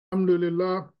الحمد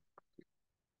لله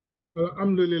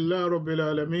الحمد لله رب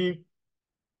العالمين.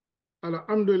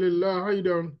 الحمد لله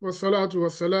أيضا والصلاة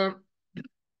والسلام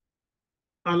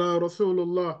على رسول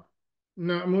الله.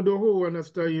 نعمده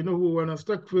ونستعينه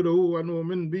ونستغفره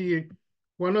ونؤمن به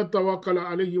ونتوكل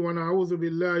عليه ونعوذ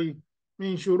بالله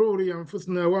من شرور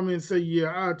أنفسنا ومن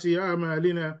سيئات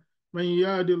أعمالنا. من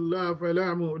يهد الله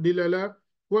فلا مضل له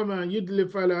وما يضلل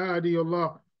فلا هادي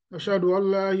له. أشهد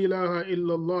أن لا إله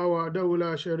إلا الله وحده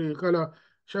لا شريك له.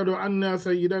 أشهد أن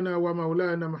سيدنا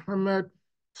ومولانا محمد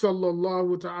صلى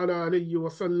الله تعالى عليه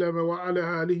وسلم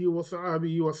وعلى آله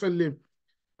وصحبه وسلم.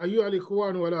 أيها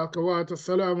الإخوان والأخوات،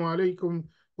 السلام عليكم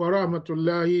ورحمة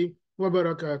الله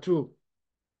وبركاته.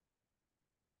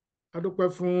 adúpẹ́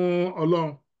fún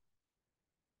ọlọ́run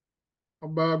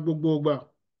ọba gbogbogbà,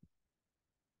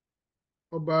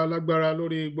 ọba alágbára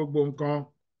lórí gbogbo nǹkan,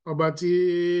 ọba tí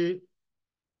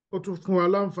ó tún fún wa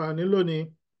láǹfààní lónìí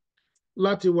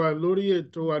láti wà lórí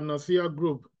ètò Anasia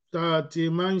Group tá a ti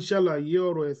máa ń ṣàlàyé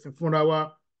ọ̀rọ̀ ẹ̀sìn fúnra wa,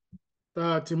 tá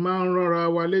a ti máa ń ránra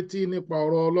wa létí nípa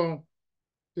ọ̀rọ̀ ọlọ́run,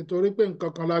 nítorí pé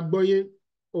nǹkan kan la gbọ́yé,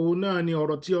 òun náà ni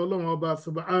ọ̀rọ̀ tí ọlọ́run ọba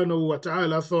subhanahu wa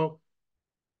ta'ala sọ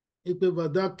ipe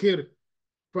vadakir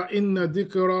fa inna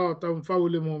dhikra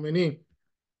tanfa'ul mu'minin.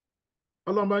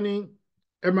 ọlọ́run bá ní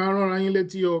ẹ máa ránra yín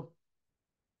létí o,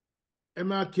 ẹ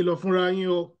máa kìlọ̀ fúnra yín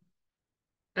o,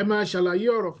 ẹ máa ṣàlàyé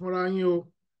ọ̀rọ̀ fúnra yín o,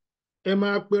 ẹ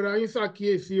máa pera yín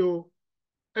ṣàkíyèsí o.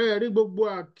 ẹ rí gbogbo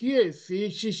àkíyèsí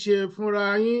ṣíṣe fúnra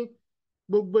yín,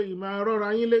 gbogbo ìmáa ránra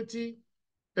yín létí,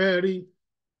 ẹ rí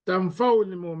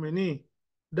tanfa'ul mu'minin,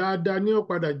 dáadáa ni ó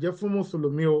padà jẹ́ fún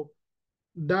mùsùlùmí o,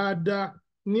 dáadáa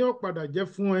ni ó padà jẹ́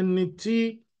fún ẹni tí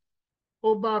ó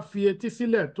bá fi etí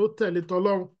sílẹ̀ tó tẹ̀lé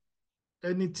tọlọ́run,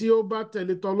 ẹni tí ó bá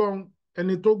tẹ̀lé tọlọ́run,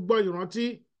 ẹni tó gbọ́ ìrántí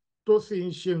tó sì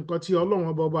ń ṣe nǹkan tí ọlọ́run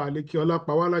ọba àlékè ọlá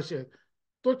pa wá láṣẹ,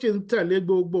 tó sì ń tẹ̀lé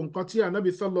gbogbo nǹkan tí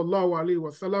ànábì sallallahu alayhi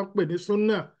wa sallam ń pè ní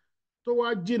súnà, tó wá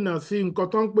jìnnà sí nǹkan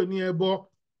tó ń pè ní ẹbọ.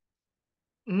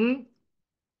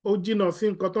 Ó jìnnà sí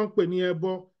nǹkan tó ń pè ní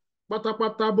ẹbọ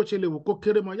pátápátá, bó ṣe lè wò kó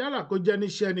kéré mọ́, yálà kó jẹ́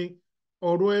níṣẹ́ ni,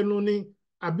 ọ̀rọ̀ ẹnu ni,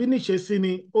 àbí níṣesí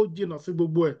ni, ó jìnnà sí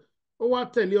gbogbo ẹ̀. ó wá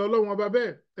tẹ̀lé ọlọ́run ọba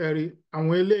bẹ́ẹ̀. ẹ̀rí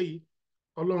àwọn eléyìí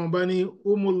ọlọ́run bá ní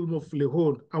umul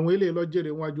muflihun, àwọn eléyìí ló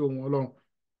jèrè wájú òun ọlọ́run.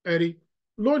 ẹ̀rí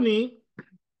lónìí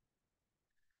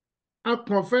a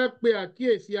kàn fẹ́ pe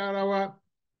àkíyèsí ara wa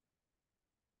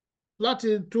láti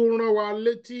tún rán wa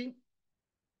létí,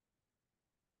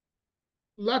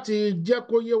 láti jẹ́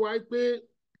kó yé wa pé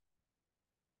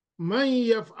man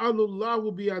yaf'alullahu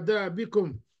bi'adabikum,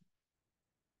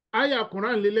 àyà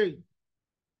Quran lélẹ́yìí,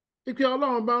 ike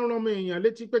ọlọ́run bá ń rán ọmọ èèyàn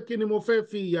létí pé kí ni mo fẹ́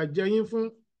fi ìyà jẹ yín fún.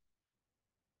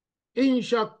 in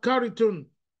shakartum,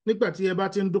 nígbà tí ẹ bá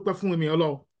ti ń dúpẹ́ fún èmi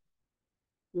ọlọ́run,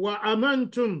 wa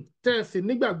amantum, tẹ̀sí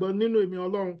nígbàgbọ́ nínú èmi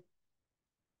ọlọ́run,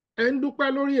 ẹ ń dúpẹ́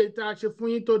lórí èyí tá a ṣe fún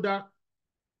yín tó dáa,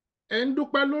 ẹ ń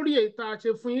dúpẹ́ lórí èyí tá a ṣe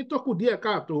fún yín tó kù díẹ̀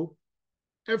káàtó,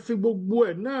 ẹ fi gbogbo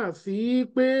ẹ̀ náà sí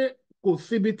pé kò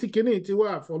síbi tí kinní ti wà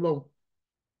fọlọ́run.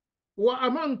 wa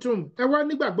amantum, ẹ wá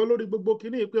nígbàgbọ́ lórí gbogbo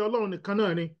kinní pé ọlọ́run nìkan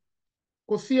náà ni,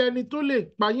 kò sí ẹni tó lè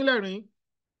pa yín lẹ́rìn,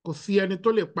 kò sí ẹni tó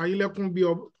lè pa yín lẹ́kún bí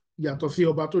yàtọ̀ sí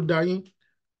ọba tó dá yín.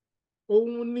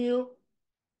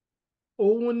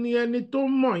 òun ni ẹni tó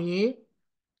mọ̀ yín,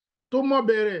 tó mọ̀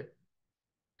bẹ̀rẹ̀,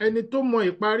 ẹni tó mọ̀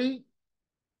ìparí,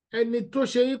 ẹni tó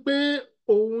ṣe pé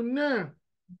òun náà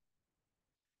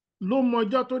ló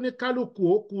mọjọ́ tó ní kálukú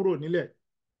ó kúrò nílẹ̀.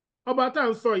 ọba tá à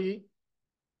ń sọ yìí,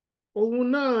 òun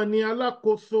náà ni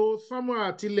alákòóso sánmọ̀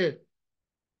àtilẹ̀.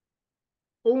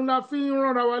 òun la fi ń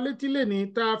ránra wa létí lénìí,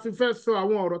 tá a fi fẹ́ sọ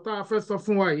àwọn ọ̀rọ̀ tá a fẹ́ sọ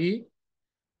fún wa yìí,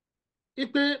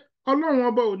 ipe ọlọ́run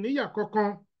ọba ò níyà kankan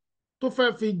tó fẹ́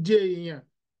fi jẹ èèyàn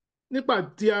nígbà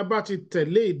tí a bá ti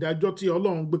tẹ̀lé ìdájọ́ tí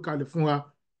ọlọ́run gbé kalẹ̀ fún wa,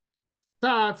 tá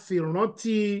a sì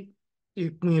rántí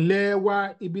ìpìnlẹ̀ wa,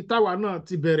 ibi táwa náà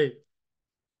ti bẹ̀rẹ̀.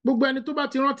 gbogbo ẹni tó bá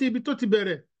ti rántí ibi tó ti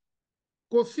bẹ̀rẹ̀,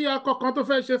 kò sí akọ kan tó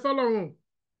fẹ́ ṣe sọ́lọ́run.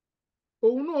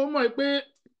 òun náà mọ̀ pé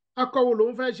akọ wo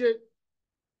lòun fẹ́ ṣe,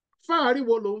 fáàrí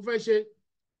wo lòun fẹ́ ṣe,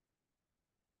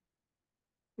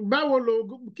 báwo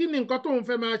kí ni nǹkan tóun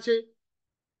fẹ́ máa ṣe.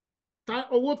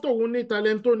 owó tóun ní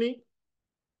talento ní,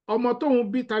 ọmọ tóun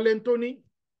bí talento ní,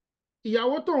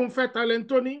 ìyàwó tóun fẹ́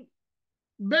talento ní,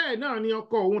 bẹ́ẹ̀ náà ni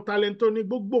ọkọ òun talento ní.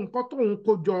 gbogbo nǹkan tóun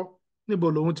kó jọ, níbo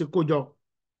lòun ti kó jọ.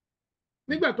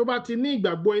 nígbà tó bá ti ní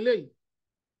ìgbàgbọ́ eléyìí,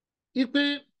 ipe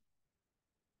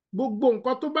gbogbo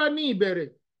nǹkan tó bá ní ìbẹ̀rẹ̀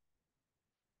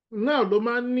náà ló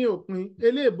máa ń ní òpin.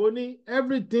 eléèbó ní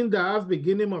everything that has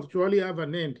beginning must surely have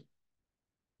an end.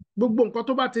 gbogbo nǹkan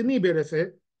tó bá ti ní ìbẹ̀rẹ̀ sẹ́,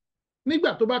 nígbà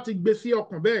tó bá ti gbé sí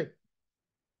ọkàn bẹ́ẹ̀,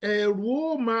 ẹ̀rù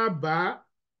ó máa bà á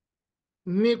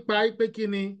nípa pé kí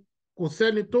ni kò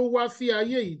sẹ́ni tó wá sí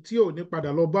ayé yìí tí ò ní padà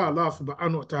lọ bá Allah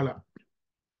subhanahu wa ta'ala.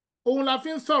 Òun la fi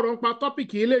ń sọ̀rọ̀ nípa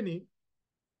tọ́pìkì ilé ní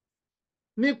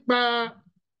nípa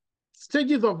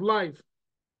stages of life.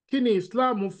 Kí ni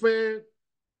Islam fẹ́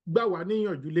gbà wá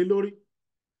níyànjú lé lórí?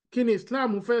 Kí ni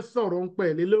Islam fẹ́ sọ̀rọ̀ ń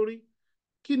pẹ̀ lé lórí?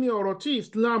 Kí ni ọ̀rọ̀ tí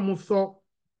Islam sọ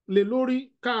lé lórí?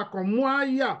 Ká kàn mú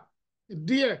àyà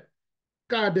díẹ̀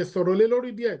ká dẹ̀ sọ̀rọ̀ lé lórí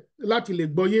díẹ̀ láti lè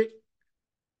gbọ́yé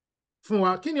fún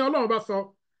wa. Kí ni Ọlọ́run bá sọ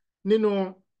nínú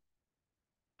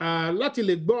láti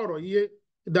lè gbọ́ ọ̀rọ̀ yé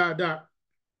dáadáa?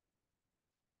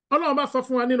 Ọlọ́run bá sọ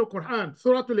fún wa nínú Quran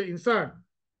Suratul Insan.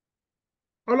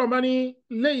 Ọlọ́run bá ní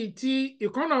léyìí tí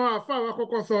ìkànnà àwọn àfáà wa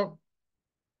kọ́kọ́ sọ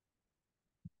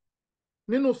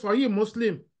nínú Sahih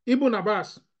Muslim Ibn Abbas,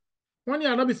 wọ́n ní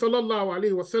Ànábì sallallahu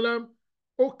alayhi wa sallam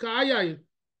ó ka àyà yìí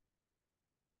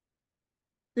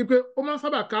wípé ó máa ń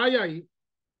sábà ka àyà yìí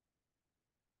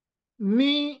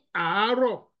ní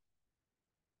àárọ̀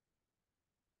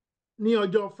ní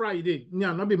ọjọ́ Friday ní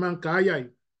Ànábì máa ń ka àyà yìí.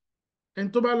 Ẹni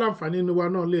tó bá láǹfààní nínú wa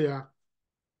náà lè ha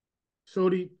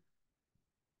sórí.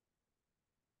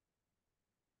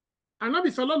 Ànábì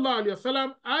sallallahu alayhi wa sallam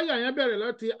àyà yẹn bẹ̀rẹ̀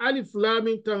láti Alif Lam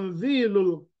Mim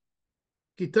Tanzilul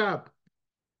Kitab.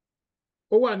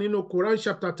 Ó wà nínú Quran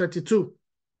chapter 32.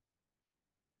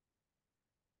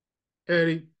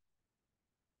 Ẹ̀rí.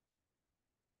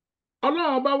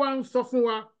 Ọlọ́run ọba wa ń sọ fún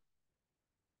wa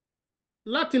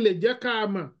láti lè jẹ́ ká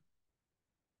mọ̀.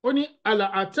 Ó ní àlà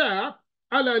àtà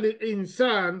alàlè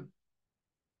insan.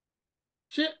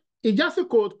 Ṣé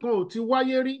ìjásìkò kan ò ti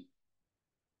wáyé rí?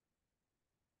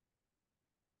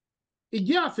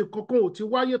 Ìjẹ́ àsìkò kan ò ti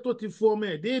wáyé tó ti fún ọmọ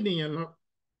ẹ̀dá ènìyàn lọ?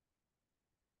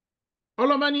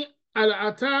 Ọlọ́run ní àlà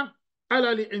àtà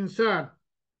alàlè insan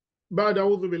ba'da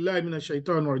a'udhu billahi minash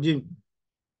shaitanir rajim.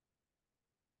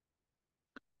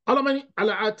 Ọlọ́run ní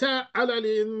àlà àtà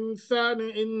alàlè insan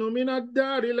inna minad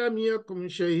dari lam yakun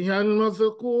shay'an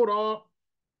mazkura.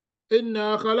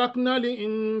 إنا خلقنا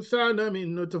الإنسان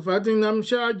من نطفة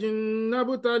أمشاج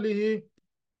نبتليه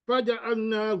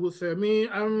فجعلناه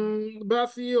سميعا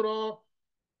بصيرا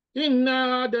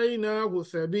إنا هديناه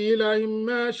سبيلا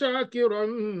إما شاكرا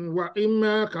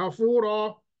وإما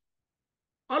كفورا.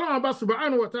 Ọlọ́run Ọba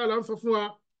subhanahu wa ta'ala ń sọ fún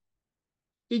wa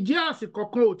ìjẹ́ àsìkò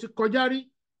kan ò ti kọjá rí,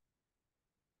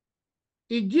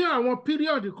 ìjẹ́ àwọn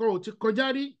píríọ̀dù kan ò ti kọjá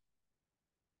rí,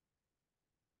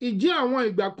 ìjẹ́ àwọn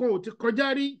ìgbà kan ò ti kọjá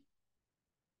rí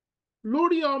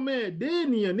lórí ọmọ ẹ̀dá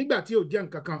ènìyàn nígbà tí ò jẹ́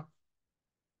nǹkan kan.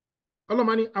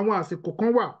 Ọlọ́run ní àwọn àsìkò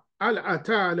kan wà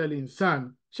àtà alal insan.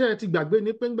 Ṣé ẹ ti gbàgbé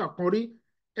ní pé ńgbà kan rí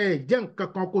ẹ jẹ́ nǹkan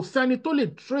kan? Kò sẹ́ni tó lè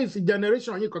trace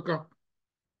generation yín kankan,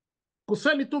 kò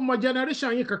sẹ́ni tó mọ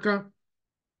generation yín kankan.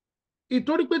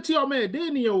 Ìtorí pé tí ọmọ ẹ̀dá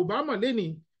ènìyàn ò bá mọ̀ lénìí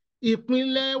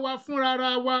ìpínlẹ̀ wa fúnra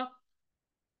wa,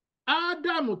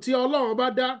 Ádámù tí Ọlọ́run bá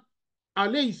dá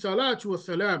alayhi salatu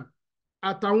wassalam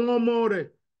àtàwọn ọmọ rẹ̀,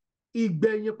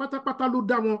 ìgbẹ̀yìn pátápátá ló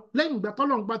dá wọn lẹ́yìn ìgbà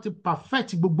tọ́lọ́run bá ti perfect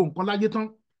gbogbo nǹkan láyé tán.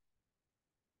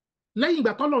 Lẹ́yìn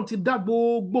ìgbà tọ́lọ́run ti dá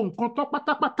gbogbo nǹkan tán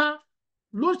pátápátá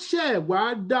ló ṣẹ̀ wá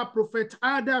dá prophet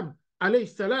Adam alayhi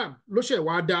salam, ló ṣẹ̀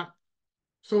wá dá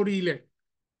sórí ilẹ̀.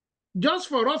 Just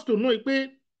for us to know pé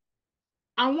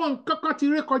àwọn nǹkan kan ti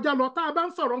ré kọjá lọ. Tá a bá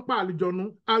ń sọ̀rọ̀ nípa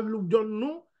àlùjọ̀nú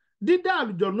dídá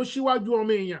àlùjọ̀nú síwájú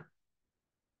ọmọ èèyàn,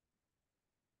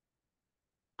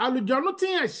 àlùjọ̀nú ti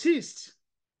exist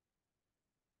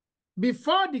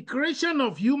before the creation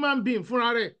of human being fúnra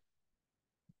rẹ̀.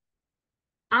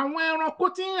 Àwọn ẹranko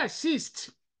ti exist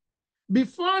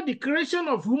before the creation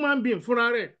of human being fúnra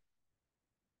rẹ̀.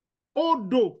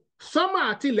 Odò, sánmà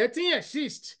àti ilẹ̀ ti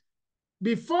exist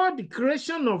before the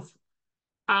creation of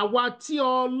àwa tí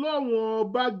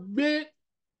Ọlọ́run bá gbé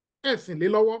ẹ̀sìn lé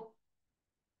lọ́wọ́.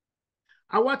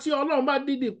 Àwa tí Ọlọ́run bá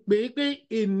dìde pé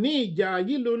ìní ìjà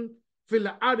yìí ló ń fil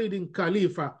aridin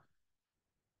khalifa.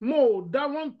 Mo ò dá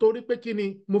wọn torí pé kí ni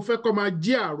mo fẹ́ kó máa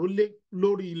jẹ́ àrólé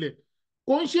lórí ilẹ̀.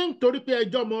 Kò ń ṣe nítorí pé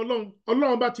ẹjọ́ ọmọ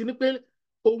Ọlọ́run bá ti ní pé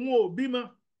òun ò bímọ.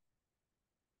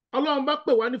 Ọlọ́run bá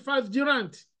pè wá ní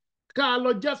vicegerent, ká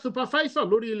lọ jẹ́ supervisor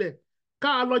lórí ilẹ̀,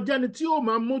 ká lọ jẹ́ni tí ó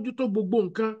máa mójútó gbogbo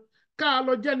nǹkan, ká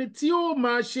lọ jẹ́ni tí ó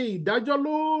máa ṣe ìdájọ́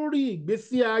lórí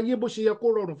ìgbésí ayé bó ṣe yẹ kó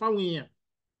rọrùn fáwọn èèyàn.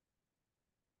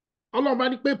 Ọlọ́run bá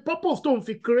ní pé purpose tó ń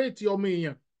fi create ọmọ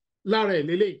èèyàn lára ẹ̀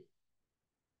lélẹ̀.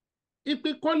 Ipe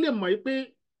kọ́ lè mọ̀ pé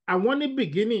àwọn ní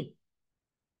beginning,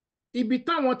 ibi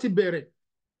táwọn ti bẹ̀rẹ̀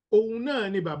òun náà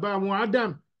ni bàbá wọn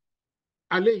Adam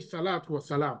alayhi salatu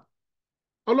wassalam.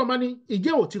 Ọlọ́run bá ní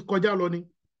ìjẹ́ ò ti kọjá lọ ni.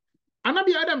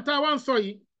 Ànábì Adam tá a wá ń sọ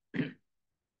yìí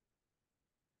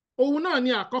òun náà ni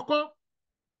àkọ́kọ́.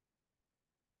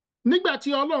 Nígbà tí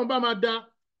Ọlọ́run bá máa dá,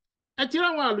 ẹ ti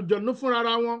ráwọn àlùjọ̀nú fúnra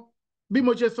wọn bí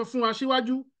mo ṣe sọ fún wa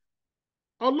síwájú.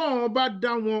 Ọlọ́run bá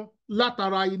dá wọn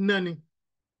látara iná ni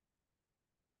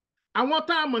àwọn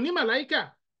tá a mọ̀ ní màláìkà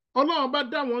ọlọ́run bá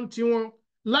dá wọn tiwọn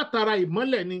látara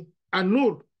ìmọ́lẹ̀ ni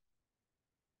anur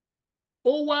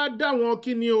ó wá dá wọn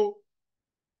kí ni o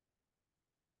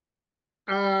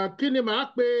kí ni màá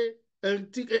pe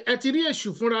ẹ ti rí èṣù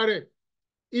fúnra rẹ̀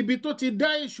ibi tó ti dá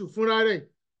èṣù fúnra rẹ̀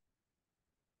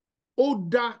ó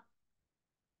dá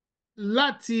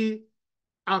láti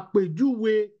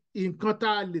àpèjúwe nǹkan tá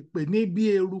a lè pè ní bí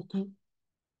eruku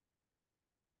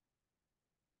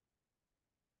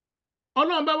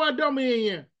ọlọ́run bá wá dá ọmọ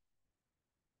èèyàn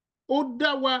ó dá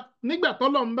wa nígbà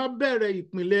tọ́lọ́run bá bẹ̀rẹ̀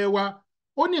ìpìlẹ̀ wa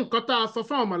ó ní nǹkan tá a sọ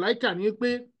fún àwọn màláìkà ní pé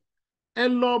ẹ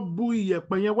lọ bu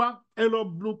iyẹ̀pẹ̀ yẹn wá ẹ lọ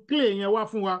bu clay yẹn wá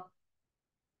fún wa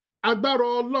agbára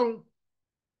ọlọ́run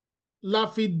la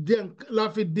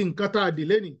fi di nǹkan tá a dì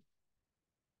lẹ́nìí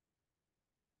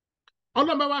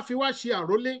ọlọ́run bá wá fi wá ṣe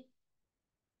àrólé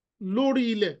lórí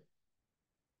ilẹ̀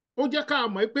ó jẹ́ ká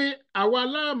mọ̀ pé àwa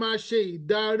la máa ṣe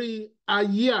ìdarí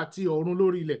ayé àti ọ̀run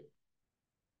lórí ilẹ̀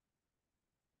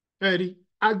ẹ̀rí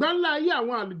àgbáńlá ayé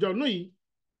àwọn àlùjọ̀nú yìí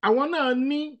àwọn náà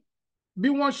ní bí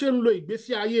wọ́n ṣe ń lo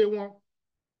ìgbésí ayé wọn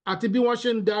àti bí wọ́n ṣe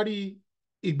ń darí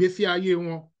ìgbésí ayé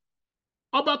wọn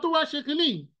ọba tó wá ṣe kínní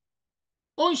yìí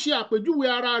ó ń ṣe àpèjúwe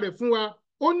ara rẹ̀ fún wa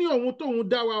ó ní òun tóun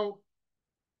dá wa o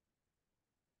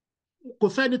kò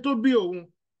sẹ́ni tó bí òun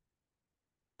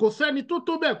kò sẹ́ni tó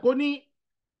tó bẹ́ẹ̀ kó ní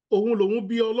òun lòun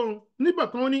bí ọlọ́run nígbà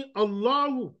kan ní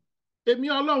Allahu èmi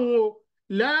ọlọ́run o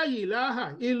la ilaha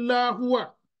illa huwa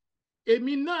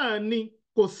èmi náà ni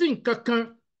kò sí nǹkan kan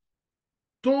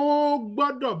tó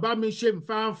gbọ́dọ̀ bá mi ṣe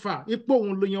nfààfà ipò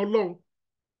òun ló yan ọlọ́run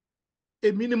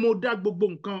èmi ni mo dá gbogbo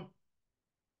nǹkan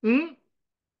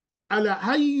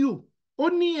alahayu ó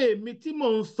ní èmi tí mò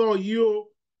ń sọ yìí o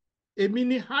èmi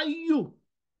ni hayu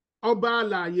ọba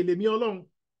alààyè lèmi ọlọ́run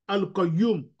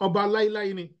alqayyum ọba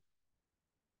láíláí ni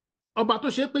ọba tó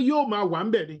ṣe pé yóò máa wà ń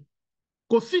bẹ̀ ni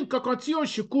kò sí nǹkan kan tí yóò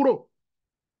ṣí kúrò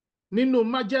nínú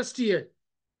majesty ẹ̀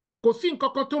kò sí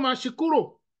nǹkan kan tó máa ṣí kúrò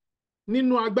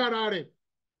nínú agbára rẹ̀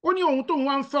ó ní ohun tóun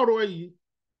wá ń sọ̀rọ̀ ẹ̀ yìí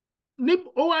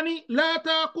ó wá ní la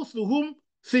taqusuhum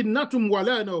sinnatum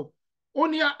wala nawm ó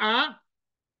ní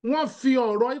wọ́n fi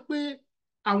ọ̀rọ̀ pé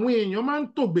àwọn èèyàn máa ń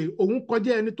tògbé òun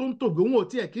kọjá ẹni tó ń tògbé òun ò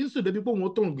tiẹ̀ kì í sùn débi pé òun ó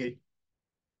tòǹgé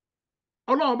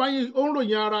ọlọ́run bá yín ó ń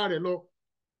ròyìn ara rẹ̀ lọ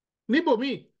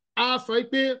níbòmíì a sọ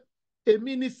pé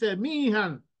èmi ni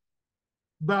sẹ̀míhàn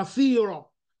bàfírọ̀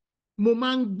mo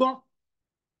máa ń gbọ́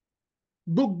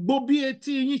gbogbo bí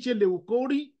etí yín ṣe lè wù kó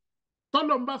rí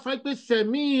tọ́lọ́run bá sọ pé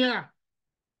sẹ̀míhàn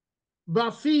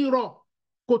bàfírọ̀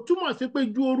kò túmọ̀ sí pé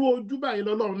ju orú ojú báyìí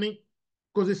lọ́lọ́run ní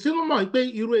kò sì sínú mọ̀ pé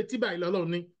irú etí báyìí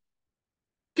lọ́lọ́run ní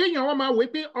kéèyàn wọn máa wé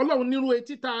pé ọlọ́run nírú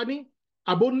etí tá a ní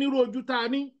àbó nírú ojú tá a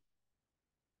ní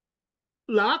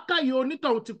làákàyè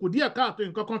onítọ̀hún ti kù díẹ̀ káàtó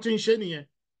nǹkan kan tí ń ṣe nìyẹn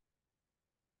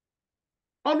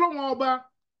ọlọ́run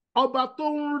ọba tó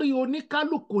ń rí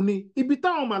oníkálukú ni ibi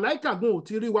táwọn màláìkà gan ò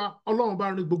ti rí wa ọlọ́run bá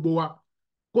ń rí gbogbo wa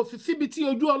kò sì síbi tí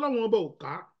ojú ọlọ́run ọba ò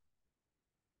ká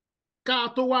ká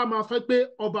tó wá máa fẹ́ pé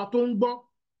ọba tó ń gbọ́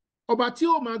ọba tí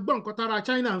ó máa gbọ́ nǹkan tára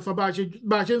China ń sọ bá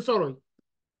a ṣe ń sọ̀rọ̀ yìí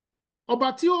ọba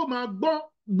tí ó máa gbọ́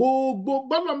gbogbo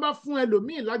bọ́lọ̀ bá fún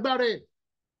ẹlòmíì lágbára ẹ̀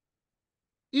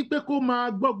ipe kó máa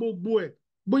gbọ́ gbogbo ẹ̀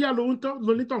bóyá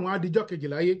lonítọ̀hún adijọ́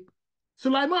kejìláyé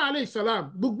Sulaiman alayhi salam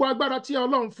gbogbo agbára tí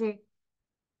ọlọ́run fún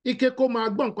ike kó máa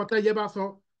gbọ́ nǹkan tẹ́yẹ bá sọ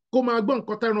kó máa gbọ́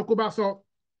nǹkan tẹ́ranko bá sọ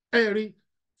ẹ̀rí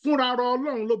fúnra ara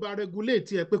ọlọ́run ló bá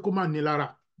rẹguléètì ẹ̀ pé kó máa ní lára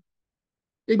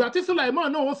ìgbà tí Sulaiman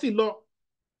náà ó sì lọ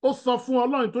ó sọ fún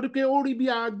ọlọ́run torí pé ó rí bí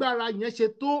agbára yẹn ṣe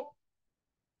tó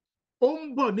ó ń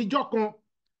bọ̀ níjọ́ kan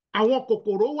àwọn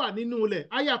kòkòrò wà nínú ilẹ̀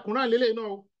àyá Kùránì lélẹ̀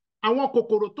náà àwọn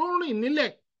kòkòrò tó ń rìn nílẹ̀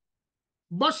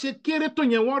bó ṣe kéré tó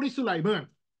yẹn wọ́n rí Sulaiman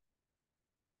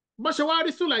bó ṣe wá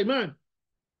rí Sulaiman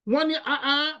wọ́n ní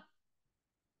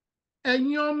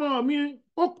ẹ̀yin ọmọ mi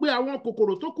ó pe àwọn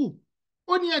kòkòrò tó kù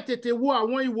ó ní ẹ tètè wo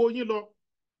àwọn ìwo yín lọ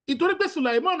ìtorí pé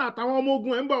Sulaiman àtàwọn ọmọ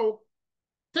ogun ẹ̀ ń bọ̀ o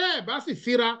tẹ́ ẹ̀ bá sì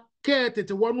síra kẹ́ ẹ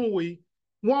tètè wọnú ìwò yìí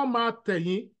wọ́n máa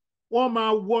tẹ̀yìn wọ́n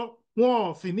máa wọn ò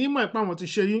sì ní mọ̀ ẹ̀ pé àwọn ti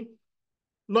ṣe yín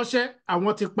lọ́ṣẹ́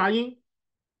àwọn ti pa yín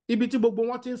ibi tí gbogbo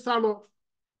wọn ti ń sá lọ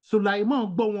Sulaiman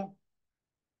gbọ́ wọn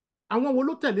àwọn wo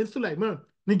ló tẹ̀lé Sulaiman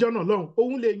níjọ́ náà lọ́hùn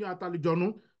òun lè yan àtàlùjọ̀nú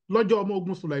lọ́jọ́ ọmọ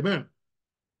ogun Sulaiman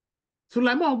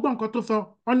gbọ́ nǹkan tó sọ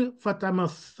wọn ní fatama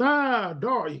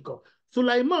sáàdọ̀ ikọ̀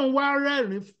Sulaiman wá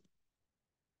rẹ́rìn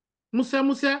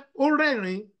músẹ́músẹ́ ó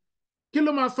rẹ́rìn kí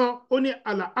ló máa sọ ó ní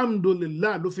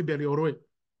alhamdulillah ló fi bẹ̀rẹ̀ ọ̀rọ̀ ẹ̀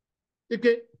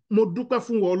ike mo dúpẹ́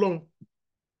fún wọn ọlọ́run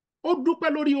ó dúpẹ́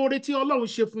lórí oore tí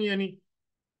ọlọ́run ṣe fún yẹn ni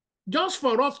just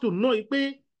for us to know pé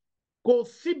kò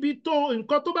síbi tó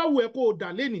nǹkan tó bá wù ẹ́ kó o dà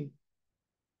lénìí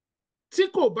tí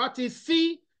kò bá ti sí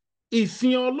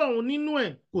ìsìn Ọlọ́run nínú ẹ̀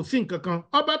kò sí nǹkan kan.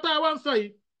 Ọba tá a wá ń sọ yìí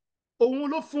òun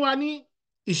ló fún wa ní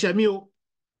ìṣẹ̀mí o.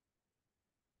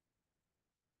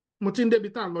 Mo ti ń débi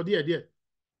tá à ń lọ díẹ̀díẹ̀.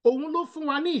 Òun ló fún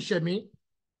wa ní ìṣẹ̀mí.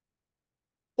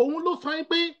 Òun ló sọ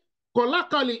pé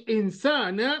kọ̀lákọ̀lì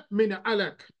insana min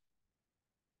alaq.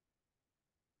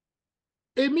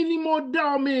 Èmi ni mo dá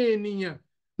ọmọ ènìyàn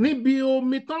níbi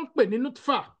omi tó ń pè ní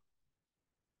nutfa.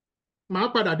 Màá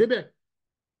padà débẹ̀.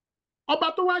 Ọba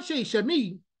tó wá ṣe ìṣẹ̀mí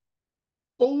yìí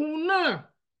òun náà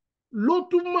ló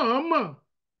tún mọ̀ọ́mọ̀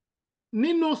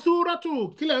nínú súrátù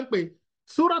kílẹ̀ ń pè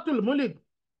súrátù Mulk.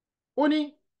 Ó ní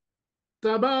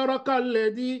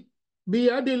tabarakalladhi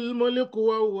biyadil mulku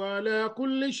wa huwa ala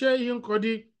kulli shay'in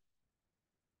qadir.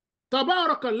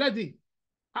 Tabarakalladhi,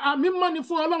 mímọ́ ni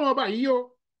fún Ọlọ́run ọba yìí o.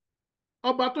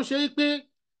 Ọba tó ṣe pé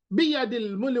biyadil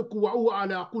mulku wa huwa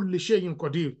ala kulli shay'in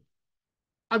qadir.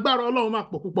 Agbára Ọlọ́run máa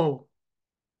pọ̀ púpọ̀ o.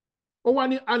 Ó wá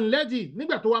ní alladhi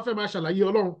nígbà tó wá fẹ́ máa ṣàlàyé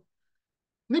Ọlọ́run,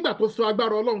 nígbà tó sọ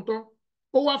agbára Ọlọ́run tán,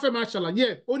 ó wá fẹ́ máa ṣàlàyé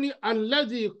ẹ̀. Ó ní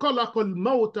alladhi khalaqal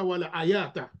mawta wal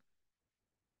hayata.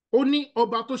 Ó ní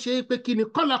ọba tó ṣe pé kí ni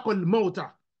khalaqal mawta,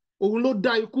 òun ló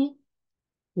dá ikú,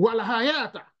 wal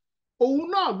hayata, òun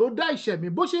náà ló dá ìṣẹ̀mí.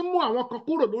 Bó ṣe mú àwọn kan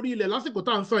kúrò lórí ilẹ̀ lásìkò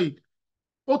tá à ń sọ yìí,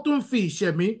 ó tún fi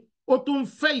ìṣẹ̀mí, ó tún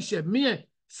fẹ́ ìṣẹ̀mí ẹ̀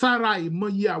sára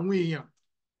ìmọye àwọn èèyàn.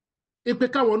 Ipe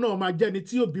káwọn náà máa jẹ́ni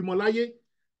tí yóò bímọ láyé,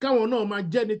 káwọn náà máa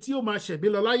jẹ́ni tí yóò máa ṣẹ̀mí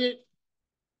lọ láyé.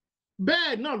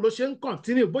 Bẹ́ẹ̀ náà ló ṣe ń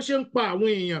kọ̀ntínú bó ṣe ń pa àwọn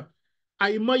èèyàn.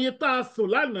 Àìmọye tá a sùn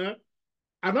lánàá,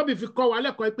 Ànábì fi kọ́ wa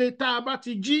lẹ́kọ̀ọ́ pé tá a bá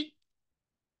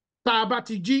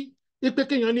ti jí ipe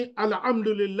kéèyàn ní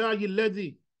alhamdulillahi alladhi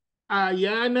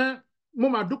àyáná. Mo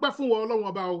máa dúpẹ́ fún wọn Ọlọ́run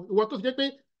ọba o, ìwọ tó ti jẹ́ pé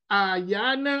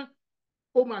àyáná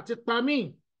ó máa ti pa mí,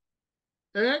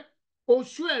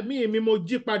 oṣù ẹ̀mí mi mo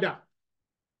jí padà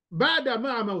báàdà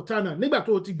máa mọ̀ tánà nígbà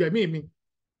tó o ti gbẹ̀mí mi.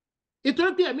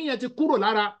 Ìtorí pé ẹ̀mí yẹn ti kúrò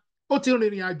lára, ó ti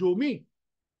rìnrìn àjò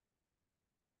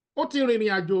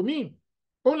míì.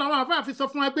 Òun làwọn àfáà fi sọ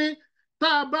fún wa pé tá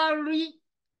a bá rí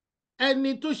ẹni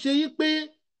tó ṣe yí pé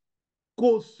kò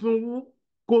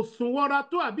sùn wọra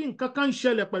tó àbí nǹkan kan ń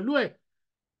ṣẹlẹ̀ pẹ̀lú ẹ̀,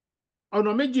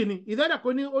 ọ̀nà méjì ni. Ìdádà kò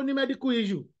ní ó ní medical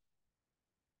issue,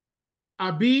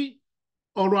 àbí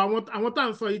ọ̀rọ̀ àwọn tá à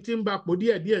ń sọ yìí ti ń ba pò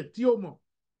díẹ̀díẹ̀ tí ó mọ̀.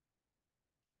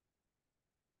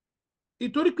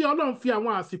 Ìtorí pé Ọlọ́run fi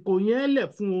àwọn àsìkò yẹn lẹ̀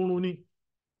fún oorun ni.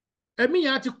 Ẹ̀mí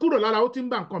yẹn á ti kúrò lára, ó ti ń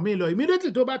bá nǹkan mi lọ.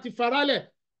 Immediately tó bá ti farálẹ̀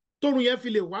tórun yẹn fi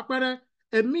lè wá pẹ́rẹ́,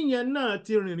 ẹ̀mí yẹn náà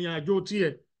ti rìnrìn àjò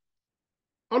tiẹ̀.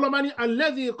 Ọlọ́run ní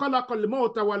alladhi khalaqal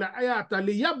mawta wal hayata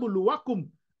liyabluwakum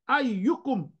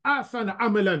ayyukum ahsanu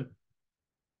amalan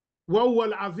wa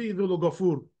huwal azizul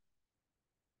ghafur.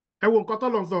 Ẹ wo nǹkan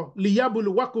t'Ọlọ́run sọ,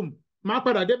 liyabluwakum, máa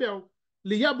padà débẹ̀ o,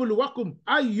 liyabluwakum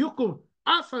ayyukum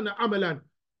ahsanu amalan.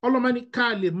 Ọlọ́run ní ká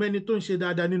lè mẹ́ni tó ń ṣe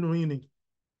dáadáa nínú yín ni.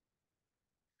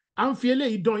 À ń fi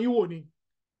eléyìí dán yín wò ni,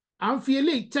 à ń fi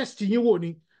eléyìí test yín wò ni.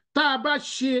 Tá a bá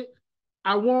ṣe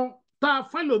àwọn tá a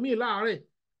fẹ́ lòmíì láàárẹ̀,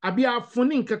 àbí a fún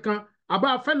ní nǹkan kan, àbá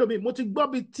a fẹ́ lòmíì. Mo ti gbọ́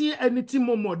bí tí ẹni tí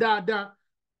mo mọ̀ dáadáa,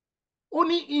 ó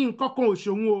ní nǹkan kan ò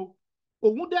ṣòun o,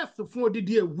 òun dẹ̀ sùn fún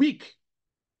odidi a week.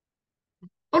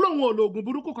 Ó lóun ò lo oògùn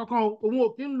burúkú kankan o, òun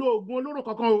ò kí ń lo oògùn olóró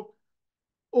kankan o.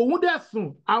 Òun dẹ̀ sùn,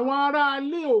 àwọn ará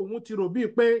ilé òun ti rò bíi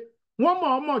pé wọ́n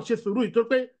mọ̀ọ́mọ̀ ṣe sùúrù yìí tó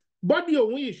pé bọ́dì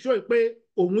òun yìí ṣó pé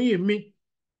òun yìí mí.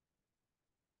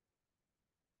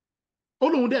 Ó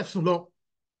lóun dẹ̀ sùn lọ.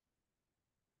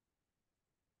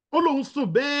 Ó lóun sùn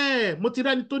bẹ́ẹ̀, mo ti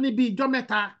rẹ́ni tó ní bíi ijọ́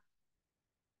mẹ́ta.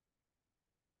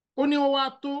 Ó ní wọ́n wá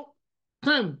tó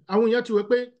time àwọn èèyàn ti wò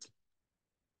pé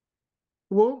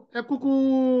wo ẹ kúkú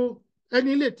ẹni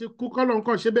ilé ti kú kọ́lọ̀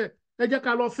nǹkan ṣe bẹ́ẹ̀, ẹ jẹ́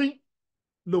ká lọ sí.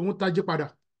 Lòun tají padà.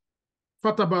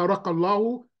 Fatabarakallahu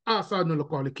ahsanul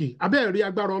khaliqin. Abẹ́ẹ̀ rí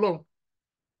agbára Ọlọ́run.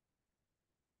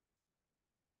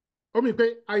 Ó mì pé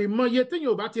àìmọye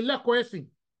téèyàn ò bá ti lẹ́kọ̀ọ́ ẹ̀sìn,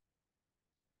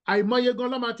 àìmọye gan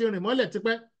ló máa ti rìn mọ́lẹ̀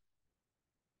tipẹ́,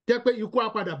 jẹ́ pé ikú á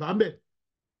padà bá ń bẹ̀.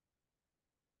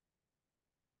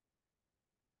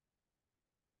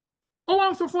 Ó wá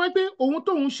ń sọ fún ẹ pé òun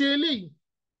tóun ṣe eléyìí,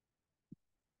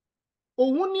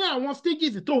 òun ní àwọn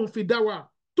stages tóun fi dá wa,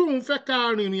 tóun fẹ́ ká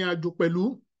rìnrìn àjò pẹ̀lú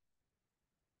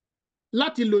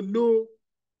láti lè lo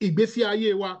ìgbésí ayé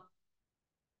wa.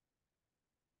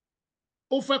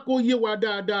 Ó fẹ́ kó yé wa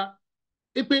dáadáa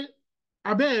pé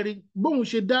abẹ́ẹ̀rí bóun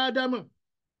ṣe dáadáa mọ̀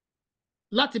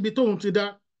láti ibi tóun ti dá.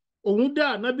 Òun dá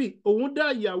ànábì, òun dá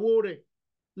ìyàwó rẹ̀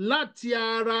láti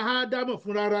ara Ádámọ̀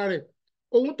fúnra rẹ̀.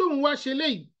 Òun tóun wá ṣe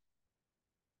léyìí,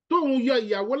 tóun yọ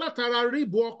ìyàwó látara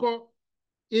ríìbù ọkọ,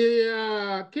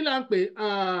 kí là ń pè,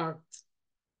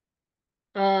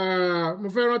 mo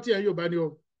fẹ́ rántí ẹ̀ Yorùbá ni o.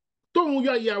 Tóun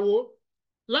yọ ìyàwó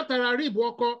látara ríìbù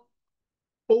ọkọ,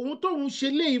 òun tóun ṣe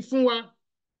léyìí fún wa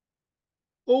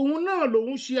òun náà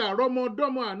lòun ṣe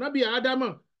àrọ́mọdọ́mọ ànábì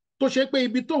ádámọ̀ tó ṣe pé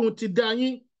ibi tóun ti dá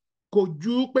yín kò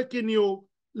ju pé kí ni o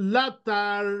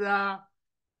látara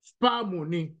spáàmù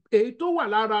ni èyí tó wà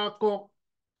lára akọ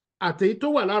àtèyí tó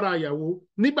wà lára ìyàwó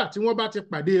nígbà tí wọ́n bá ti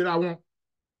pàdé ra wọn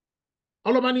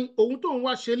ọlọ́mọ ni òun tóun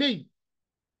wá ṣe léyìí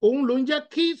òun ló ń jẹ́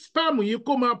kí spáàmù yìí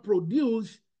kó máa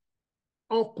produce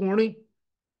ọkùnrin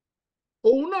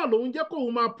òun náà ló ń jẹ́ kóun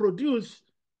máa produce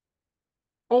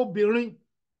obìnrin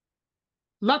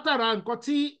látara nǹkan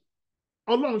tí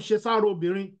ọlọ́run ṣe sára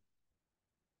obìnrin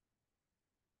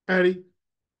ẹ̀rí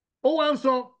ó wá ń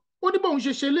sọ ó ní bóun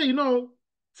ṣe léyìí náà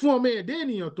fún ọmọ ẹ̀dá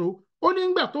ènìyàn tó ó ní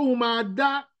nígbà tóun máa dá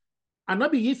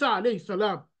ànábì Ìsá alayhi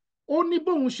salam ó ní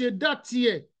bóun ṣe dá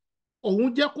tiẹ̀ òun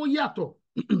jẹ́ kó yàtọ̀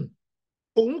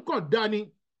òun kàn dá ni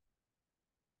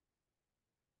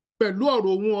pẹ̀lú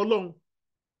ọ̀rọ̀ òun ọlọ́run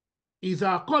ìzà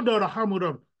qadara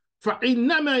amran fa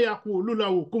innama yaqulu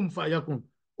lahu kun fayakun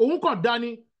òun kàn dá ni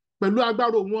pẹ̀lú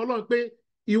agbára òun ọlọ́run pé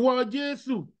ìwọ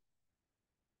Jésù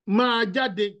máa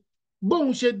jáde bóun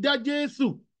ṣe dá Jésù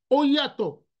ó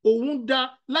yàtọ̀ òun dá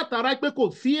látara pé kò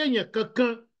sí èèyàn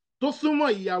kankan tó súnmọ́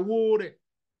ìyàwó rẹ̀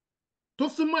tó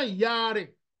súnmọ́ ìyá rẹ̀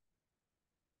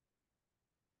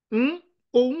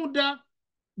òun dá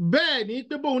bẹ́ẹ̀ ni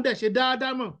pé bóun dẹ̀ ṣe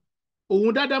dáadáa mọ̀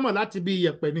òun dáadáa mọ̀ láti bí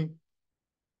iyẹ̀pẹ̀ ni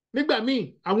nígbà míì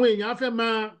àwọn èèyàn á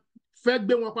fẹ́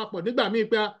gbé wọn papọ̀ nígbà míì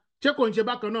pé ṣé kò ń ṣe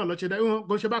bákan náà lọ ṣe dá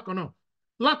kò ń ṣe bákan náà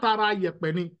látara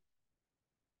iyẹ̀pẹ̀ ni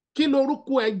kí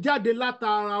lorúkọ ẹ jáde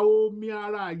látara omi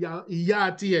ara ìyá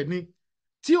tiẹ̀ ni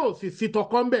tí ò sì sí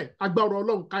tọkọ ń bẹ̀ agbára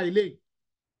ọlọ́run ká ilé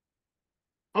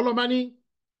ọlọ́mọ ní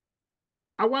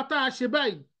àwa tá a ṣe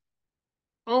báyìí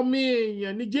ọmọ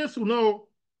èèyàn ní Jésù náà o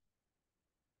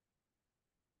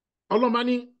ọlọ́mọ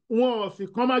ní wọn ò sì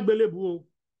kán má gbélébù o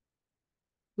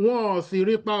wọn ò sì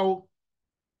rí pa o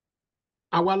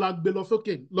àwa la gbé lọ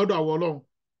sókè lọ́dọ̀ àwọn ọlọ́run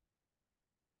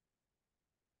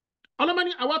ọlọ́mọ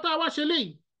ní àwa tá a wá ṣe léyìí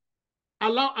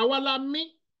àwa la mí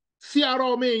sí ara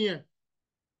ọmọ èèyàn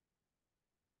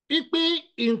ipe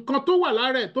nǹkan tó wà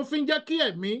lára ẹ̀ tó fi ń jẹ́ kí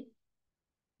ẹ̀mí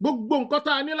gbogbo nǹkan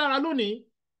tá a ní lára lónìí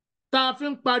tá a fi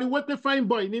ń pariwo pé fine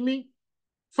boy ni mí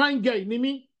fine girl ni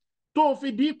mí tó fi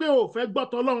di pé ò fẹ́ gbọ́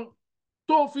tọ́lọ́run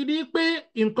tó fi di pé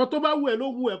nǹkan tó bá wù ẹ́ ló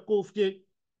wù ẹ́ kó ṣe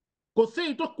kò sí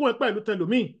èyí tó kún ẹ pẹ̀lú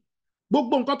tẹlòmíì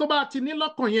gbogbo nǹkan tó bá ti ní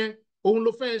lọ́kàn yẹn òun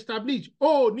ló fẹ́ establish ó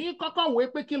ní kọ́kọ́ wòó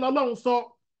pé kí lọ́lọ́run sọ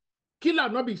kí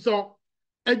lànàbì sọ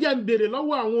ẹ jẹ́ ń béèrè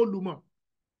lọ́wọ́ àwọn olùmọ̀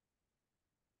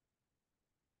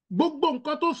gbogbo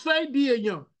nǹkan tó fẹ́ di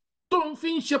èèyàn tó ń fi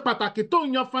ń ṣe pàtàkì tó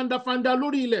ń yan fandafanda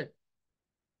lórí ilẹ̀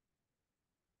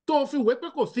tó fi wé pé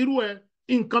kò sírú ẹ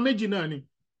nǹkan méjì náà ni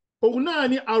òun náà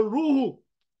ni àrùhù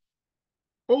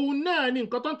òun náà ni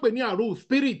nǹkan tó ń pè ní àrùhù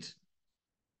spirit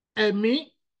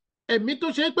ẹ̀mí tó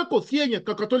ṣe pé kò sí èèyàn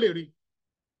kankan tó lè rí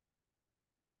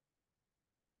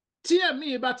tí ẹ̀mí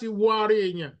bá ti wọ ara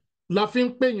èèyàn la fi ń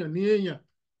pèèyàn ní èèyàn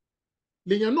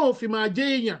lèèyàn náà fi máa jẹ́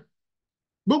èèyàn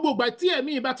gbogbo ìgbà tí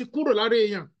ẹ̀mí bá ti kúrò lára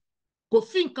èèyàn kò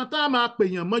sí nǹkan tá a máa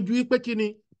pèèyàn mọ́ ju pé kí ni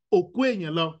òkú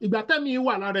èèyàn lọ ìgbà tẹ́mi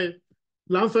wà lára ẹ̀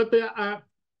là ń sọ pé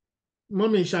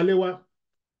mọ́mì ìṣàlẹ́wà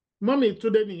mọ́mì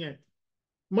túndé nìyẹn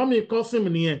mọ́mì kọ́sìm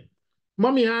nìyẹn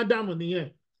mọ́mì ádámù nìyẹn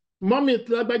mọ́mì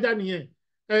lágbájá nìyẹn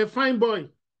fine boy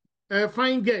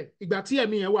fine girl ìgbà tí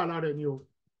ẹ̀mí yẹn wà lára ẹ̀ ni o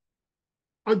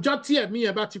ọjọ́ tí ẹ̀mí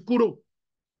yẹn bá ti kúrò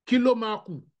kí ló máa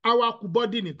kù àwa kù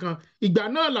bọ́dì nìkan ìgbà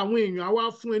náà làwọn èèyàn àwa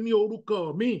fún ẹ ní orúkọ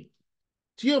míì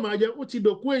tí yóò máa jẹ ó ti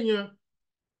dòkú èèyàn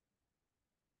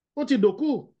ó ti dòkú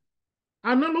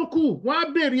àná ló kù wọ́n á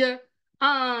béèrè ẹ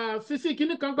sísí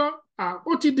kínní kankan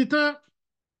ó ti dì tán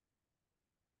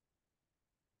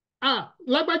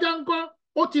lágbájá ńkọ́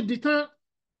ó ti dì tán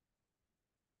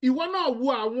ìwọ náà wo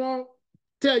àwọn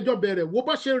tẹ́ ẹ jọ bẹ̀rẹ̀ wo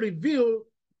bó ṣe reveal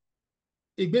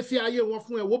ìgbésí ayé wọn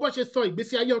fún ẹ wo bó ṣe sọ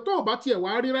ìgbésí ayé ọtọ́ ọba tiẹ̀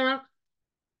wá rí rárá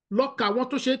lọ́ka wọn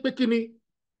tó ṣe pé kí ni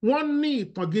wọ́n ní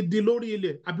ìtàn gidi lórí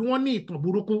ilẹ̀ àbí wọ́n ní ìtàn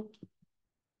burúkú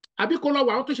àbí kó lọ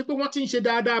wà àwọn tó ṣe pé wọ́n ti ń ṣe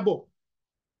dáadáa bọ̀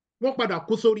wọ́n padà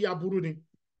kú sórí aburú ni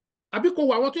àbí kó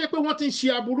wà àwọn tó ṣe pé wọ́n ti ń ṣe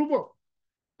aburú bọ̀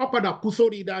wọ́n padà kú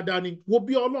sórí dáadáa ni wo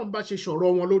bí Ọlọ́run bá ṣe sọ̀rọ̀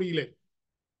wọn lórí ilẹ̀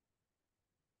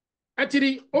ẹ ti rí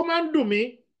ó máa ń dùn mí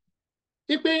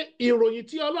wípé ìròyìn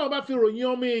tí Ọlọ́run bá fi ròyìn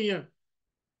ọmọ èèyàn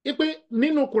wípé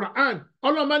nínú Quran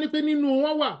Ọlọ́run bá ní pé nínú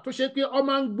wọn wà tó ṣe pé ó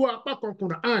máa ń gbọ́ apá kan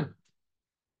Quran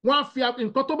wọ́n á fi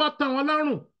nǹkan tó bá tẹ́ wọn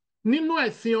lọ́rùn nínú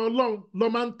ẹ̀sìn Ọlọ́run ló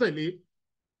máa ń tẹ̀lé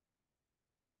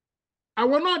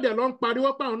àwọn náà dẹ̀ ló ń pariwo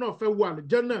pé àwọn náà fẹ́ wọ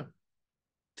àlùjànnà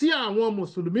tí àwọn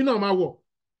mùsùlùmí náà máa wọ̀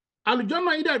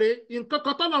àlùjànnà yìí dẹ̀rẹ̀ nǹkan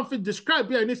kan tó lọ́n fi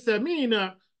describe ẹ̀ ní sami'na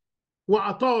wa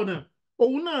ata'na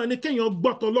òun náà ni kéèyàn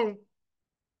gbọ́ tọlọ́run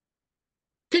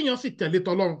kéèyàn sì tẹ̀lé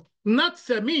tọlọ́run not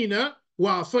sami'na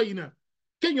wa asayna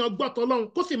kéèyàn gbọ́ tọlọ́run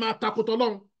kó sì máa takò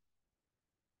tọlọ́run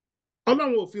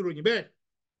ọlọ́run ò fi ròyìn bẹ́ẹ̀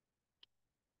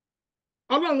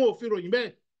ọlọ́run ò fi ròyìn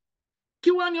bẹ́ẹ̀ kí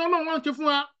wá ní ọlọ́run wá ń ṣe fún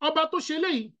wa ọba tó ṣe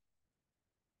léyìí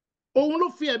òun ló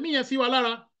fi ẹ̀mí yẹn sí wa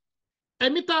lára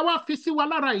ẹ̀mí tá a wá fi sí wa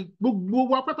lára yìí gbogbo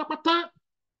wa pátápátá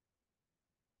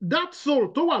that soul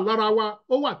tó wà lára wa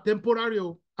ó wà temporary o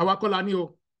àwa kọ́ la ní o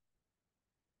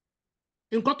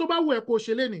nǹkan tó bá wù ẹ́ kó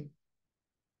ṣe lénìí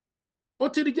ó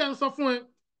ti rí jẹ́ ń sọ fún ẹ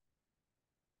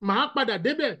màá padà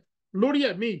débẹ̀ lórí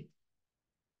ẹ̀mí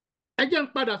ẹ jẹ́ ń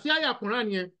padà sí àyà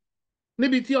Kùránì yẹn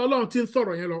níbi tí ọlọ́run ti ń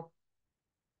sọ̀rọ̀ yẹn lọ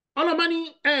ọlọ́mọ ní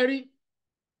ẹ̀rí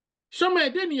sọ́mọ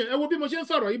ẹ̀dẹ́ ènìyàn ẹ wo bí mo ṣe ń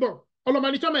sọ̀rọ̀ yìí bọ̀ ọlọ́mọ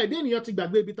ní sọ́mọ ẹ̀dẹ́ ènìyàn ti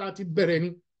gbàgbé ibi tá a ti bẹ̀rẹ̀ ni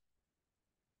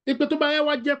ipe tó bá yẹ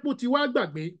wá jẹ́ pò tí wá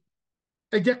gbàgbé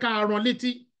ẹ jẹ́ ká rán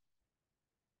létí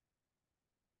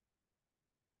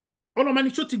ọlọ́mọ ní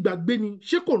ṣó ti gbàgbé ni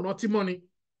ṣé kò rántí mọ́ ni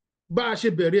bá a ṣe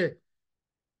bẹ̀rẹ̀ ẹ̀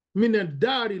minẹ̀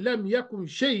dáàrí lẹ́mú yẹ́kùn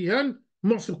ṣe ìhẹ́n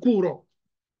mọ̀sùkúrọ̀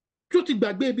ṣó ti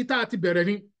gbàgbé ibi tá a ti bẹ̀rẹ̀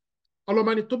ni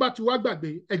ọlọ́mọ ní tó bá ti wá gbàgbé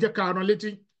ẹ jẹ́ ká rán létí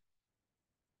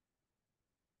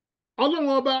ọlọ́run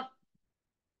ọba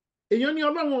èèyàn ní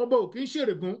ọlọ́run ọba ò kì í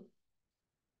ṣèrègùn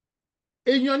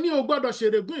èèyàn ní ò gbọ́dọ̀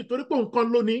ṣèrègùn ìtorí pé nǹkan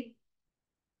ló ní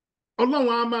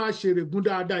ọlọ́run á máa ṣèrègùn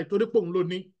dáadáa ìtorí pé òun ló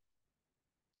ní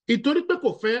ìtorí pé kò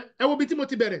fẹ́ ẹ wo bí tí mo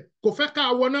ti bẹ̀rẹ̀ kò fẹ́ ká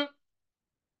wọná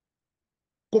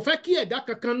kò fẹ́ kí ẹ̀dá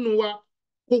kankan nù wa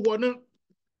kó wọná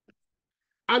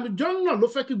àlùjànnà ló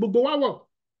fẹ́ kí gbogbo wa wọ̀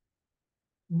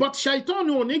but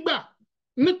ṣàìtọ́nù ò ní gbà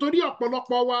nítorí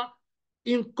ọ̀pọ̀lọpọ̀ wa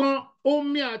nǹkan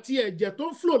omi àti ẹ̀jẹ̀ tó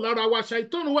ń flò lára wa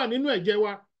ṣàìtọ́nù wà nínú ẹ̀jẹ̀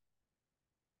wa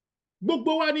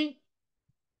gbogbo wa ní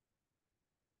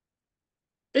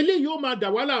eléyìí ó máa dà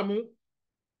wá láàmú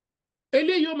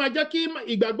eléyìí ó máa jẹ́ kí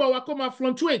ìgbàgbọ́ wa kó máa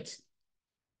fluctuate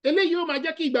eléyìí ó máa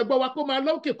jẹ́ kí ìgbàgbọ́ wa kó máa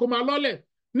lókè kó máa lọ́lẹ̀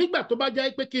nígbà tó bá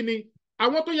jẹ́ pé kí ni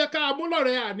àwọn tó yẹ ká mú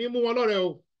lọ́rẹ̀ẹ́ àní mú wọn lọ́rẹ̀ẹ́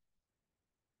o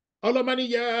ọlọ́mọni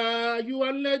yā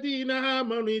ayyuhalladhīna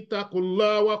āmanū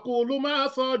ittaqullāha wa qūlū ma'a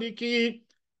ṣādiqīn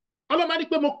ọlọ́mọni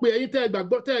pé mo pè ẹ̀yin tẹ́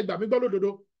ẹ gbà mí gbọ́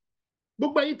lódodo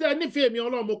gbogbo ẹ̀yin tẹ́ ẹ nífẹ̀ẹ́ mi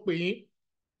ọlọ́run mo pè yín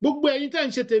gbogbo ẹ̀yin tẹ́ ẹ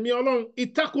ń ṣe tèmi ọlọ́run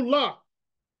ittaqullah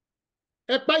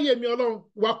ẹ páyé mi ọlọ́run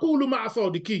wa qūlū ma'a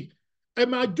ṣādiqīn ẹ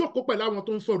máa jókòó pẹ̀lú àwọn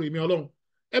tó ń sọ̀rọ̀ èmi ọlọ́run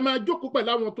ẹ máa jókòó pẹ̀lú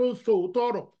àwọn tó ń sọ òótọ́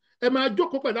ọ̀rọ̀ ẹ máa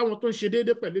jókòó pẹ̀lú àwọn tó ń ṣe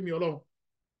déédéé pẹ̀lú mi ọlọ́run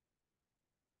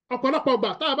ọ̀pọ̀lọpọ̀ gbà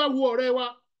tá a bá wo ọ̀rẹ́ wa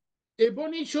èbó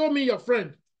ní show me your friend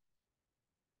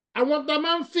àwọn tá a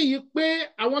máa ń fi pé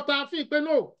àwọn tá a fi pé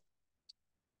no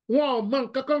wọn ò mọ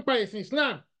nǹkan kan pa ẹ̀sìn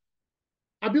Islam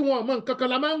àbí wọn ò mọ nǹkan kan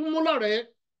la máa ń mú lọ́rẹ̀ẹ́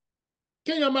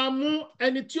kéèyàn máa mú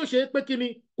ẹni tí ó ṣe é pé kíni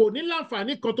kò ní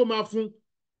láǹfààní kan tó máa fún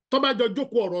tó bá jọ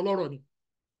jókòó ọ̀rọ̀ ọlọ́rọ̀ ni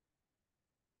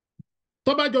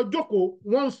tó bá jọ jókòó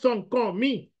wọ́n ń sọ nǹkan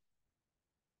míì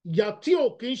yà tí ò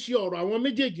kì í ṣe ọ̀rọ̀ àwọn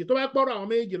méjèèjì tó bá pọ̀rọ̀ àwọn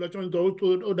méjèèjì lọ́jọ́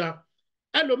nítorí ó dáa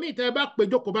ẹlòmíì tẹ́ ẹ bá pè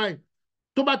jókòó báyìí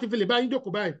tó bá ti fi lè bá yín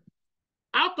jókòó báyìí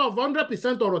out of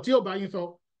 100% ọ̀rọ̀ tí ò bá yín sọ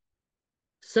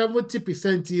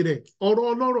 70% rẹ̀ ọ̀rọ̀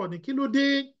ọlọ́rọ̀ ni kí ló dé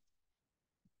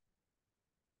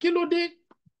kí ló dé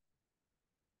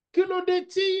kí ló dé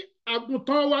tí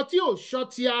àgùntàn wa tí ò ṣọ́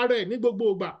ti ara ẹ̀ ní gbogbo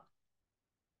ìgbà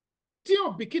tí ò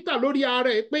bìkítà lórí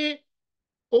ara ẹ̀ pé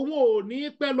òun ò ní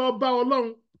pẹ́ lọ bá ọlọ́run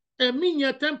ẹ̀mí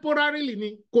yẹn temporarily ni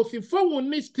kò sì fóun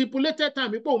ní stipulated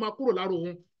time pé òun máa kúrò lára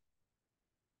òun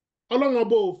ọlọ́run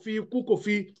ọba ò fi ikú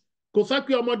kò sọ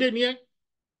pé ọmọdé ni ẹ́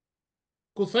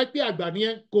kò sọ pé àgbà ni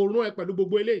ẹ́ kò rún ẹ pẹ̀lú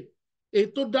gbogbo eléyìí èyí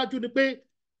tó dájú ni pé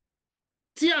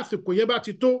tí àsìkò yẹn bá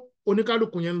ti tó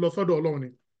oníkálukú yẹn ń lọ sọ́dọ̀ ọlọ́run ni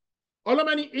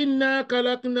ọlọ́run ní inna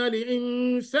khalaqnal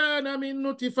insana min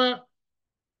nutfa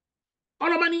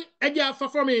ọlọ́run ní ẹjẹ́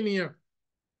afọ́fọ́mọ ènìyàn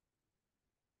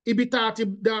ibi tá a ti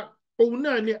da òun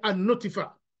náà ni an-nutfa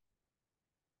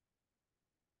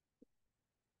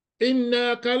inna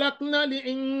khalaqnal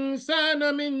insana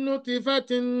min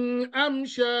nutfatin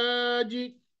amshaj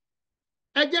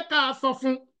ẹ jẹ́ ká sọ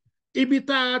fún ibi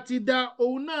tá a ti da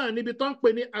òun náà níbi tó ń pè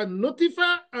ní an-nutfa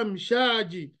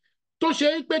amshaj tó ṣe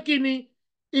é pé kí ni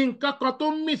nǹkan kan tó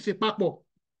ń mìsì papọ̀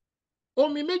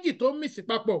omi méjì tó ń mìsì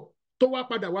papọ̀ tó wá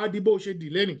padà wá di bó ṣe dì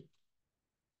lẹ́nìí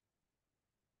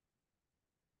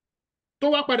tó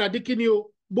wá padà di kí ni o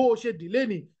bó ṣe dì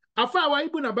lẹ́nìí àfáàwá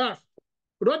Ibn Abbas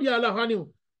radiyallahu anhu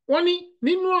wọ́n ní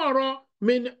nínú ọ̀rọ̀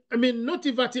min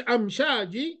nutfati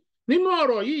amshaj nínú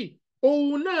ọ̀rọ̀ yìí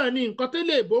òun náà ni nǹkan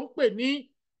tẹ́lẹ̀ èbó ń pè ní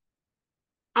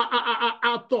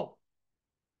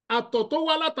àtọ̀ tó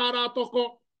wá látara àtọkọ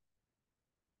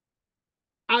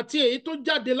àti èyí tó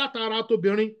jáde látara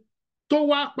tóbìnrin tó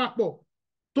wá papọ̀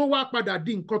tó wá padà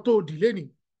di nǹkan tó dì lẹ́nìí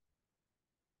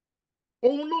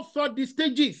òun ló sọ di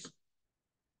stages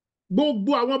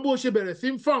gbogbo àwọn bó ṣe bẹ̀rẹ̀ sí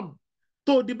form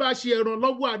tó di bá ṣe ẹran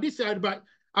lọ́wọ́ àdìsí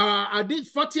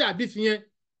 40 àdìsí yẹn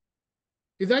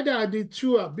ìdájà di tú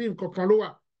àbí nǹkan kan ló wà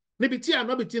níbi tí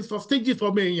ànábì ti ń sọ stages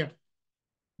ọmọ èèyàn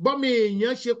bọ́mọ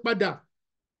èèyàn ṣe padà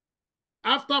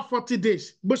after 40 days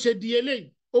bó ṣe di eléyìí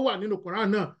ó wà nínú Quran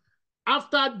náà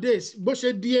after days bó ṣe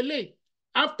di eléyìí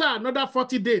after another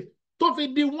 40 days tó fi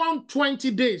di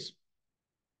 120 days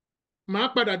màá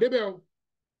padà débẹ̀ o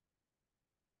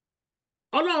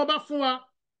ọlọ́run bá fún wa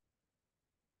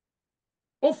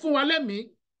ó fún wa lẹ́mìí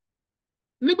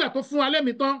nígbà tó fún wa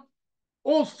lẹ́mìí tán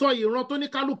ó sọ ìran tó ní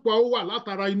kálukú ó wà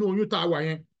látara inú oyún tá a wà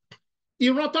yẹn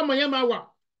ìran tọmọ yẹn máa wà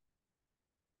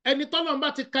ẹni tọ́lọ́run bá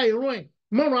ti ka ìran ẹ̀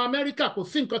mọ́ràn Amẹ́ríkà kò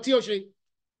sí nǹkan tí ó ṣe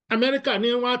Amẹ́ríkà ni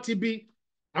wọ́n á ti bí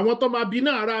àwọn tó máa bí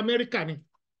náà ará Amẹ́ríkà ni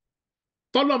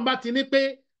tọ́lọ́run bá ti ní pé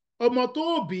ọmọ tó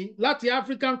bí láti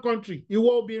African country ìwọ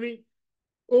obìnrin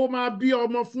ó máa bí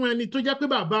ọmọ fún ẹni tó jẹ́ pé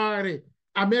bàbá rẹ̀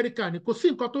Amẹ́ríkà ni kò sí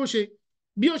nǹkan tó ṣe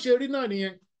bí ó ṣe rí náà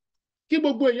nìyẹn kí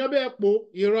gbogbo èèyàn bẹ́ẹ̀ po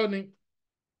irọ́ ni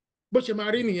bó ṣe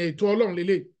máa rí nìyẹn ètò ọlọ́run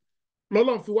lélẹ̀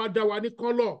lọ́lọ́run fi wá dá wa ní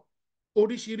kọ́lọ̀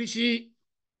oríṣiríṣi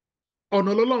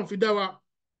ọ̀nà lọ́lọ́run fi dá wa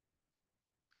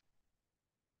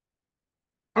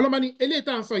ọlọ́mọ ni eléyìí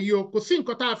tá à ń sọ yìí o kò sí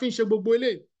nǹkan tá a fi ń ṣe gbogbo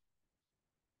eléyìí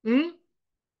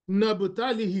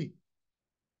nàbùtálìhì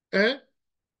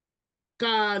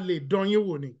ká lè dán yín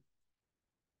wò ni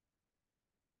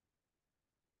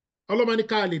ọlọ́mọ ni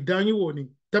ká lè dán yín wò ni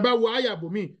tẹ́ bá wo àyà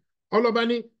bòmíì ọlọ́mọ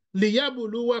ni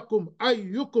liyabuluwakum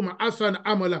ayyukum asan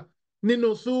amala nínú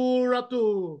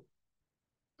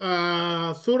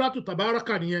súrátù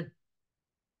tabaraka nìyẹn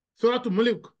súrátù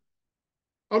mulk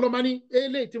ọlọ́mọ ní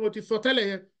eléyìí tí mo ti sọ tẹ́lẹ̀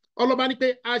yẹn ọlọ́mọ ní pé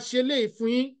a ṣe léyìí fún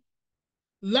yín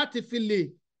láti fi lè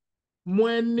mọ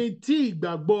ẹni tí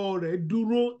ìgbàgbọ́ rẹ̀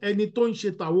dúró ẹni tó ń ṣe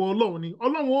tàwọn ọlọ́run ni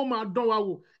ọlọ́run ó máa dán wa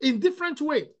wò in different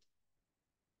way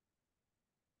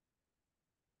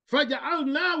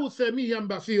faja'alnahu samiyan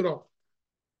basira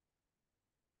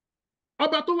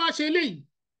ọba tó wá ṣe eléyìí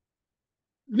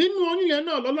nínú oyún yẹn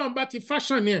náà lọ́lọ́run bá ti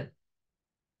fashion yẹn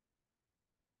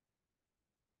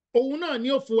òun náà ni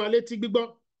ó fún wa létí gbígbọ́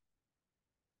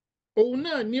òun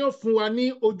náà ni ó fún wa ní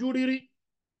ojú rírí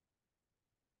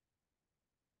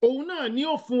òun náà ni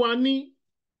ó fún wa ní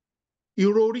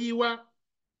ìròrí wa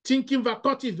thinking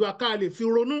faculties wa ká lè fi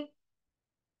ronú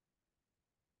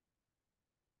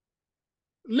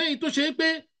léyìí tó ṣe pé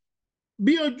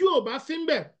bí ojú ò bá sí ń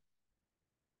bẹ̀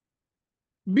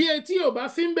bí etí ò bá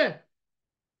sí ń bẹ̀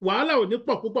wàhálà ò ní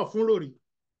pọ̀ púpọ̀ fún lórí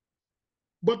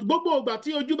but gbogbo ìgbà tí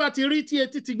ojú bá ti rí tí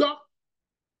etí ti gbọ́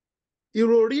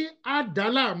ìròrí á dá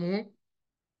láàmú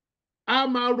á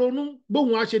máa ronú bóun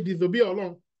á ṣe dìzòbí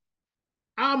ọlọ́run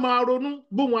á máa ronú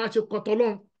bóun á ṣe kọtọ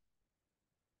ọlọ́run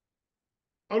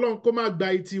ọlọ́run kó má gba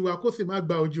etí wa kó sì má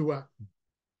gba ojú wa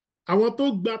àwọn tó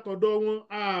gba tọ̀dọ̀ wọn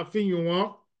á fihàn wọn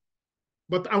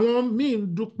but àwọn míì ń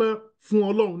dúpẹ́ fún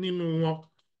ọlọ́run nínú wọn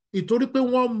ìtorí pé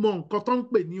wọ́n mọ nǹkan tó ń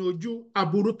pè ní ojú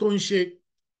aburú tó ń ṣe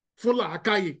fún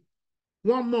làákàyè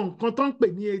wọ́n mọ nǹkan tó ń pè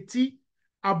ní etí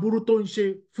aburú tó ń ṣe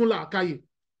fún làákàyè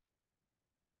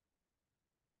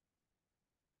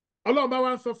ọlọ́run bá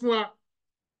wá ń sọ fún wa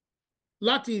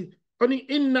láti ó ní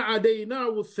inna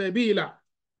adaynahu sabila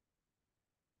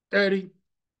ẹ̀rí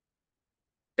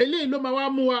eléyìí ló máa wá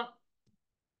mú wa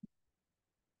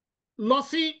lọ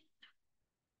sí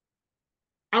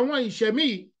àwọn ìṣẹ̀mí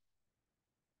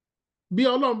bí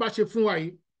ọlọ́run bá ṣe fún wa yìí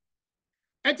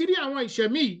ẹ ti rí àwọn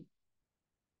ìṣẹ̀mí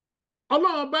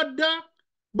ọlọ́run bá dá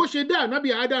bó ṣe dá ànábì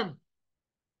Adam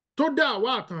tó dá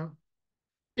àwa tán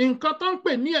nǹkan tó ń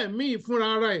pè ní ẹ̀mí ìfúnra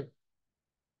ara ẹ̀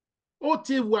ó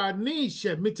ti wà ní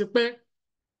ìṣẹ̀mí tipẹ́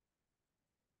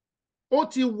ó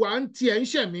ti wà ń tiẹ̀ ń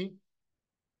ṣẹ̀mí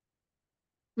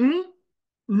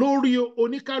lórí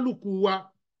oníkálukú wa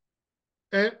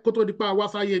kó tó di pa wá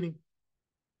sáyé ni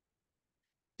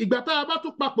ìgbà tá a bá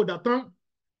tún papòdà tán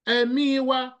ẹ̀mí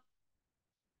wa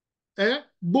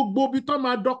gbogbo ibi tó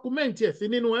máa dọkumẹ́ǹtì ẹ̀ sí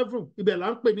nínú heaven ibẹ̀ là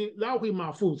ń pè ní láwùí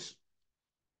mahfuz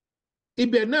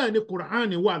ibẹ̀ náà ni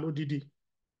Kùránì wà lódìdí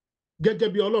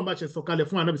gẹ́gẹ́ bí ọlọ́run bá ṣe sọ̀kalẹ̀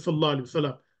fún anabi sallallahu alayhi wa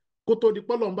sallam kó tó di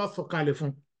pọ́lọ́run bá sọ̀kalẹ̀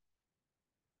fún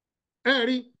ẹ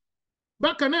rí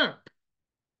bákan náà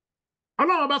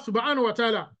ọlọ́run bá subhanahu wa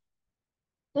ta'ala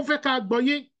ó fẹ́ ká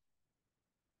gbọ́yé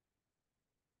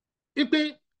ipe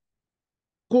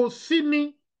kò sí ní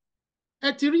ẹ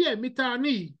ti rí ẹ̀mí tá a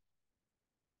ní yìí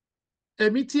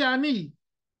ẹ̀mí tí a ní yìí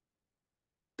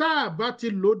tá a bá ti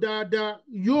lò dáadáa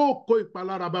yóò kó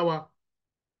ìpalára bá wa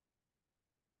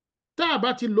tá a bá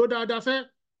ti lò dáadáa fẹ́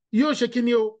yóò ṣe kí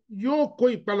ni o yóò kó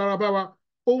ìpalára bá wa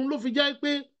òun ló fi jẹ́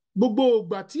pé gbogbo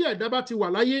ìgbà tí ẹ̀dá bá ti wà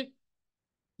láyé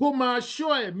kó máa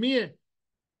ṣọ́ ẹ̀mí ẹ̀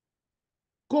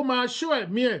kó máa ṣọ́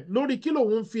ẹ̀mí ẹ̀ lórí kí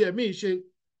lòun fi ẹ̀mí ṣe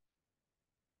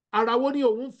ara wo ni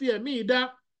òun fi ẹ̀mí dá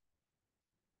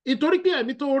ìtorí pé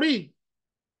ẹ̀mí tó rí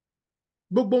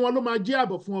gbogbo wọn ló máa jẹ́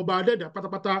ààbò fún ọba adẹ́dà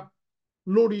pátápátá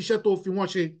lórí iṣẹ́ tó fi wọ́n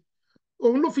ṣe.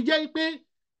 òun ló fi jẹ́ pé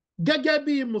gẹ́gẹ́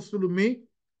bí mùsùlùmí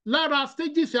lára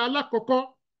stages alákọ̀ọ́kọ́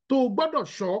tó gbọ́dọ̀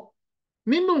ṣọ́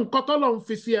nínú nǹkan tọ́lọ́run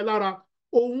fi sí ẹ lára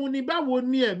òun ni báwo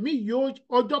ni ẹ̀mí yóò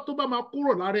ọjọ́ tó bá máa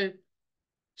kúrò lára ẹ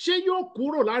ṣé yóò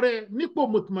kúrò lára ẹ nípò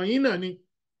mutmainna ni.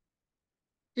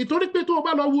 ìtorí pé tó o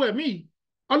bá lọ wo ẹ̀mí yìí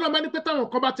ọlọ́mọ ní pé táwọn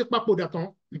kan bá ti papòdà tán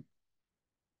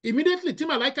immediately tí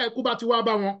màláìka ikú bá ti wá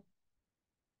bá wọn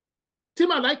tí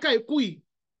màláìka ikú yìí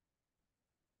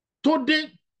tó dé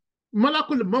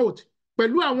malakul maut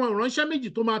pẹ̀lú àwọn ìránṣẹ́ méjì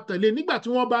tó máa tẹ̀lé nígbà tí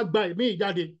wọ́n bá gba ẹ̀mí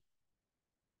ìjáde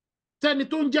tẹ́ni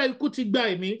tó ń jẹ́ ikú ti gba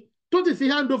ẹ̀mí tó ti sí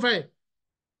handover ẹ̀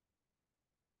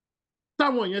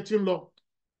táwọn yẹn ti ń lọ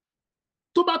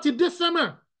tó bá ti dé sẹ́mà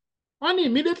wọ́n ní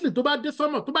immediately tó bá dé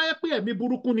sẹ́mà tó bá yẹ pé ẹ̀mí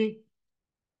burúkú ni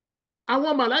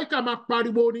àwọn màláìka máa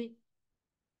pariwo ni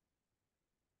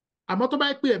àmọ́ tó bá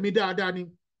yẹ pé ẹ̀mí dáadáa ni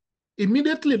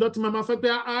immediately ló ti máa fẹ́ pé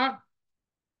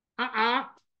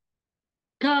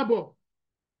káàbọ̀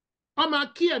ọmọ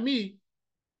kí ẹ̀mí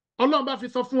ọlọ́run bá fi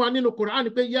sọ fún wa nínú Qur'an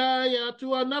pé yá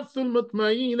ayatuha nafsul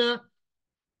mutmainna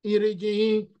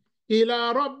irji'i ila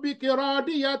rabbiki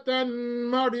radiyatan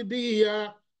mardiya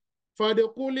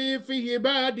fadkhuli fi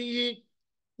ibadi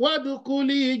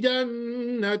wadkhuli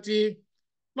jannati.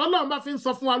 lọ́lọ́run bá fi ń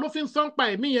sọ fún wa ló fi ń sọ ń pa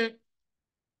ẹ̀mí yẹn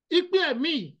ìpè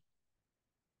ẹ̀mí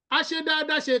a ṣe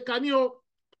dáadáa ṣe kà ní o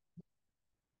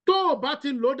tó o bá ti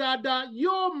lò dáadáa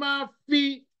yóò máa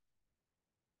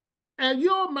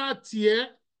tì ẹ́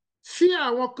sí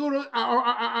àwọn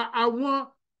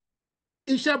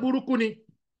iṣẹ́ burúkú ni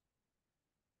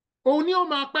òun ni ó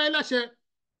máa pa ẹ́ láṣẹ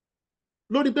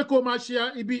lórí pé kó o máa ṣe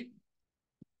ibi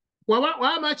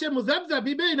wàá máa ṣe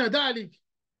muzabzabi bayna dhalik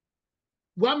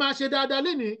wàá máa ṣe dáadáa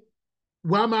lénìí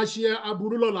wàá máa ṣe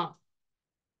aburú lọ́la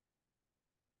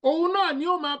òun náà ni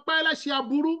ó máa pa ẹ́ láṣẹ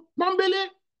aburú pọ́nbélé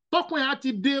tọkùnrin á ti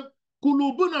de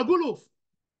kulubuna guluf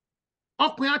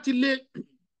ọkùnrin á ti le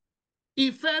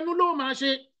ìfẹ́ ẹnu ló máa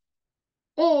ṣe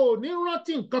o ò ní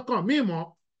rántí nǹkan kan míì mọ́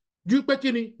ju pé kí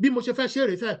ni bí mo ṣe fẹ́ ṣe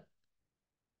rèé sẹ́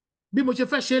bí mo ṣe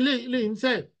fẹ́ ṣe léyìn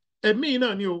sẹ́ ẹ̀mí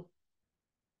náà ni o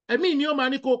ẹ̀mí ni ó máa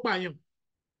ní kó o pààyàn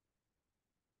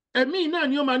ẹ̀mí náà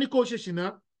ni ó máa ní kó o ṣe ṣìnà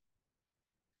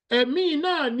ẹ̀mí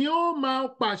náà ni ó máa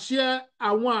pàṣẹ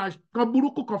àwọn àkàn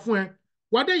burúkú kan fún ẹ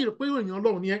wàá dé yìí pé èèyàn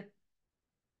Ọlọ́run ni ẹ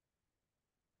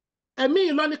ẹ̀mí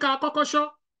ìlọ́ni ká kọ́kọ́ ṣọ́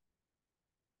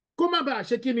kó má bàa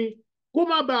ṣe kí ni kó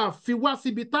má bàa fi wá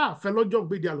síbi tá a fẹ́ lọ́jọ́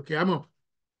gbèdé àlùkìyámọ̀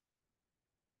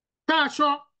tá a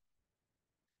ṣọ́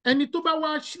ẹni tó bá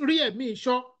wá rí ẹ̀mí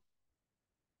ṣọ́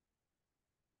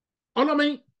ọlọ́mọ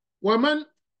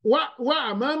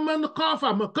wà man khafa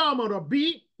maqama rabbi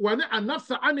wà ní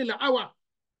an-nafsa 'anil hawa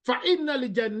fa inna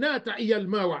al-jannata hiya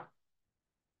al-mawa.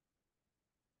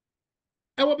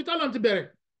 ẹ wo bí tọ́lọ́ ti bẹ̀rẹ̀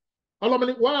ọlọ́mọ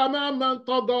ni wà man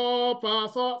tagha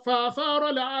fa'athara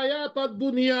al-hayata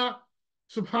ad-dunya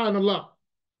subhanallah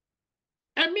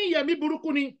ẹ̀mí yẹ̀mí burúkú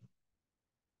ni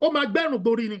ó máa gbẹ́rùn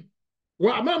gborí ni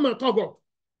wà man tagha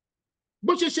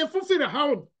bó ṣe ṣe fún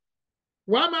Firaun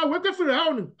wà á máa wékè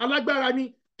Firaun alágbára ni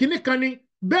kìnnì kan ni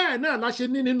bẹ́ẹ̀ náà la ṣe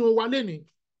ní nínú wa lénìí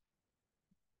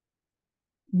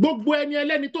gbogbo ẹni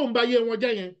ẹlẹ́ni tó ń ba yé wọn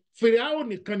jẹ́ yẹn Firaun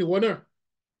nìkan nìwọ náà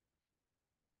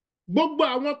gbogbo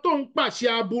àwọn tó ń pàṣẹ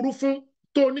aburú fún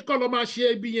tó ní kọ́ lọ́ máa ṣe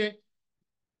ibi yẹn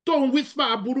tó ń wíṣpà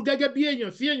aburú gẹ́gẹ́ bí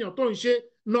èèyàn sí èèyàn tó ń ṣe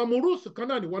nọmúrúùsù kan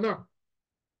náà nìwọ náà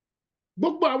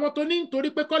gbogbo àwọn tó ní nítorí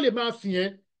pé kọ́ lè máa sìn ẹ́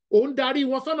òun darí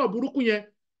wọn sọ́nà burúkú yẹn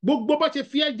gbogbo bó ṣe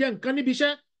fi ẹ́ jẹ nǹkan níbi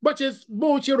iṣẹ́ bó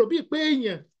ṣe rò bíi pé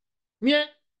èèyàn yẹn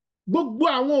gbogbo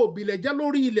àwọn òbílẹ̀jẹ́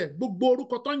lórí ilẹ̀ gbogbo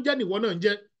orúkọ tó ń jẹ́ nìwọ náà ń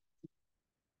jẹ́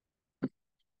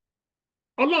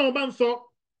Ọlọ́run bá ń sọ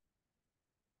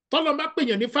tọ́lọ́ bá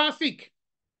pèèyàn ní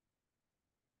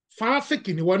fásik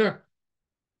nìwọ náà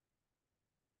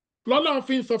lọ́lọ́run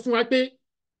fi ń sọ fún wa pé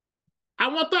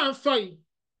àwọn tá à ń sọ yìí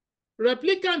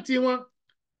replicant wọn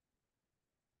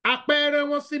àpẹẹrẹ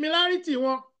wọn similarity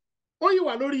wọn ó yìí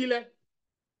wà lórí ilẹ̀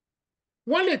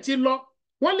wọ́n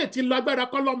lè ti lọ agbára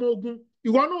kọ́ lọ́mọ ogun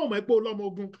ìwọ náà mọ̀ pé ó lọ́mọ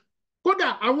ogun kódà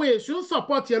àwọn èṣù ń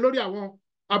support ẹ lórí àwọn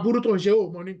aburú tó ń ṣe ó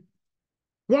mọ̀ ni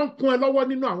wọ́n ń kún ẹ lọ́wọ́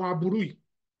nínú àwọn aburú yìí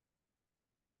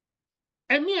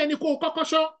ẹ̀mí ẹni kó o kọ́kọ́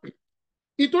ṣọ́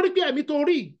ìtorí pé ẹ̀mí tó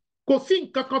rí kò sí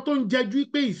nǹkan kan tó ń jẹ ju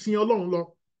pé ìsìn Ọlọ́run lọ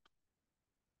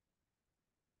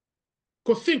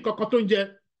kò sí nǹkan kan tó ń jẹ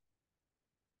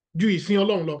ju ìsìn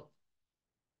Ọlọ́run lọ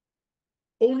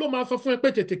òun ló máa sọ fún ẹ pé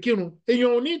tètè kírun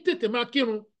èèyàn ò ní tètè máa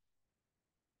kírun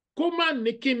kó má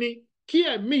ní kíni kí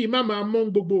ẹ̀mí yìí má máa mọ́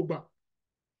gbogbo ìgbà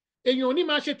èèyàn ò ní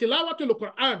máa ṣe tilawatul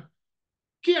Qur'an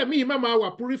kí ẹ̀mí yìí má máa wà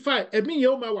purify ẹ̀mí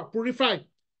yẹn ó máa wà purify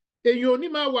èèyàn ò ní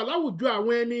máa wà láwùjọ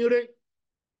àwọn ẹni rẹ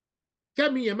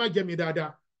kẹ́mi yẹn má jẹ́ mi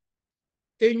dáadáa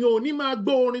èèyàn ò ní máa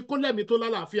gbọ́ orin kó lẹ́mi tó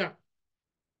lálàáfíà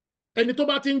ẹni tó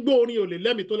bá ti ń gbọ́ orin ò lè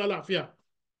lẹ́mi tó lálàáfíà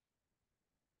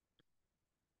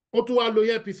ó tún wá lo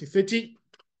earpiece sétí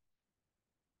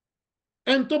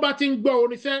ẹni tó bá ti ń gbọ́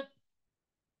orin sẹ́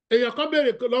èèyàn kan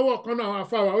béèrè lọ́wọ́ kan náà àwọn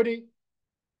afáwà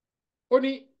ó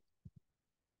ní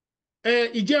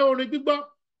ìjẹ́ orin gbígbọ́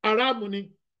aráàmù ni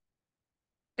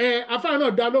afáà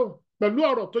náà dá lóhùn pẹ̀lú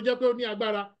ọ̀rọ̀ tó jẹ́ pé ó ní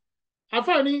agbára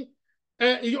afáà ní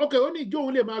ok ó ní ìjọ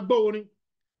òun lè máa gbọ́ orin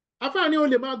afáà ní ó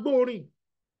lè máa gbọ́ orin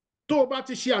tó o bá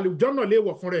ti ṣe àlùjọ́nà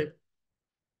léèwọ̀ fún rẹ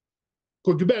kò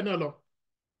jù bẹ́ẹ̀ náà lọ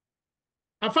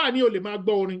afáà ní ó lè máa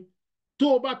gbọ́ orin tó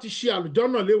o bá ti ṣe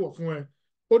àlùjọ́nà léèwọ̀ fún ẹ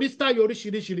oríṣiríṣi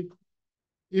oríṣiríṣi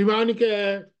ìwà ni kẹ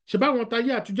ṣe báwọn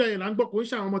tayé àtijọ́ yẹn là ń gbọ́ kò ń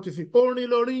ṣe àwọn ọmọ tìsí orin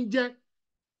lórí ń jẹ́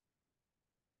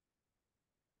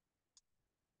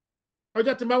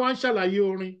ọjọ́ tí n bá wá ń ṣàlàyé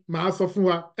orin màá sọ fún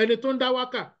wa ẹni tó ń dá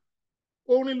wákà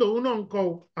orin lòun náà ń kọ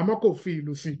o àmọ́ kò fi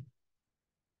ìlú sí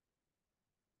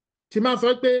tí máa sọ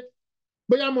pé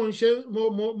bóyá mo ń ṣe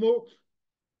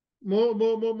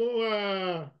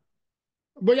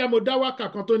bóyá mo dá wákà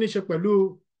kan tó ní ṣe pẹ̀lú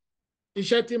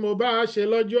iṣẹ́ tí mo bá ṣe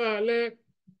lọ́jọ́ alẹ́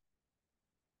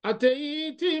àtẹ̀yí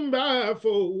tí ń bá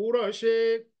fòwúrọ̀ ṣe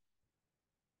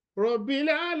Rabbil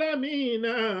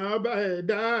alamina ọba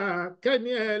ẹ̀dá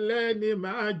kẹ́ni ẹlẹ́ni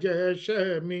máa jẹ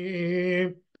ẹ̀ṣẹ̀ mi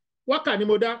wákà ni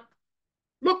mo dá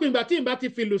lópin ìgbà tí n bá ti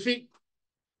fìlù sí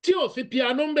tí ò sí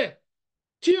piano ń bẹ̀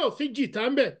tí ò sí jìtá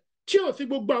ń bẹ̀ tí ò sí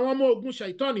gbogbo àwọn ọmọ ogun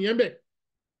ṣàìtọ́nì yẹn ń bẹ̀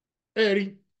ẹ rí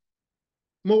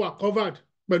mo wà covered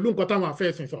pẹ̀lú nǹkan táwọn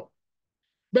afẹ́sìn sọ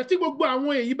bẹ́ẹ̀ tí gbogbo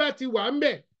àwọn èyí bá ti wà ń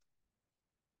bẹ̀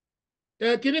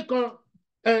kinní kan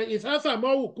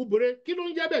ìsásàmọ́wù kúburé kí ló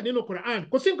ń jẹ́ bẹ́ẹ̀ nínú Quran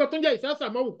kò sí nǹkan tó ń jẹ́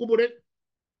ìsásàmọ́wù kúburé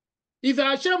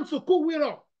ìsàṣẹ́mùsù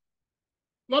kúwìrọ̀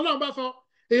lọ́lọ́run bá sọ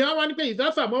èèyàn wá ní pé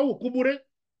ìsásàmọ́wù kúburé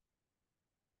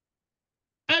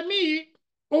ẹ̀mí yìí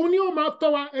òun ni ó máa tọ́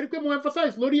wa ẹ̀rí pé mo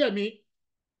emphasize lórí ẹ̀mí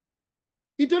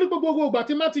ìtorí gbogbo ìgbà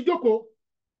tí má ti jókòó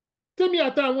tèmi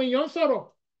àtàwọn èèyàn ń sọ̀rọ̀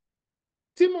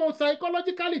tí mo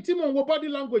psychologically tí mo ń wo body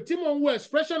language tí mo ń wo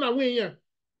expression àwọn èèyàn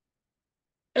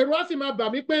ẹ̀rù á sì máa bà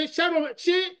mí pé ṣé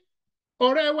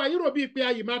ọ̀rẹ́ wa yìí rò bíi pé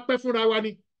ayì máa pẹ́ fúnra wa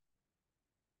ni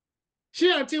ṣé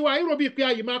àǹtí wa yìí rò bíi pé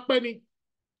ayì máa pẹ́ ni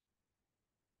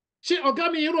ṣé ọ̀gá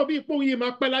mi yìí rò bíi pé òun yìí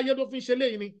máa pẹ́ láyé ló fi ń ṣe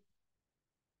léyìí ni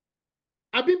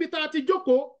àbí ibi tá a ti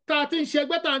jókòó tá a ti ń ṣe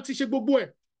ẹgbẹ́ tá a ti ṣe gbogbo ẹ̀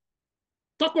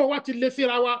tọ́kọ̀ wa ti lé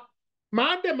síra wa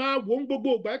màá dẹ̀ máa wò ó gbogbo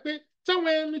ìgbà pé táwọn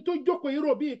ẹni tó jókòó yìí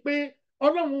rò bíi pé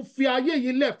Ọlọ́run fi ayé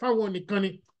yìí lẹ̀ fáwọn nìkan ni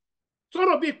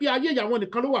sọ̀rọ̀ bíi pé ayé ìyàwó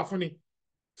nìkan ló wà fún ni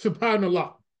subhanallah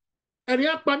ẹ̀rín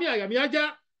apá ní àyà mi ajá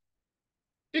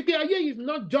ike ayé is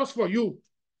not just for you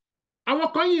àwọn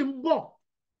kan yìí ń bọ̀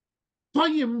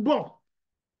tọ́yìn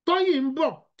ń bọ̀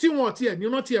tí wọ́n ti ẹ̀ ní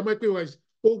rántí ẹ̀ mọ́ pé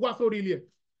ó wá sórí ilé ẹ̀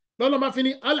lọ́lọ́ máa fi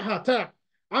ní alhata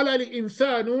alali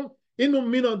insanu inú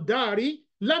mìíràn dárí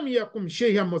lam yakun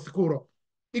shay'an mazkura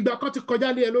ìgbà kan ti kọjá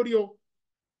lé ẹ lórí o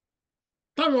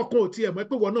táwọn kan ò ti ẹ̀ mọ́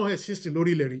pé wọ́n náà exist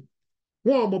lórí ilẹ̀ rí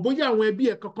wọn ò mọ̀ bóyá àwọn ẹbí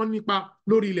ẹ̀ kankan nípa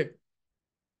lórí ilẹ̀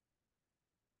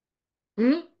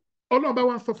Ọlọ́run bá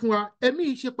wá sọ fún wa ẹ̀mí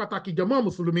yìí ṣe pàtàkì jàmá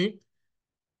mùsùlùmí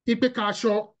ìpè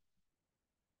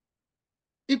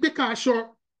ká aṣọ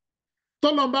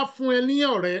tọ́lọ́run bá fún ẹ ní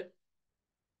ọ̀rẹ́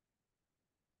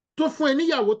tó fún ẹ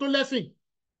níyàwó tó lẹ́sìn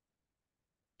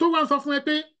tó wá ń sọ fún ẹ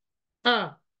pé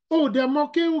ó dẹ̀ mọ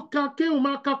kéwù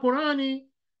máa ka Kùránì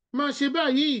máa ṣe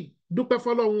báyìí dúpẹ́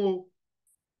fọlọ́run o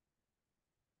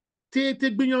tètè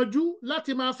gbìyànjú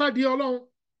láti máa sádi Ọlọ́run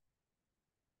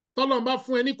tọ́lọ́run bá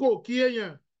fún ẹ ní kò kí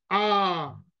èèyàn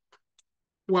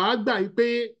wàá gbà yí pé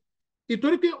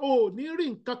ìtorí pé o ò ní rí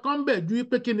nǹkan kan bẹ̀ ju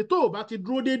pé kíni tó o bá ti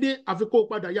dúró déédéé àfi kó o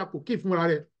padà ya kò kí fúnra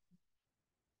rẹ̀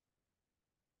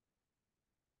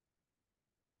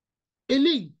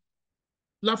eléyìí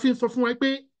la fi ń sọ fún wa pé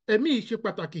ẹ̀mí yìí ṣe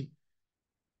pàtàkì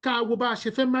ká wo bá a ṣe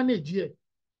fẹ́ mánéjì ẹ̀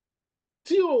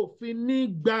tí ò fi ní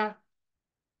gba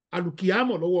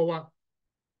àlùkìyámọ̀ lọ́wọ́ wa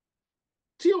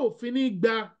tí ò fi ní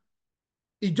gba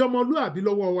ìjọmọlúàbí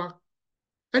lọ́wọ́ wa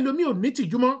ẹlòmíì ò ní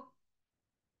tìjú mọ́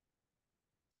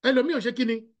ẹlòmíì ò ṣe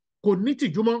kíni kò ní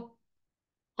tìjú mọ́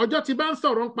ọjọ́ tí bá ń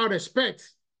sọ̀rọ̀ nípa respect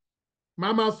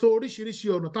máa sọ oríṣiríṣi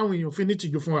ọ̀nà táwọn èèyàn fi ní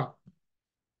tìjú fún wa.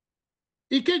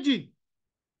 ìkejì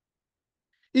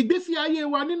ìgbésí ayé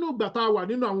wa nínú ìgbà tá a wà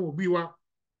nínú àwọn òbí wa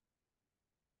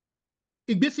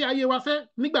ìgbésí ayé wa fẹ́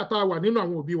nígbà tá a wà nínú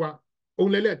àwọn òbí wa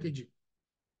òun lẹ́lẹ́kejì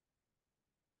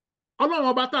Ọlọ́run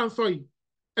ọba tá à ń sọ yìí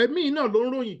ẹ̀mí náà ló ń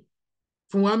ròyìn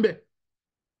fún wa ń bẹ̀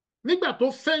nígbà tó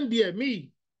sẹ́ndì ẹ̀mí yìí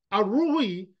àrùhù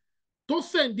yìí tó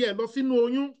sẹ́ndì ẹ̀ lọ sínú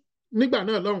oyún nígbà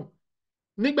náà lọ́hùn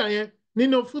nígbà yẹn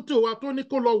nínú fútó wa tó ní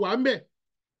kó lọ wà ń bẹ̀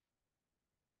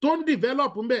tó ń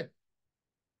develop ń bẹ̀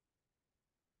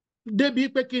débi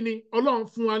pé kí ni ọlọ́run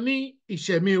fún wa ní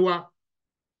ìṣẹ̀mí wa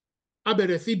a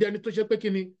bẹ̀rẹ̀ sí dẹni tó ṣe pé kí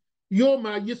ni yóò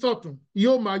máa yí sọ̀tún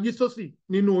yóò máa yí sósì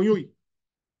nínú oyún yìí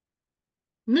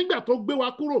nígbà tó gbé wa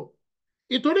kúrò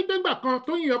ìtorí pé ńgbà kan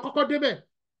tó yìnyín kọ́kọ́ débẹ̀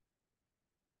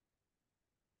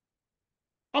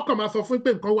ọkàn máa sọ fún pé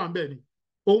nǹkan wà ń bẹ̀ ni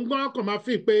òun gan ọkàn máa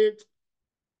fi pé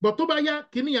bọ̀ tó bá yá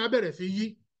kíní yẹn á bẹ̀rẹ̀ sí yí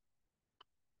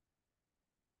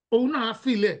òun náà á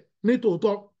filẹ̀ ní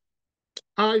tòótọ́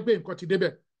á rí pé nǹkan ti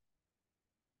débẹ̀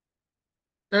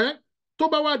tó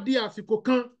bá wá di àsìkò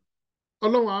kan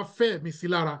ọlọ́run á fẹ́ ẹ̀mí sí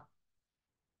lára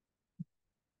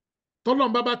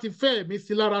tọ́lọ́run bá ti fẹ́ ẹ̀mí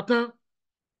sí lára tán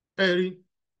ẹ̀rí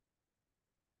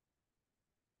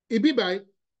ibi báyìí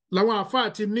làwọn àáfàá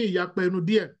ti ní ìyapẹ̀ ẹnu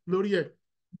díẹ̀ lórí ẹ̀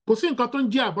kò sí nǹkan tó ń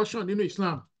jẹ́ abortion nínú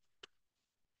Islam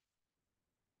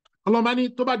ọlọ́run bá ní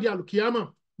tó bá di àlùkìyámọ̀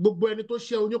gbogbo ẹni tó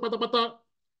ṣe oyún pátápátá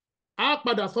á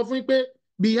padà sọ fún yín pé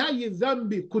bihayi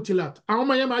zambi kutilat àwọn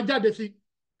ọmọ yẹn máa jáde sí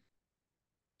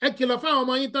ẹ kìlọ̀ fún àwọn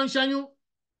ọmọ yín tó ń ṣẹ́yún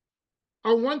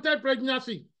unwanted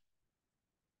pregnancy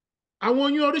àwọn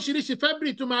oyún oríṣiríṣi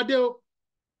February tó máa dé o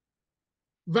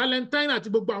Valentine àti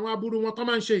gbogbo àwọn aburú wọn tó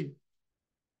máa ń ṣe yìí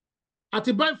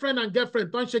àti boyfriend and girlfriend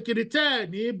tó ń ṣe kiri tẹ́ ẹ̀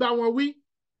ní bá wọn wí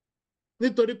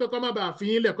nítorí pé kó má bàa fi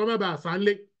yín lẹ̀ kó má bàa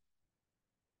sánlé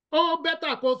ó bẹ́tà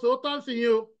kó sòótọ́ sí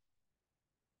yín o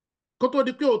kó tó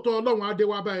di pé òótọ́ ọlọ́run á dé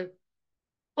wá báyìí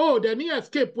ó dẹ̀ ní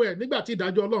escape ẹ̀ nígbà tí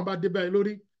ìdájọ́ ọlọ́run bá dé báyìí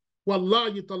lórí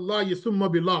wàláyé tàláyé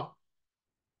súnmọ́bìlá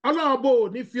ọlọ́run bò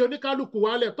ní fi oníkálukú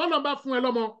wálẹ̀ tọ́lọ́run bá fún ẹ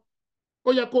lọ́mọ ó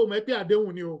yẹ kó o mọ̀ pé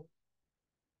àdéhùn ni o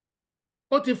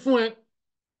ó ti fún ẹ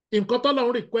nǹkan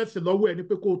tọ́lọ́run request lọ́wọ́ ẹ ni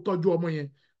pé kó o tọ́jú ọmọ yẹn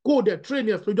kó o dẹ̀ train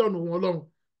ẹ̀ sójú ọ̀nà òun ọlọ́run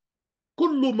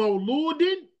kullu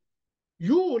mauludin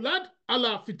yulad ala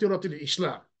fitratil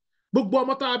Islam gbogbo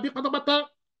ọmọ tá a bí pátápátá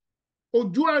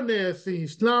ojú ọ̀nà ẹ̀sìn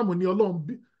Islam ni ọlọ́run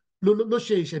ló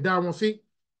ṣe ìṣẹ̀dá wọn sí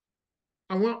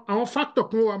àwọn factor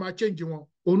kan wà máa change wọn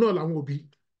òun náà làwọn òbí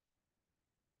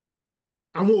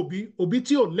àwọn òbí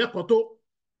tí ò lẹ́kọ̀ọ́ tó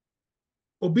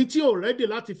òbí tí ò rẹ́dì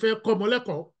láti fẹ́ kọ́mọ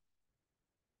lẹ́kọ̀ọ́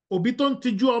òbí tó ń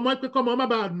tijú ọmọ pé kọ́mọ má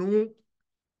bàa nù ún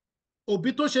òbí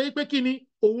tó ṣe pé kí ni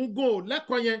òun gan ò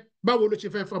lẹ́kọ̀ọ́ yẹn báwo ló ṣe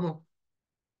fẹ́ fọmọ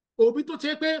òbí tó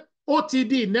ṣe pé ó ti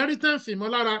di inheritance mọ́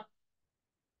lára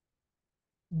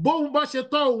bóun bá ṣe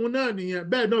tọ́ òun náà nìyẹn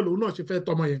bẹ́ẹ̀ náà lòun náà ṣe fẹ́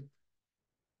tọmọ yẹn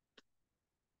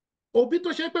òbí tó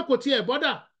ṣe pé kò tiẹ̀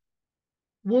bọ́dà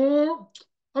wo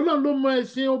ọlọ́run ló mọ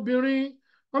ẹ̀sìn obìnrin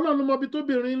ọlọ́run ló mọ ibi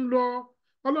tóbìnrin ń lọ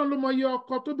ọlọ́run ló mọ iye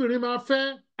ọkọ tóbìnrin máa fẹ́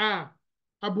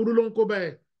aburú ló ń kó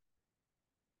bẹ́ẹ̀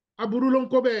aburú ló ń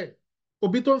kó bẹ́ẹ̀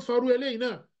òbí tó ń sọrú eléyìí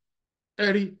náà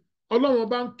ẹ̀rí ọlọ́run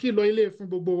bá ń kìlọ̀ ilé fún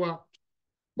gbogbo wa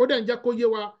ó dẹ̀ ń jẹ́ kó yé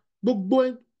wa gbogbo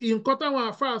nǹkan táwọn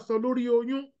àáfàá sọ lórí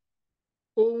oyún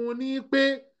òun ni pé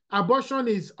abortion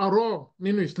is haram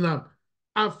nínú Islam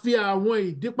àfi àwọn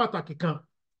ìdí pàtàkì kan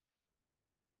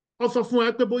ó sọ fún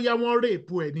wa pé bóyá wọ́n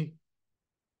rèépù ẹ̀ ni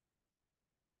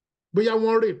bóyá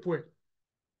wọ́n rèépù ẹ̀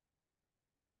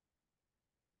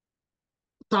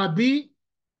tàbí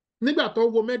nígbà tó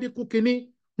wo medical kínní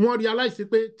wọ́n realize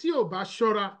pé tí ò bá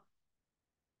ṣọ́ra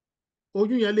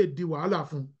oyún yẹn lè di wàhálà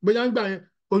fún bóyá nígbà yẹn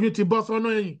oyún ti bọ́ sọ́nà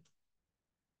ẹ̀yìn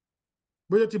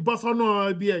bóyá ti bọ́ sọ́nà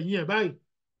ibi ẹ̀yìn ẹ̀ báyìí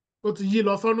ó ti yí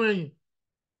lọ sọ́nà ẹ̀yìn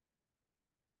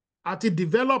àti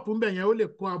develop ń bẹ̀ yẹn ó lè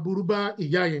kó aburú bá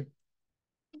ìyá yẹn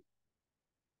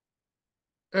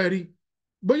ẹ̀rí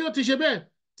bóyá ó ti ṣe bẹ́ẹ̀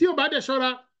tí ò bá dẹ̀ ṣọ́ra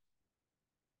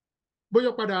bóyá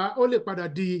ó lè padà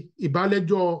di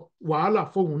ìbálẹ́jọ́ wàhálà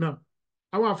fóun náà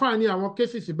àwọn àfáà ní àwọn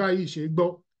kéṣìṣì báyìí ṣe gbọ́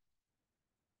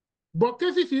bọ́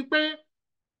kéṣìṣì pé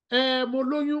mo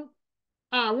lóyún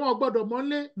àwọn ọgbọ́dọ̀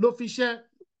mọ́lé ló fi ṣẹ́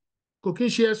kò kí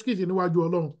ń ṣe excuse níwájú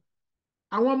ọlọ́run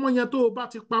àwọn ọmọ yẹn tó o bá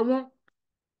ti pa wọ́n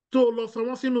tó o lọ sọ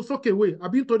wọ́n sínú sókèwé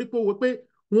àbí nítorí pé o wò pé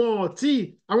wọn ò tí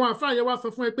àwọn àfáà yẹn wá sọ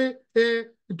fún ẹ pé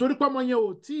nítorí pé ọmọ yẹn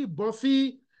ò tí ì bọ́ sí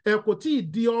kò tí ì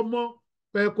di ọmọ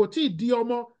kò tí ì di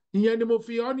ọmọ ìyẹn ni mo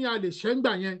fi ọ́ ní alẹ́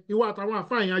ṣẹ́ngbà yẹn ìwọ àtàwọn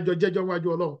àfáà yẹn àjọ jẹ́jọ́ wájú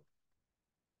ọlọ́run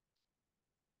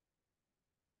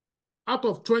out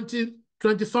of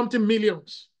 20 something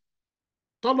millions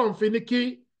tọ́lọ̀ ń fi ní kí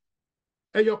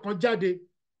ẹyọ kan jáde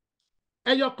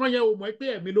ẹyọ kan yẹn ò mọ̀ pé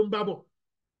ẹ̀mí ló ń bá bọ̀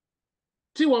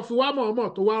tí wọ́n fi wá mọ̀ọ́mọ̀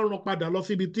tó wá rán padà lọ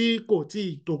síbi tí kò tí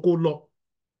ì tó kó lọ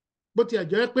bó tiẹ̀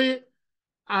jẹ́ pé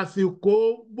àsìkò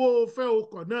bó o fẹ́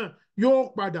ọkọ̀ náà yóò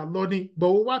padà lọ ni bọ̀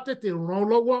ó wá tètè ràn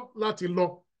lọ́wọ́ láti lọ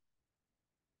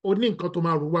ó ní nǹkan tó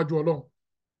máa rò wájú ọlọ́run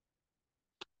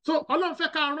so ọlọ́run fẹ́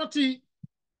ká rántí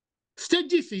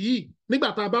stages yìí nígbà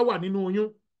tá a bá wà nínú oyún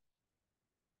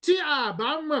tí a bá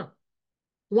mọ̀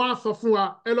wọ́n á sọ fún wa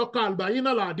ẹ lọ ka àlùbáyín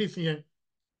náà là àdìsí yẹn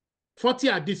 40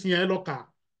 àdìsí yẹn ẹ lọ kà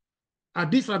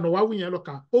àdìsí ànàwáwí yẹn ẹ lọ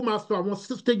kà ó máa sọ àwọn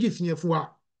stages yẹn fún wa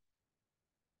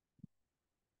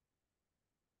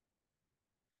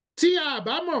tí a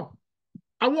bá mọ̀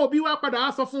àwọn òbí wa padà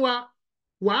á sọ fún wa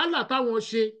wàhálà táwọn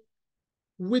ṣe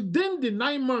within the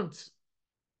 9 months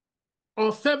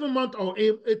or 7 months or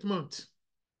 8 months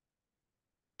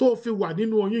tó fi wà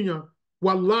nínú oyún yẹn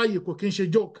wàláyé kò kí n ṣe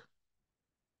joke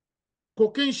kò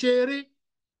kí n ṣe eré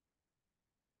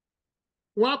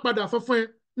wọ́n á padà sọ fún ẹ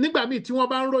nígbà míì tí wọ́n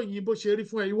bá ń ròyìn bó ṣe rí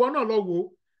fún ẹ ìwọ náà lọ wò ó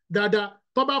dáadáa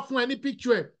tó bá fún ẹ ní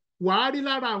picture ẹ wàá rí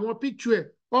lára àwọn picture ẹ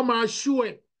ó máa ṣú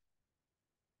ẹ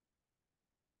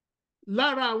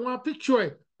lára àwọn picture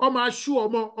ẹ ó máa ṣú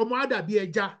ọmọ á dàbí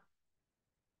ẹja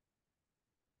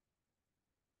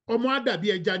ọmọ á dàbí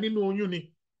ẹja nínú oyún ni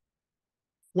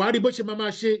wàá rí bó ṣe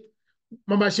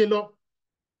máa ṣe lọ.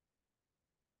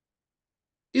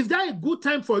 Is that a good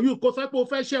time for you kó sọ pé o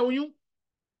fẹ́ ṣẹ́ oyún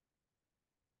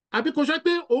àbí kó sọ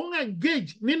pé òun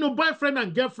engage nínú boyfriend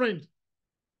and girlfriend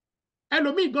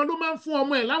ẹlòmíì gan ló máa ń fún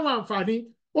ọmọ ẹ̀ láwọn àǹfààní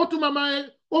ó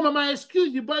tún máa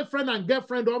excuse the boyfriend and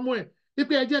girlfriend ọmọ ẹ̀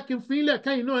wípé ẹ jẹ́ kí n fi ilẹ̀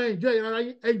kẹ́yìn náà enjoy ara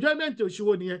yín enjoyment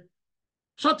òṣìwò nìyẹn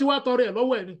ṣọ́ọ̀tì wá tọrọ ẹ̀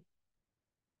lọ́wọ́ ẹ̀ ni.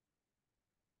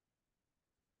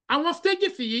 àwọn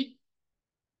stages yìí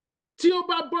tí ó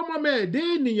bá bọ́mọ mẹ́ẹ̀ẹ́dẹ́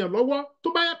ènìyàn lọ́wọ́ tó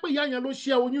bá yẹ pé ìyá yẹn ló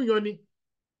ṣe oyún yan ni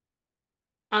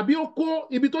àbí ó kó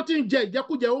ibi tó ti ń jẹ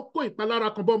ìjẹkújẹ ó kó ìpalára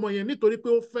kan bọ́ ọmọ yẹn nítorí pé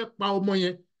ó fẹ́ pa ọmọ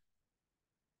yẹn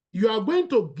you are going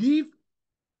to give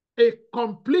a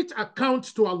complete account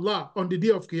to Allah on the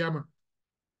day of Qiyamah.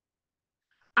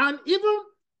 And even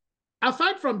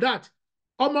aside from that,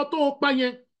 ọmọ tó pa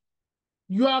yẹn,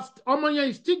 ọmọ yẹn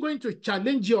is still going to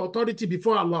challenge your authority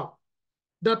before Allah.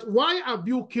 That why have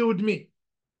you killed me?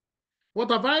 What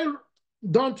have I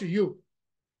done to you?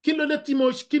 Kí ló dé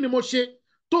kí ni mo ṣe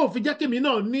tó fi jẹ́ kí mi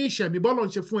náà ní ìṣẹ̀mí bọ́lọ̀ ń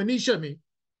ṣe fún ẹ ní ìṣẹ̀mí?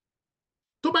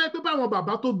 Tó bá yẹ pé báwọn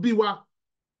bàbá tó bí wa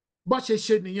bá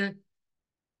ṣe nìyẹn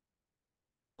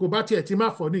kò bá tiẹ̀ ti má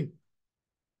fọ́ ni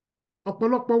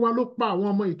ọ̀pọ̀lọpọ̀ wa ló pa àwọn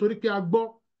ọmọ yìí torí pé a gbọ́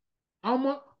àwọn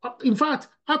ọmọ in fact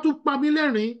a tún pa mí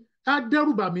lẹ́rìn-ín a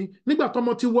dẹ́rù bà mí nígbà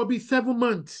tọmọ ti wọ bíi 7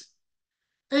 months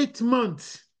 8 months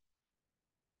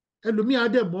ẹlòmíì á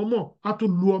dẹ̀ mọ́mọ́ a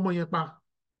tún lu ọmọ yẹn pa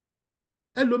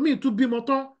ẹlòmíì tún bímọ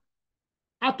tán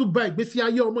a tún ba ìgbésí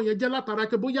ayé ọmọ yẹn jẹ́ látara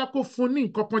pé bóyá kó fún ní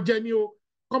nǹkan kan jẹ ní o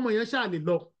kọ́mọ yẹn ṣáà lè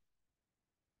lọ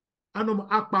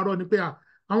àpàrọ̀ ni pé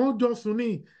àwọn jọ sùn ní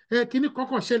kíní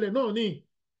kankan ṣẹlẹ̀ náà ní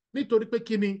nítorí pé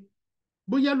kíni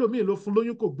bóyá lòmíì ló fún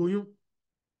lóyún kò gbóyún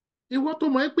ìwọ tó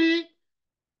mọ̀ ẹ́ pé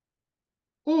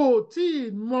o ò tí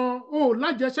ì mọ o ò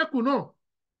lájẹṣẹ́kù náà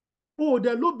o ò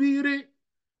dẹ̀ lóbìire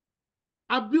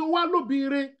àbí o wá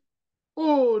lóbìire o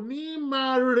ò ní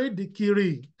máa rèdì kiri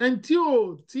ẹni tí o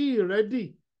tí ì rẹ́dì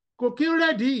kò kí ń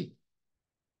rẹ́dì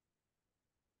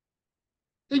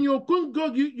èèyàn kò ń go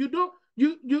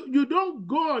you don't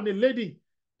go on a lady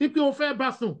pípé o fẹ́ bá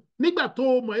sùn nígbà tó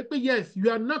o mọ̀ ẹ́ pé yes you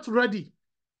are not ready.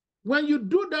 When you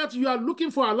do that, you are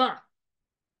looking for Allah.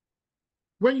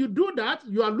 When you do that,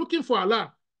 you are looking for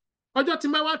Allah. Ọjọ́ tí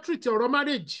máa wá treat ọ̀rọ̀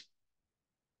marriage.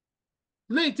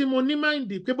 Lẹ́yìn tí mo ní mind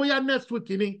pé bóyá next week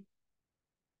ni.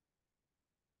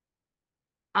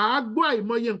 Àágbọ́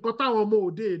àìmọye nǹkan táwọn ọmọ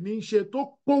òde ní í ṣe tó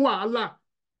kó wàhálà.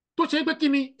 Tó ṣe pé kí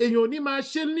ni èèyàn ò ní máa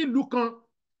ṣe nílùú kan.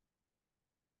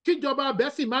 Kíjọba abẹ́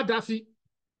sì má dá sí.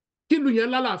 Kílù yẹn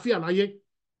lálàáfíà láyé.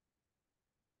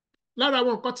 Lára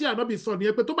àwọn nǹkan tí ànábì sọ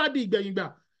nìyẹn pé tó bá di ìgbẹ̀yìn gbà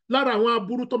lára àwọn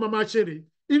aburú tó máa ṣe rèé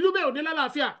ìlú bẹ́ẹ̀ ò ní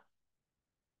lálàáfíà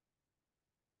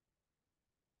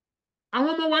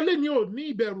àwọn ọmọ wa lè ní ò ní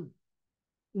ìbẹ̀rù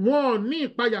wọn ò ní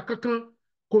ìpayà kankan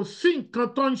kò sí nǹkan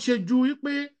tó ń ṣe ju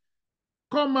wípé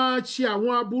kọ́ máa ṣe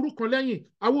àwọn aburú kan lẹ́yìn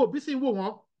àwọn òbí sì ń wò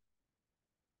wọ́n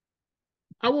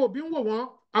àwọn òbí ń wò wọ́n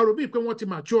àròbí pé wọ́n ti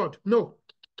matured no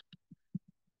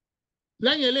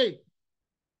lẹ́yìn eléyìí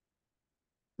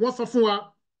wọ́n sọ fún wa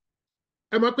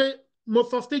ẹ mọ̀ pé mo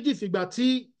sọ stages ìgbà tí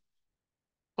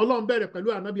Ọlọ́run bẹ̀rẹ̀ pẹ̀lú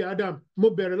ànábì Adam mo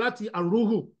bẹ̀rẹ̀ láti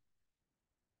àrúhù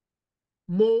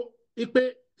mo ipe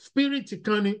spirit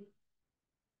kan ni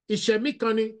ìṣẹ̀mí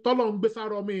kan ni tọ́lọ́run gbé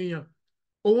sára ọmọ èèyàn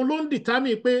òun ló ń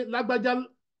determine pé lágbájá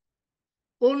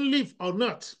ó ń live or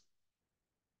not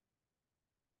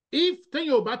if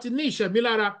téèyàn ò bá ti ní ìṣẹ̀mí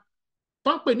lára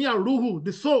tó ń pè ní àrúhù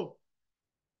the soul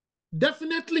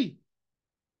definitely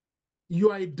you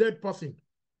are a dead person.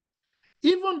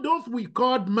 Even those we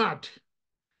called mad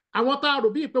àwọn tá a rò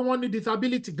bíi pé wọ́n ní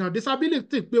disability gan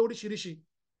disability pé oríṣiríṣi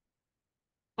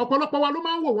ọ̀pọ̀lọpọ̀ wa ló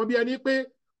máa ń wò wọ́n bí ẹni pé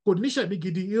kò níṣẹ̀mí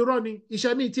gidi irọ́ ni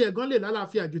ìṣẹ̀mí tiẹ̀ gan lè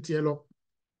lálàáfíà ju tiẹ̀ lọ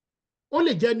ó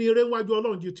lè jẹ́ ní eré wájú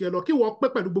Ọlọ́run ju tiẹ̀ lọ kí wọ́n pé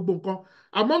pẹ̀lú gbogbo nǹkan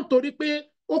àmọ́ nítorí pé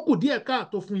ó kù díẹ̀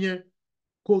káàtó fún yẹn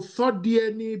kò sọ di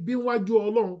ẹni bí wájú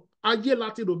Ọlọ́run ayé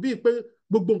láti rò bíi pé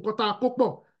gbogbo nǹkan tá a kó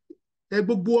pọ̀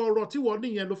gbogbo ọ̀rọ̀ tí wọ́n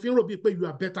níyẹn ló fi ń rò bíi pé you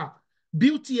are better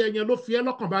beauty ẹ̀yẹn ló fi ẹ́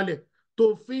lọ́kàn balẹ̀ tó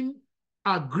fi ń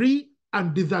agree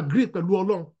and disagree pẹ̀lú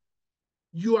Ọlọ́run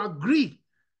You agree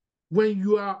when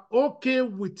you are okay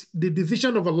with the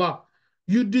decision of Allah.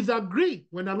 You disagree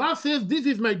when Allah says, this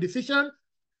is my decision,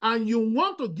 and you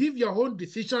want to give your own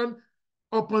decision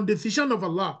upon the decision of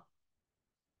Allah.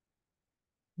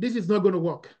 This is not going to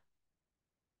work.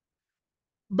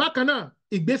 Bákan náà,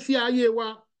 ìgbésí ayé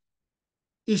wa,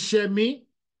 ìṣẹ̀mí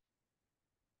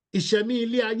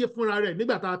ilé ayé fúnra rẹ̀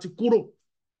nígbà tá a ti kúrò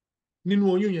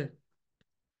nínú oyún yẹn.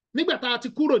 Nígbà tá a ti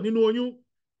kúrò nínú oyún,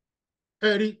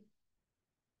 ẹ̀rí,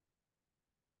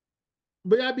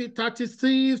 bóyá bí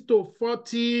 36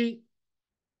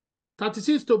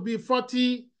 to be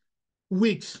 40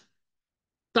 weeks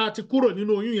tá a ti kúrò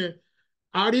nínú oyún yẹn,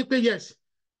 a rí pé yes,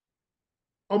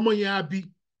 ọmọ yẹn á bí.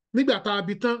 Nígbà tá a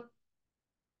bí tán,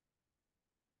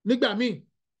 nígbà míì,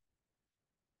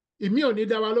 ìmí ò ní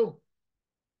dá wa lóhùn.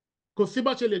 Kò sí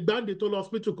bá ṣe lè gbáǹdì tó lọ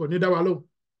hospital kò ní dá wa lóhùn.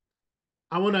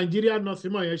 Àwọn Nàìjíríà nọ́ọ̀sì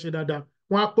mọ̀ yẹn ṣe dáadáa,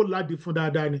 wọ́n á kó ládìí fún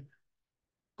dáadáa ni.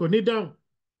 Kò ní dáhùn.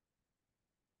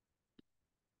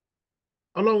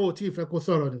 Ọlọ́run ò tí ì fẹ́ kó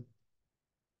sọ̀rọ̀ ni.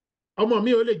 Ọmọ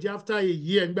mi ò lè jẹ́ after a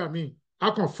year ńgbà míì, á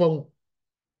kàn fọhùn.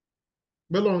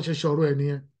 Bẹ́ẹ̀ lọ́run ṣe sọ̀rọ̀ ẹ̀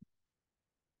nìyẹn.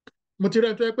 Mo ti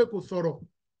rẹ́ tó yẹ pé kò sọ̀rọ̀.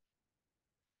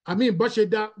 Àmì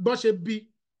bọ́ ṣe bí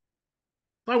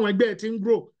táwọn ẹgbẹ́ ẹ̀ ti ń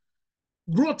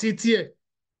grow ti tiẹ̀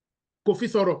kò fi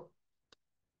sọ̀rọ̀,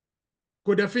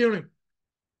 kò dẹ̀ fi rìn.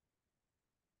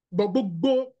 Bọ̀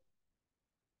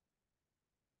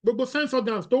gbogbo sense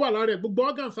organs tó wà lára ẹ̀, gbogbo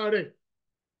organs ara ẹ̀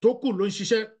tó kù ló ń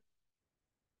ṣiṣẹ́.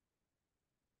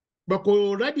 Bọ̀ kò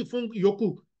ready fún ìyókù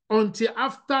until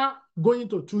after going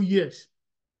to 2 years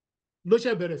ló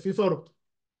ṣe bẹ̀rẹ̀ sí sọ̀rọ̀,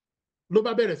 ló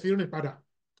bá bẹ̀rẹ̀ sí rìn padà.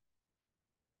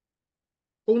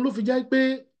 Òun ló fi jẹ́ pé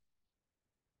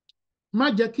má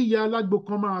jẹ́ kí ìyá alágbo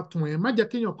kan máa tún ẹ̀, má jẹ́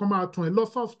kí èèyàn kan máa tún ẹ̀ lọ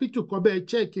sí hospital kan bẹ́ẹ̀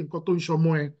check nǹkan tó ń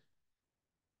ṣọmọ ẹ̀.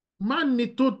 Má ní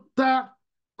total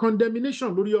condemnation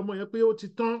lórí ọmọ yẹn pé ó ti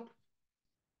tán,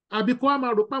 àbí kó a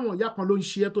máa rò pé àwọn ìyá kan ló ń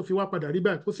ṣe ẹ́ tó fi wá padà rí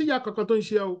báyìí. Kò sí ìyá kankan tó ń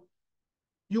ṣe ẹ́ o.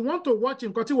 You want to watch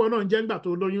nǹkan tí ìwọ náà ń jẹ nígbà tó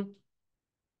lóyún.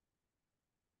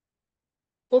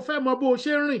 O fẹ́ mọ bó o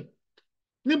ṣe ń rìn,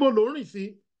 níbo ló ń rìn sí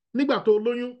nígbà tó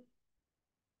lóyún.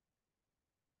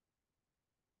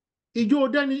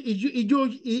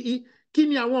 Kí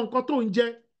ni àwọn nǹkan tó ń jẹ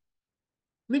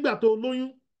nígbà tó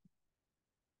lóyún.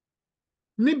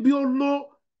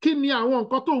 Kí ni àwọn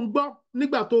nǹkan tó ń gbọ́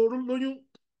nígbà tó lóyún.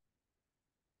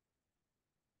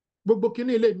 Gbogbo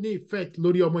kíní lè ní effect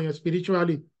lórí ọmọ yẹn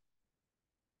spiritually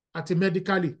àti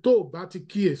medically tó o bá ti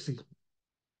kíyèsí.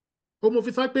 Ó mo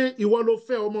fi sọ pé ìwọ ló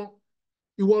fẹ́ ọmọ,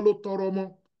 ìwọ ló tọrọ ọmọ,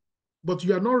 but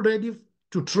you are not ready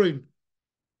to train.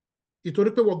 Ìtorí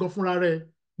pé wọ̀gán fúnra rẹ̀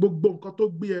gbogbo nǹkan tó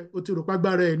gbé ẹ o ti rò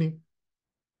pàgbára ẹ ni.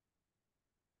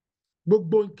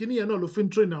 Gbogbo kíní yẹn náà ló fi ń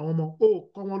train àwọn ọmọ. Ó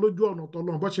kọ́ wọn lójú ọ̀nà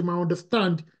tọ́lọ́run bó ṣe máa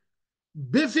understand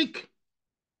basic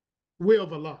way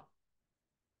of Allah.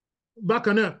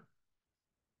 Bákan náà,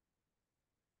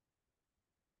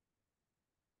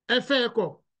 ẹ fẹ́ ẹ̀kọ́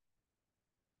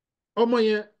ọmọ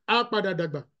yẹn á padà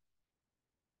dàgbà,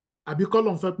 àbí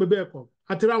kọ́lọ̀ ń fẹ́ pé bẹ́ẹ̀ kọ́.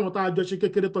 Àti ráwọn tá a jọ ṣe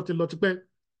kékeré tó ti lọ tipẹ́,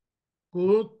 kò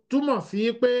túmọ̀ sí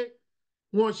pé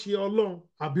wọ́n ṣe Ọlọ́run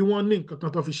àbí wọ́n ní nǹkan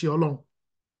kan tó fi ṣe Ọlọ́run.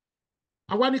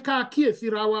 Àwa ní ká kíyèsí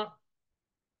ra wa.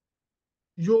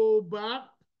 Yorùbá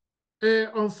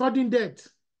on sudden death,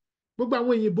 gbogbo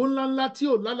àwọn òyìnbó ńláńlá tí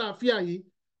ò lálàáfíà yìí,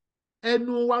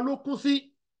 ẹnu wa ló kún sí.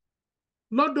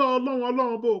 Lọ́dọ̀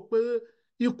Ọlọ́run bò pé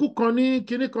ikú kan ní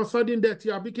kinní kan sudden death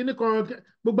àbí kinní kan,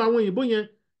 gbogbo àwọn òyìnbó yẹn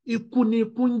ikú ni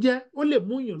ikú ń jẹ́. Ó lè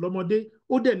mú yàn lọ́mọdé,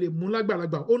 ó dẹ̀ lè mú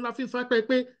lágbàlagbà. Ó ń la fi sápẹ́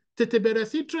pé tètè bẹ̀rẹ̀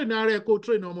sí train ara ẹ̀ kó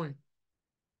train ọmọ ẹ̀.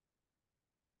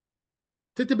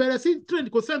 Tètè bẹ̀rẹ̀ sí train,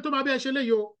 kò sẹ́ni tó máa bẹ́ẹ̀ ṣe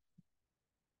léyìí o.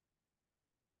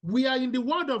 We are in the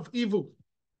world of evil.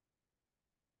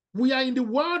 We are in the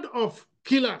world of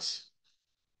killers.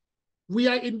 We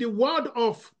are in the world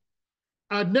of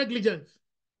negligence.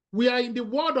 We are in the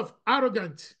world of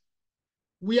arrogance.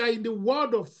 We are in the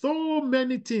world of so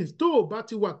many things. Tó o bá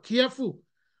ti wà careful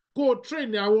kó o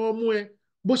train àwọn ọmọ ẹ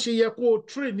bó ṣe yẹ kó o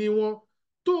train wọn.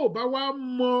 Tó o bá wá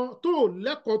mọ, tó o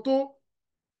lẹ́kọ̀ọ́ tó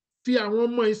fi àwọn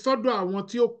ọmọ ìsọ́dọ̀ àwọn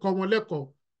tí ó kọ́ wọn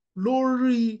lẹ́kọ̀ọ́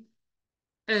lórí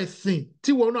ẹ̀sìn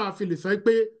tí wọn náà fi lè sọ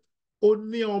pé o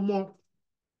ní ọmọ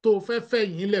tó fẹ́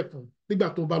fẹ̀yìn lẹ̀kùn nígbà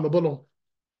tó bá lọ bọ́lọ̀.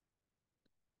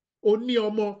 O ní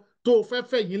ọmọ tó fẹ́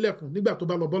fẹ̀yìn lẹ̀kùn nígbà tó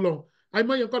bá lọ bọ́lọ̀.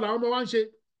 Àìmọye nǹkan làwọn ọmọ wa ń ṣe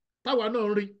táwa náà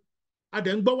ń rí, a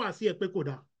dẹ̀ ń gbọ́ wá sí ẹ pé kò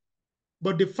dáa.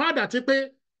 But the father ti pé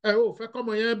ẹ ò fẹ́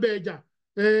kọ́mọ yẹn bẹ́ẹ̀ jà,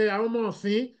 àwọn ọmọ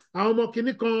ọ̀sìn, àwọn ọmọ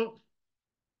kìnnì kan,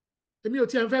 èmi ò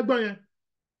tiẹ̀ ń fẹ́ gbọ́ yẹn.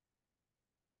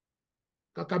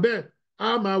 Kàkà bẹ́ẹ̀ a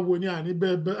máa wò ní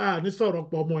àní sọ̀rọ̀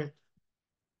pọ̀ ọmọ ẹ̀,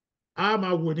 a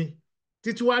máa wò ní.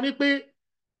 Títí wa ní pé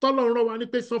tọ́lọ́run rán wa ní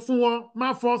pé sọ fún wọn, má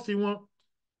fọ́ọ̀sì wọn.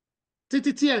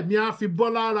 títí tí ẹ̀mí á fi bọ́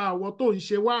lára àwọn tó ń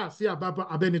ṣe wáàsí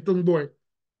abẹ́ni tó ń gbọ́ ẹ.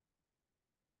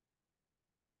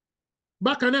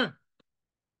 bákan náà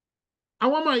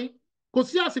àwọn ọmọ yìí kò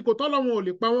sí àsìkò tọ́lọ́run ò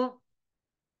lè pa wọ́n.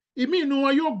 ìmí inú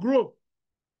wọn yóò grow,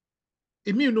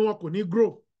 ìmí inú wọn kò ní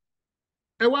grow.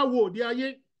 ẹ wá wo òde ayé,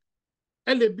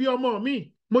 ẹ lè bí ọmọ mi,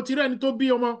 mo ti rẹ́ni tó bí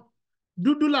ọmọ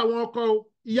dúdú làwọn ọkọ o,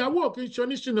 ìyàwó ò kí ń ṣe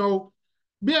oníṣìnà o,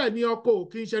 bí ẹ̀ ní ọkọ ò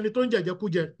kí ń ṣe ẹni tó ń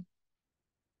jẹ̀jẹ̀kújẹ.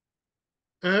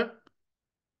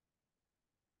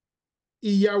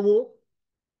 ìyàwó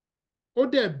ó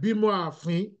dẹ̀ bímọ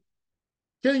ààfin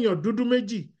kéèyàn dúdú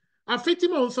méjì. ààfin tí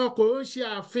mò ń sọ kò ń ṣe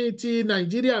ààfin ti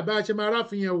Nàìjíríà bá a ṣe máa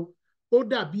ráfin yẹn o, ó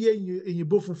dàbí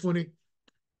èyìnbó funfun ni,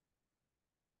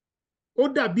 ó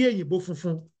dàbí èyìnbó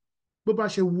funfun. bó bá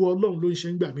ṣe wu Ọlọ́run ló ń ṣe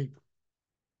ń gbà mí.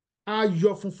 a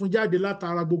yọ funfun jáde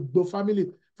látara gbogbo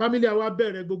fámílì àwa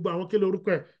bẹ̀rẹ̀ gbogbo àwọn kí lorúkọ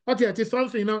ẹ̀ wọ́n ti ẹ̀ ti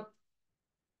sọ́nsìn náà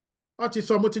wọ́n ti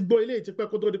sọ, mo ti gbọ́ ilé ìtìpẹ́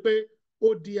kó tó di pé ó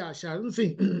di àṣà ń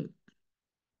sìn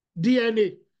DNA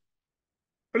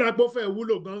ó dà pé ó fẹ́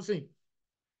wúlò gan sìn,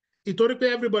 ìtorí pé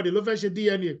everybody ló fẹ́ ṣe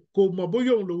DNA, kò mọ̀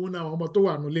bóyá òun lòun náà àwọn ọmọ tó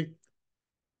wà nílé.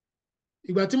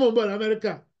 ìgbà tí mò ń bọ̀ ní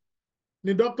Amẹ́ríkà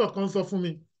ni dókítà kan sọ fún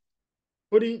mi,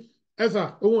 ó ní ẹ̀sà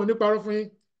òun ò ní parọ́ fún yín,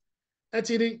 ẹ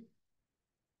ti rí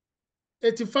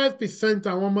 85%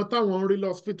 àwọn ọmọ táwọn ń rí lọ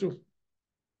hospital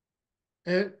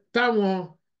táwọn,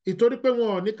 ìtorí pé wọn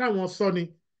ò ní káwọn sọ ni,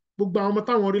 gbogbo àwọn ọmọ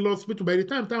táwọn rí lọ hospital by the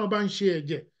time táwọn bá ń ṣe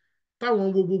ẹ̀jẹ̀ táwọn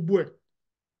wo gbogbo ẹ̀,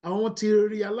 àwọn ti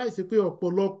realize pé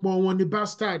ọ̀pọ̀lọpọ̀ wọn ni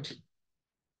bastard,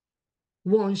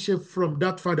 wọ́n ń ṣe from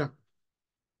that father.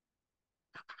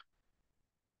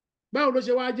 báwo ló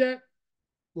ṣe wá jẹ́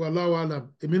wallahu alam,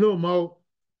 èmi náà mọ̀ o.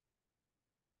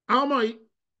 àwọn ọmọ yìí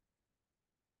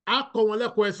á kọ́ wọn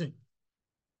lẹ́kọ̀ọ́ ẹ̀sìn,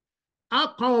 á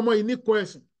kọ́ àwọn ọmọ yìí níkọ̀ọ́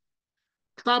ẹ̀sìn.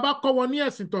 tá a bá kọ́ wọn ní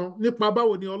ẹ̀sìn tán nípa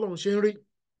báwo ni Ọlọ́run ṣe ń rí,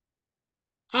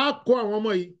 á kọ́ àwọn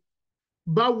ọmọ yìí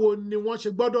báwo ni wọ́n ṣe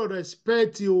gbọ́dọ̀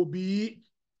respect òbí,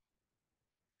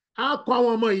 á kọ́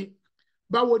àwọn ọmọ yìí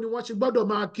báwo ni wọ́n ṣe gbọ́dọ̀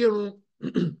máa kírun,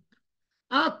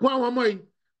 á kọ́ àwọn ọmọ yìí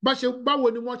báwo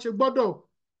ni wọ́n ṣe gbọ́dọ̀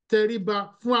tẹríba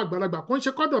fún àgbàlagbà. kò ń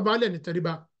ṣe kọ́dọ̀ baálẹ̀ ní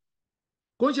tẹríba,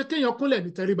 kò ń ṣe kéèyàn kúnlẹ̀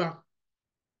ní tẹríba.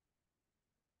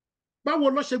 báwo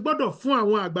ló ṣe gbọ́dọ̀ fún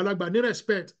àwọn àgbàlagbà ní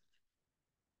respect.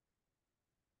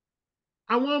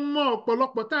 àwọn ọmọ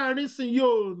ọ̀pọ̀lọpọ̀ tá a rí sí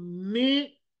yóò ní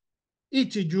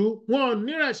ìtìjú, wọn ò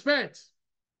ní respect.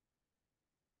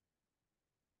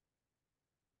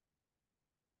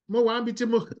 mo wà níbi tí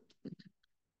mo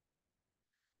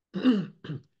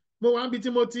wà níbi tí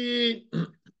mo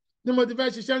ti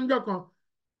fẹ́ ṣiṣẹ́ níjọ́ kan,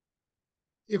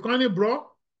 ìkànnì bro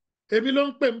èmi ló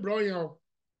ń pè ní bro yẹn o,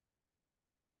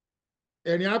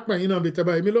 ẹ̀rìn apẹ̀yìn náà bìí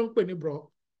tẹ́bà, èmi ló ń pè ní bro,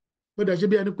 mo dẹ̀ ṣe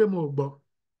bí ẹni pé mo ò gbọ́,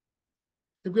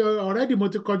 ìpè already mo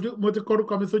ti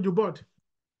kọrúkọ mi sójú board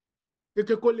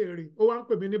ike kó lè rí, ó wá ń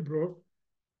pè mí ní bro.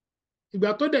 ìgbà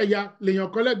tó dẹ̀ ya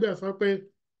lèèyàn kan lẹ́gbẹ̀ẹ́ sọ pé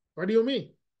what do you mean,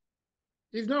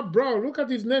 it's not bro, look at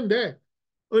his name there.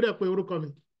 ó dẹ̀ pé orúkọ mi,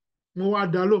 mo wá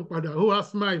dá lóhùn padà, ó wá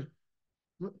smile,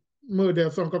 mo dẹ̀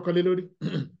sọ nǹkan kan lé lórí.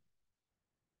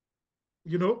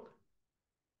 you know,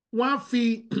 wọ́n á fi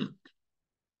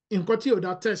nǹkan tí ò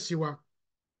dá test sí wa,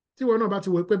 tí wọn náà bá ti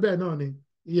wò pé bẹ́ẹ̀ náà ni,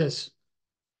 yes,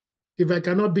 if I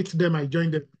cannot beat them I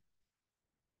join them,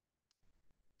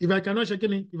 if I cannot ṣe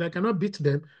kíni, if I cannot beat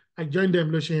them I join them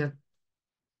ló ṣe yẹn.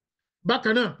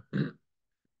 bákan náà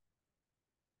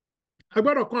a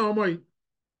gbọ́dọ̀ kọ́ àwọn ọmọ yìí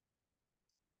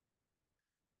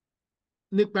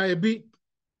nípa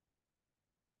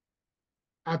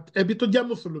ẹbí tó jẹ́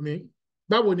mùsùlùmí,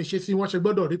 báwo ni ṣe sí wọn ṣe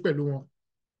gbọ́dọ̀ rí pẹ̀lú wọn.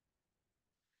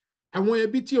 àwọn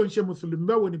ẹbí tí ò ń ṣe mùsùlùmí,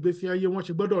 báwo ni gbèsè ayé wọn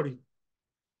ṣe gbọ́dọ̀ rí.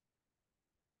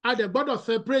 a dẹ̀ gbọ́dọ̀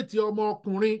separate ọmọ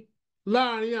ọkùnrin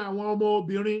láàrin àwọn ọmọ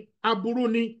obìnrin. aburú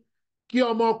ni kí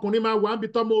ọmọ ọkùnrin máa wà níbi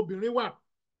tọ́mọ obìnrin wà,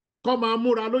 kó máa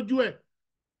múra lójú ẹ̀,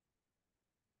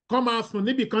 kó máa sùn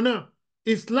níbì kan náà.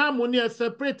 Islam ní ẹ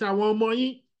separate àwọn ọmọ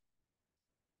yín,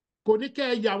 kò ní kẹ́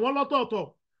ẹ yà wọ́n lọ́tọ̀ọ̀tọ̀,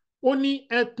 ó ní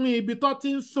ẹ pín ibi tó ti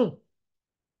ń sùn,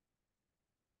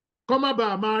 kó má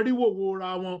bàa máa rí wòwò ra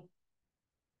wọn.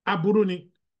 aburú ni.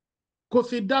 kò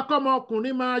sì dá kọ́mọ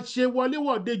ọkùnrin máa ṣe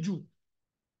wọléwọ̀de jù,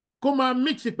 kó máa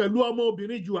mix pẹ̀lú ọmọ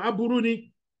obìnrin jù. aburú ni,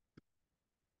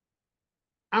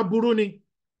 aburú ni,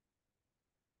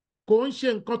 kò ń ṣe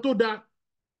nǹkan tó dáa.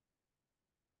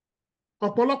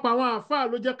 ọ̀pọ̀lọpọ̀ àwọn àáfàá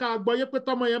ló jẹ́ ká gbọ́yé pé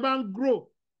tọ́mọ yẹn bá ń grow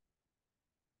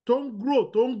tó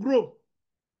ń grow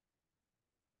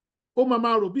ó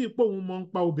máa rò bí ipò òun mọ̀ ń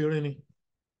pa obìnrin ni.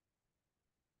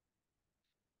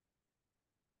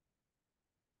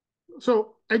 so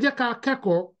ẹ jẹ́ ká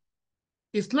kẹ́kọ̀ọ́.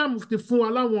 Islam ti fún wa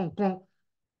láwọn nǹkan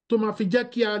tó máa fi jẹ́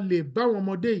kí a lè bá àwọn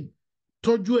ọmọdé yìí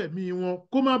tọ́jú ẹ̀mí wọn,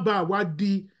 kó má bàa wá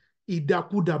di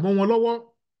ìdàkudà mọ́ wọn lọ́wọ́.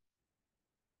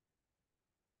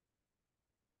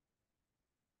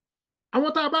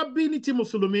 àwọn tá a bá bí ní ti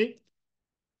mùsùlùmí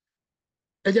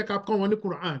ẹ jẹ́ ká kọ́ wọn ní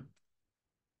Quran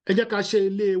ẹ jẹ́ ká ṣe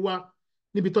ilé wa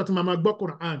níbi tó ti máa gbọ́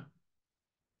Quran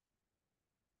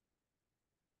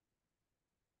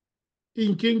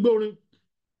ìǹkí ń gbórin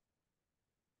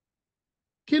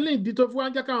kí ni ìdí tó fi wá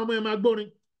ń jẹ́ káwọn ọmọ yẹn máa gbórin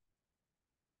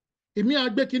ìmí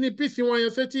àgbé kínní píìsì wọn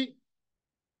yẹn sétí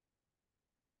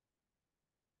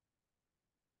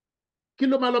kí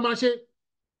ló máa lọ máa ṣe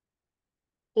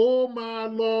ó máa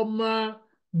lọ máa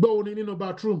gbọ́ orin nínú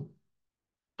bathroom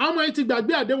àwọn ọmọ yìí ti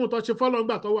gbàgbé àdéhùn tó ṣe fọ́lọ́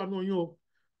ńgbà tó wà ní oyún o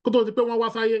kó tó di pé wọ́n wá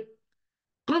sáyé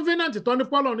covenant tó ní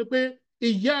fọ́lọ́ ni pé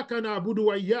iyyaka na'budu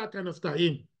wa iyyaka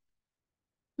nasta'in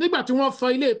nígbà tí wọ́n sọ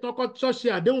ilé ìtọ́kọ́ tó ṣe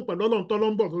àdéhùn pẹ̀lú Ọlọ́run tó ló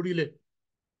ń bọ̀ lórí ilẹ̀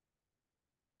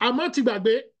àmọ́ ti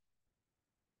gbàgbé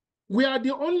we are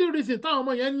the only reason táwọn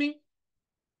ọmọ yẹn ní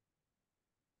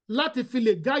láti fi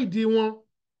lè gáìdì wọn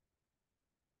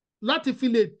láti fi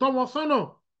lè tọ́ wọn sọ́nà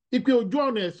ìpè ojú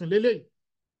ọ̀nà ẹ̀sìn lélẹ́yìí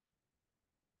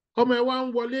ọmọ ẹ wá ń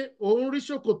wọlé òun rí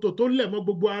ṣòkòtò tó lẹ̀ mọ́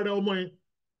gbogbo ara ọmọ ẹ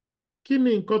kí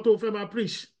ni nǹkan tó fẹ́ máa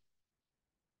preach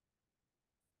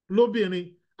lóbìnrin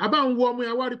àbá ń wo ọmọ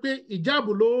ẹ wá rí pé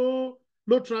ìjáàbù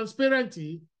ló transparent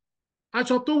yìí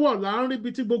aṣọ tó wọ̀ là ń rí ibi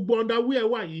tí gbogbo underwear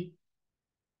wà yìí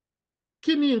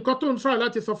kí ni nǹkan tó ń try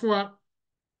láti sọ fún wa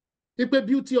wípé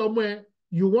beauty ọmọ ẹ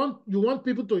you want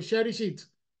people to cherish it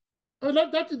oh,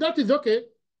 that is okay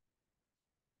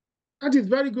that is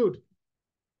very good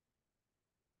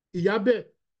ìyá bẹ́ẹ̀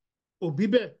òbí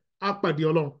bẹ́ẹ̀ á pàdé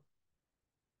Ọlọ́run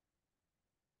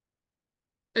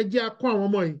ẹ jẹ́ á kọ́ àwọn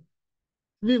ọmọ yìí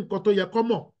ní nǹkan tó yẹ kó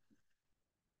mọ̀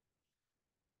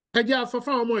ẹ jẹ́ á sọ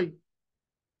fún àwọn ọmọ yìí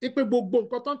wípé gbogbo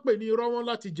nǹkan tó ń pè ní irọ́ wọn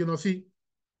láti jìnnà sí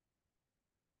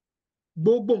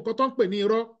gbogbo nǹkan tó ń pè ní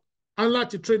irọ́ á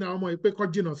láti train àwọn ọmọ yìí pé kó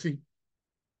jìnnà sí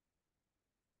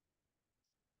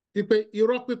wípé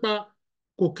irọ́ pípa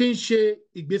kò kí ń ṣe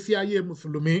ìgbésí ayé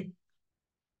mùsùlùmí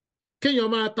kéèyàn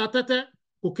máa ta tẹ́tẹ́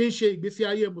kò kí ń ṣe ìgbésí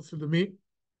ayé mùsùlùmí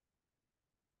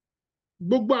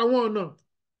gbogbo àwọn ọ̀nà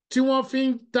tí wọ́n fi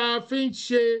ń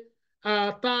ṣe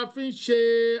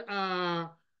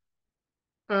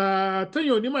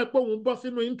téèyàn onímọ̀ pé òun bọ́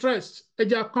sínú interest ẹ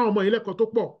jẹ́ kọ́ ọmọ yìí lẹ́kọ̀ọ́ tó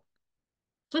pọ̀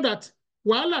so that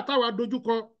wàhálà táwa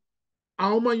dojúkọ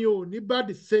àwọn ọmọ yìí ò ní bá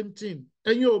the same thing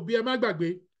ẹ̀yin òbí ẹ má gbàgbé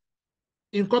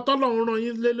nǹkan tọ́lọ́run rán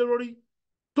yín lé lórí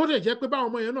tó lè jẹ́ pé báwọn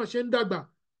ọmọ yẹn náà ṣe ń dàgbà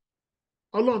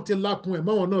Ọlọ́run ti lakùn ẹ̀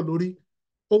mọ́wọn náà lórí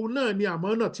òun náà ni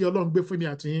àmánà tí Ọlọ́run gbé fún mi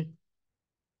àti yín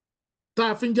tá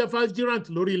a fi ń jẹ́ vicegerent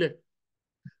lórí ilẹ̀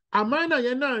àmánà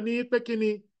yẹn náà ní pé kí ni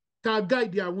ká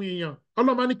gáìdì àwọn èèyàn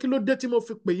Ọlọ́run ní kí ló dé tí mo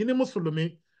fi pè yín ní mùsùlùmí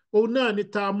òun náà ni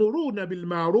ta'muruna bil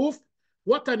ma'ruf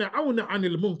wa tan'auna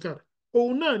 'anil munkar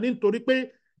òun náà ní nítorí pé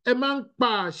ẹ máa ń pa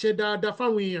àṣẹ dáadáa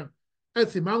fáwọn èèyàn ẹ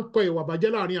sì máa ń kọ ìwà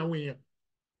bàjẹ́ láàrin àwọn èèyàn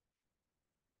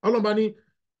Ọlọ́run ní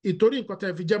ìtorí nǹkan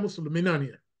tẹ́ fi jẹ́ mùsùlùmí náà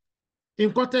nìyẹn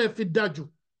nǹkan tẹ́ fi dájú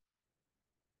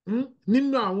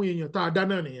nínú àwọn èèyàn tá a dá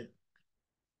náà nìyẹn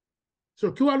so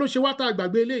kí wá ló ṣe wá tá a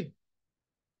gbàgbé eléyìí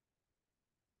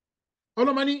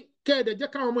Ọlọ́run ní kẹ́ẹ̀dẹ̀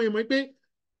jẹ́ káwọn ọmọ yẹn mọ̀ pé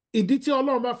ìdí tí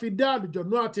Ọlọ́run bá fi dá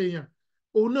àlùjọ̀nnú àti èèyàn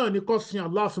òun náà ni kó sin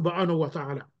Allah subhanahu wa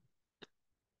ta'ala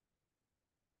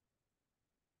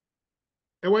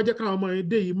ẹ wá jẹ́ káwọn ọmọ yẹn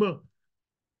dé yìí mọ̀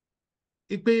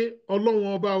pé Ọlọ́run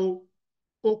ọba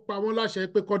ó pa wọ́n láṣẹ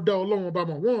pé kó dá Ọlọ́run ọba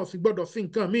mọ̀ wọ́n sì gbọ́dọ̀ sí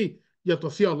nǹkan míì yàtọ̀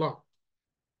sí Allah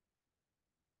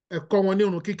ẹ kọ́ wọn ní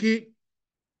irun kíkí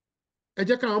ẹ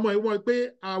jẹ́ káwọn ọmọ yìí wọ́n pé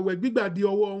ààwẹ̀ gbígbà di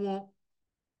ọwọ́ wọn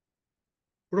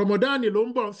Ramadan ló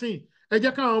ń bọ̀ sí ẹ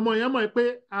jẹ́ káwọn ọmọ yẹn mọ̀ pé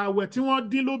ààwẹ̀ tí wọ́n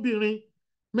dín lóbìnrin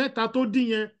 3 tó dín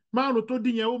yẹn 5 tó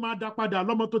dín yẹn ó máa dá padà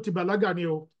lọ́mọ tó ti bàlágà ni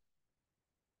o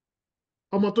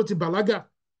ọmọ tó ti bàlágà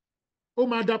ó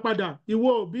máa dá padà ìwọ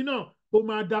òbí náà ó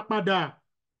máa dá padà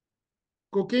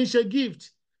kò kí ń ṣe gift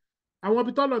àwọn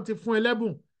ibi tọ́lọ̀ ti fún ẹ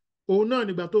lẹ́bùn òun náà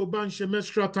nígbà tó o bá ń ṣe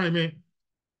menstrual time ẹ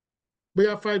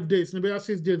bóyá 5 days ni bóyá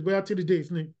 6 days bóyá 3 days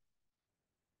ni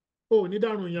o ò ní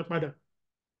dárun yẹn padà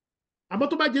àmọ́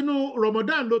tó bá jẹ́nu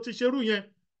Ramadan ló ti ṣerú yẹn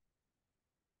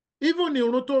even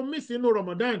irun tó miss inú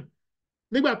Ramadan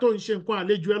nígbà tó ń ṣe nǹkan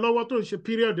àlejò ẹ lọ́wọ́ tó ń ṣe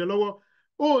period ẹ lọ́wọ́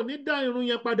o ò ní dá irun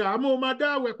yẹn padà àmọ́ o máa dá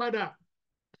àwẹ̀ padà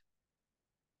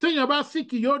téèyàn bá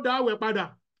síkì yóò dá àwẹ̀ padà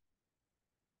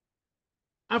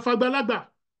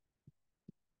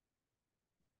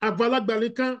àgbàlagbà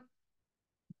nìkan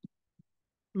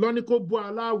lọ ní kó bọ́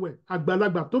aláwẹ̀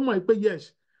àgbàlagbà tó mọ̀ pé yes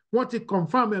wọ́n ti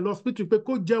confam ẹ̀ lọ́sítù pé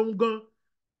kó jẹun gan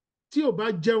tí ò bá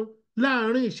jẹun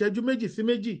láàrin ìṣẹ́jú méjì sí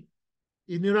méjì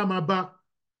ìnira máa bá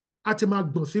a ti máa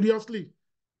gbọ̀n seriously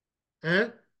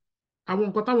àwọn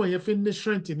nǹkan táwọn yẹn fi ní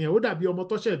strength ni ó dàbí ọmọ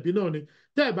tọ́ṣẹ̀ ìbí náà ni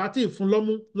tẹ́ ẹ̀ bá tí ì fún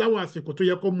lọ́mú láwọn àsìkò tó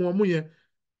yẹ kó mu ọmú yẹn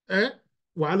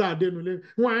wàhálà àdénulé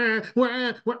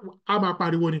a máa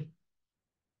pariwo ni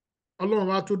ọlọ́run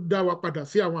wa tún dá wa padà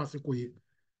sí àwọn àsìkò yìí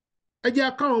ẹ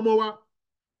jẹ́ káwọn ọmọ wa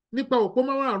nípa òpó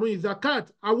márùn-ún zakat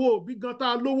àwọn òbí gan tá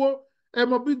a lówó ẹ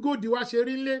mọ bí góòdì wa ṣe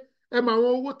rí lé ẹ mọ àwọn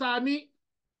owó tá a ní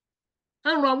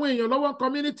ẹ ràn àwọn èèyàn lọ́wọ́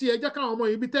community ẹ jẹ́ káwọn ọmọ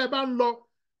yìí ibi tẹ́ ẹ bá ń lọ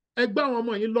ẹ gbé àwọn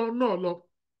ọmọ yìí lọ náà lọ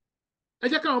ẹ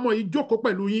jẹ́ káwọn ọmọ yìí jókòó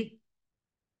pẹ̀lú yín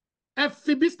ẹ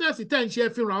fi bísínẹ́sì tẹ́ ń ṣe ẹ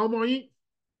fi ràn àwọn ọmọ yín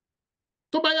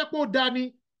tó bá yẹ kó dáa ni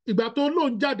ìgbà tó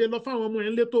lóun jáde lọ fáwọn ọmọ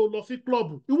yẹn lé tó lọ sí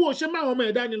klọ́ọ̀bù ìwọ ò ṣe má àwọn ọmọ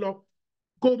ẹ̀ dání lọ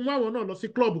kó mú àwọn náà lọ sí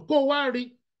klọ́ọ̀bù kó wá rí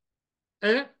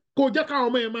kó jẹ́ káwọn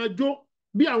ọmọ yẹn máa jó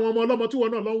bí àwọn ọmọ ọlọ́mọ tí wọn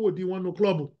náà lọ ń wò di wọn nu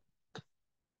klọ́ọ̀bù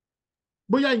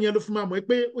bóyá ìyẹn ló fi máa mọ̀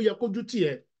pé ó yẹ kójú tì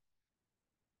ẹ́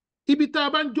ibi tá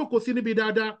a bá ń jókòó sí níbi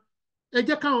dáadáa ẹ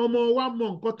jẹ́ káwọn ọmọ wa mọ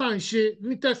nǹkan tá à ń ṣe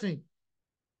nítẹ̀sìn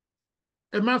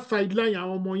ẹ má sideline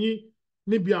àwọn ọmọ yín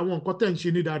níbi àwọn nǹkan tẹ̀ ń ṣe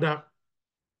ní dáadáa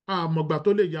àmọ̀gbà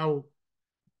tó lè yá o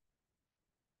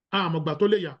àmọ̀gbà tó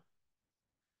lè yá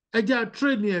ẹ jẹ́ a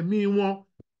train ẹ̀mí wọn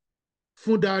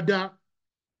fún dáadáa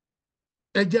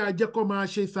ẹ jẹ́ a jẹ́ kó máa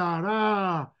ṣe sàárà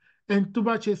ẹni tó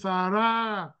bá ṣe sàárà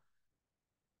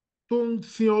tó ń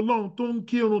sin ọlọ́run tó ń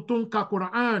kírun tó ń ka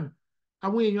Quran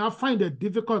àwọn èèyàn á find it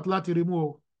difficult láti rí mú o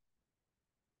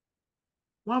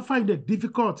wọ́n á find it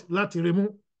difficult láti rí mú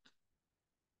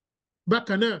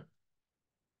bákan náà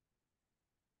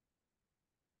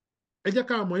ẹ jẹ́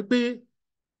ká mọ̀ pé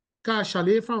ká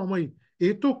ṣàlàyé fáwọn ọmọ yìí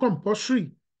èyí tó compulsory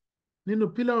nínú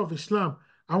pillar of Islam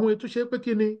àwọn èyí tó ṣe pé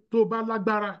kí ni tó bá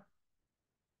lágbára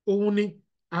òun ni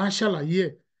à á ṣàlàyé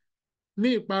ẹ̀ ní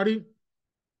ìparí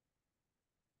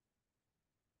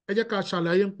ẹ jẹ́ ká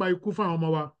ṣàlàyé ń pa ikú fáwọn ọmọ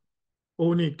wa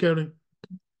òun ni ìkẹrin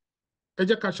ẹ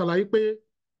jẹ́ ká ṣàlàyé pé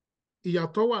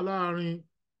ìyàtọ̀ wà láàrin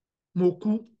mo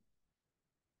kú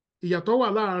ìyàtọ̀ wà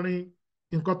láàrin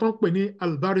nǹkan tó ń pè ní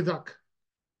albarizak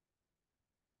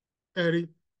ẹ̀rí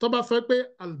tó bá sọ pé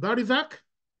albarizak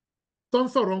tó ń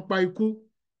sọ̀rọ̀ ń pa ikú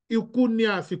ikú ní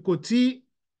àsìkò tí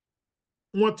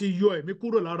wọ́n ti yọ ẹ̀mí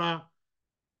kúrò lára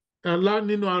ẹ̀lá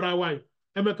nínú ara wa yìí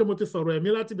ẹ̀mẹ́kẹ́ mo ti sọ̀rọ̀ ẹ̀mí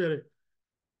láti bẹ̀rẹ̀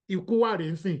ikú wà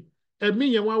rèé sìn ẹ̀mí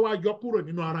yẹn wá yọ kúrò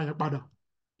nínú ara yẹn padà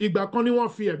ìgbà kan ni wọ́n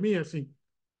fi ẹ̀mí yẹn sìn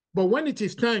but when it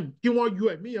is time kí wọ́n yọ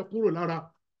ẹ̀mí yẹn kúrò lára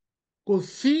kò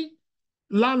sí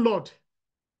landlord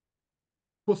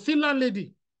kò sí landlady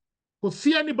kò sí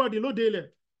anybody lóde ilẹ̀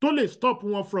tó lè stop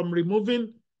wọn from removing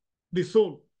the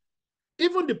soul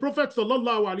even the prophet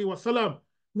sallallahu alaihi wasallam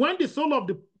when the soul of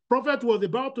the prophet was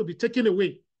about to be taken away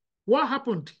what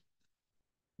happened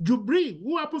Jibril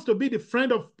who happens to be the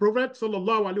friend of prophet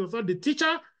sallallahu alaihi wasallam the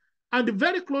teacher and the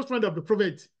very close friend of the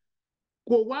prophet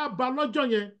kò wá bá lọ́jọ́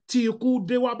yẹn tí ikú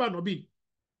dé wá bá ànábì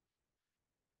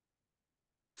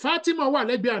Fatima wà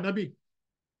lẹ́gbẹ̀ẹ́ ànábì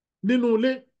nínú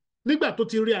ilé nígbà tó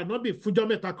ti rí ànábì fúnjọ́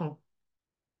mẹ́ta kan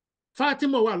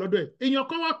Fatima wà lọ́dọ̀ ẹ̀ èèyàn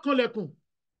kan wá kanlẹ̀kùn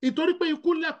ìtorí pé ikú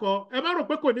lẹ́kọ̀ọ́ ẹ má rò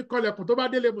pé kò ní kanlẹ̀kùn tó bá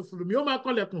délé mùsùlùmí ó máa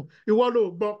kanlẹ̀kùn ìwọ ló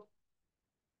gbọ́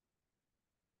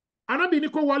ànábì ní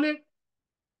kó wọlé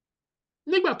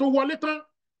nígbà tó wọlé tán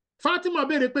Fatima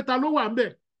béèrè pé ta ló wà ń bẹ̀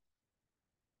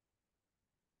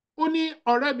ó ní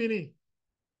ọ̀rẹ́ mi ni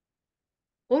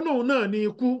ó lóun náà ní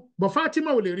ikú bọ̀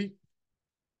Fatima ò lè rí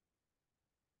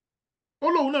ó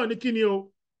lóun náà ní kí ni o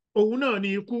òun náà ní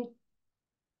ikú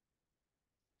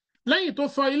lẹ́yìn tó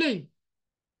sọ ilé yìí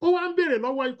ó wá ń béèrè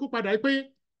lọ́wọ́ ikú padà pé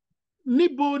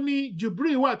níbo ni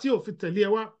Jibril wà tí ò fi tẹ̀lé ẹ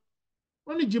wá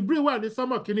ó ní Jibril wà ní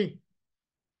sánmọ̀ kínní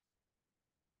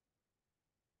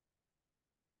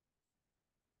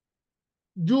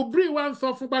Jibril wá ń sọ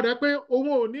fún padà pé òun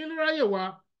ò ní ráyè wá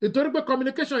ìtorí pé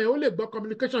communication yẹn ó lè gbọ́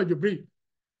communication Jibril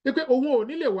pé òun ò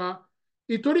ní lè wá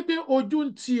ìtorí pé ojú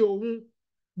ń ti òun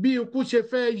bí ikú ṣe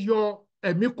fẹ́ yọ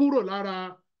ẹ̀mí kúrò lára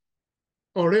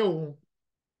ọ̀rẹ́ òun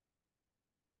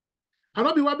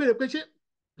ànábì wá béèrè pé ṣé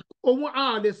òun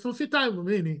a lè sún sí táìmù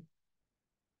míì ni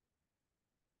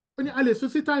ó ní a lè sún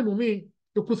sí táìmù míì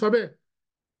ikú sọ bẹ́ẹ̀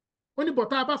ó ní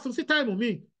bọ̀tá a bá sún sí táìmù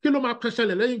míì kí ló máa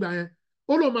kẹsẹ̀lẹ̀ lẹ́yìn ìgbà yẹn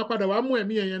ó lóun máa padà wá mú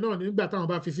ẹ̀mí yẹn náà nígbà táwọn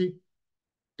bá fi sí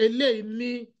eléyìí ní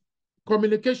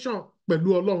communication pẹ̀lú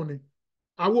ọlọ́run ni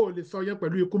àwọn ò lè sọ yẹn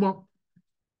pẹ̀lú ikú mọ́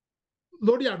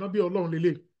lórí ànábì ọlọ́run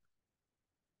lélẹ̀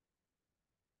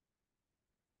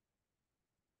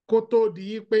kó tó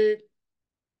di pé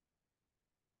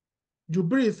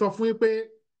Jibril sọ fún yín pé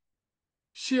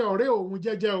ṣe ọ̀rẹ́ òun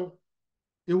jẹ́jẹ́ o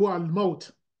ìwọ almout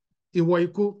ìwọ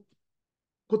ikú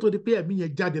kó tó di pé ẹ̀mí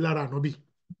yẹn jáde lára ànábì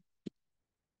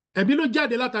ẹ̀mí ló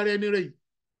jáde látara ẹni rẹ̀ yìí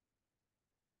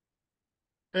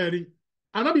ẹ̀rí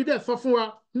ànábì dẹ̀ sọ fún wa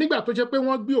nígbà tó jẹ́ pé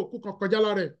wọ́n gbé òkú kan kọjá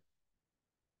lára ẹ̀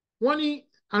wọ́n ní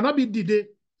ànábì dìde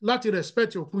láti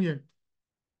respect òkú yẹn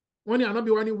wọ́n ní ànábì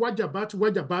wa ní wájàbát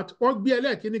wọ́n gbé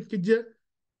ẹlẹ́ẹ̀kíní kejì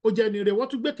ó jẹ́ ẹni rẹ̀ wọ́n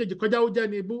tún gbé kejì kọjá ó jẹ́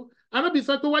ẹni ibú anábì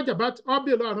sọ pé wájàbá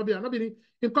ọbẹ̀ lọ anábì ní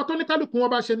nǹkan tó ní kálukú wọn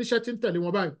bá ṣe níṣẹ́ tí ń tẹ̀lé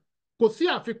wọn báyìí kò sí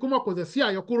àfikún mọ́ kò sí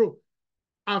àyọkúrò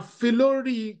àfi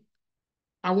lórí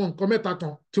àwọn nǹkan mẹ́ta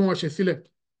kan tí wọ́n ṣe sílẹ̀.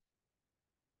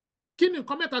 kí ni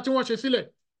nǹkan mẹ́ta tí wọ́n ṣe sílẹ̀?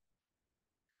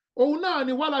 òun náà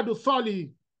ni wàládù sọ́ọ̀lì.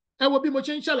 ẹ wo bí mo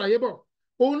ṣe ń ṣàlàyé bọ̀.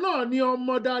 òun náà ni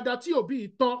ọmọ dáadáa tí òbí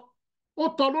tọ́, ó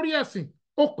tọ́ lórí ẹ̀sìn,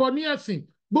 ó kọ́ ní ẹ̀sìn.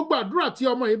 gbogbo àdúrà tí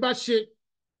ọmọ yìí bá ṣe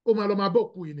ó máa lọ máa bọ̀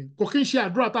òkú yìí ni, kò kí ń ṣe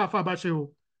àdúrà tá a fà bá ṣe o.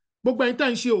 gbogbo ẹ̀yin tá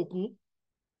ń ṣe òkú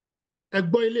ẹ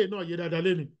gbọ́ ilé náà yé dáadáa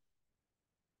lẹ́nu.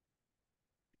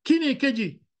 kí ni ìkejì?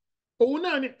 òun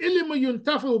náà ni ilimu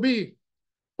yuntafu bi.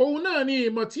 òun náà ni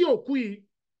ìmọ̀ tí òkú yìí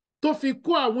tó fi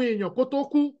kó àwọn èèyàn kó tó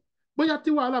kú. bóyá tí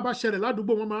wàhálà bá ṣẹlẹ̀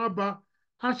ládùúgbò wọn máa bá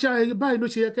aṣa báyìí ló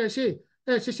ṣe yẹ kẹ́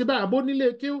ẹ ṣe báyìí àbó nílé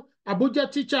kí àbó jẹ́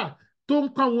tíṣà tó ń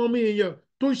kọ́ àwọn ọmọ èèyàn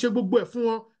tó ń ṣe gbogbo ẹ̀ fún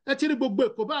wọn. ẹ ti rí gbogbo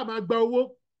ẹ̀ kó bá máa gba owó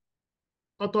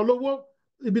ọ̀tọ̀ lówó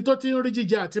ibi tó ti ń rí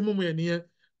jíjẹ àti mímu ẹ̀ nìyẹn,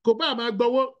 kò bá máa gba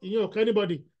owó ìyẹn ò kẹ́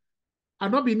anybody.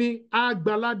 ànábì ní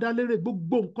àgbàládá lérè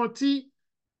gbogbo nǹkan tí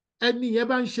ẹni yẹn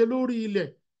bá ń ṣe lórí ilẹ̀.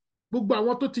 gbogbo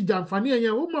àwọn tó ti jàǹfààní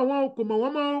ẹ̀yẹn ó mọ̀ wọn kò mọ̀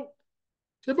wọn mọ́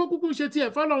ṣe bó kúkú ṣe tiẹ̀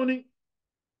fọ́lọ́run ni.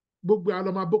 gbogbo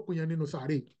àlọ́ máa bókun yẹn nínú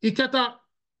sàárè. ìkẹta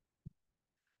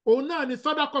òun náà ni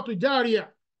sàdákọ̀tù járíà.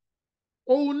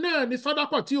 òun náà ni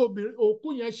sàdákọ̀ tí òkú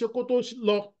yẹn ṣe kó tó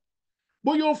lọ.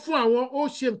 bóyá ó fún àwọn ó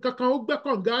ṣe nǹkan kan ó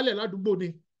gbẹ́kànga lẹ̀ ládùúgbò ni,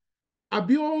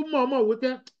 àbí ó mọ̀ọ́mọ̀ wípé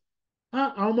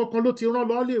àwọn ọmọ kan ló ti rán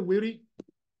lọ lè wérí,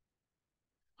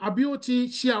 àbí ó ti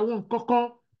ṣe àwọn nǹkan kan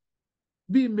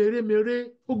bíi mèremère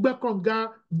ó gbẹ́kànga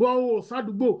bọ́ọ̀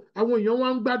sádùúgbò àwọn èèyàn wá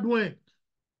ń gbádùn ẹ̀.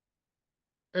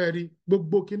 ẹ̀rí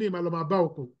gbogbo kínní máa lọ máa bá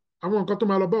òkú. àwọn nǹkan tó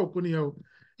máa lọ bá òkú nìyẹn o.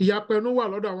 ìyapẹnu wà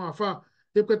lọ́dọ̀ àwọn àfa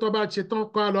pé tó bá ṣe tán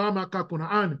kọ́ àlọ́ àmà ka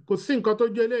Kùránì. kò sí nǹkan tó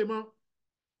jẹ́ eléyìí mọ́,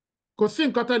 kò sí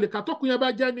nǹkan tó lè kà tó kù yẹn bá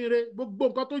jẹ́ ní ire. gbogbo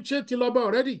nǹkan tó ṣe ti lọ bá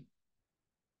ọ̀rẹ́dì.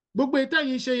 gbogbo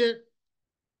ìtẹ́yìn ṣe yẹ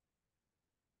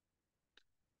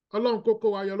ọlọ́run kókó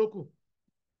wa yọ lókù.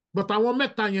 but àwọn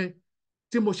mẹ́ta yẹn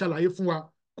tí mo ṣàlàyé fún wa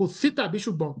kò sí tàbí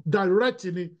ṣùgbọ́n direct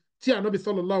ni tí ànábì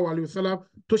sallallahu alayhi wa sallam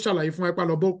tó ṣàlàyé fún wa ipa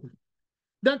lọ bọ́ọ̀kù.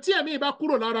 then tí ẹ̀mí bá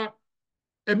kúrò lára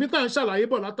ẹ̀mí tá à ń ṣàlàyé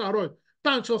bọ̀ látàárọ̀ tá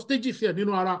à ń sọ stages ẹ̀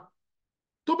nínú ara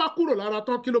tó bá kúrò lára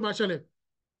tán kí ló máa ṣẹlẹ̀?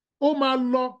 ó máa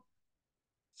lọ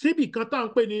síbì kan tá à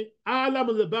ń pè ní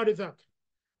alamul barizak.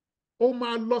 ó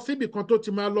máa lọ síbì kan tó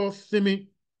ti máa lọ sinmi.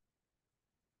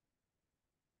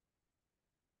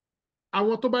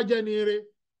 àwọn tó bá jẹ́ ní ire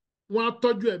wọ́n á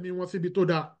tọ́jú ẹ̀mí wọn síbi tó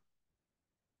dáa.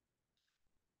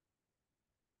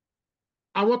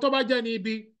 àwọn tó bá jẹ́ ní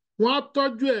ibi wọ́n á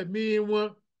tọ́jú ẹ̀mí wọn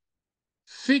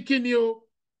sí kíni o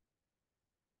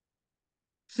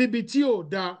síbi tí ò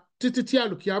dáa títí tí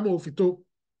àlùkìyámọ̀ ò fi tó.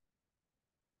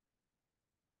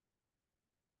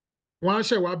 wọ́n á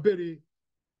ṣẹ̀ wá béèrè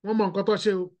wọ́n mọ nǹkan tó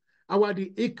ṣe o. àwàdì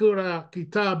ikra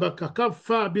kitabaka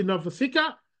kafa binafsika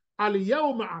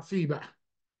al-yawma hasiba.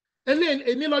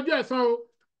 eléyìí lọ́jọ́ ẹ̀san o.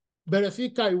 bẹ̀rẹ̀ sí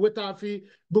ka ìwé tá a fi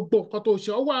gbogbo nǹkan tó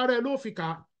ṣe ọwọ́ ara ẹ ló fi kà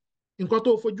á. nǹkan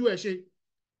tó fojú ẹ ṣe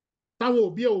táwọn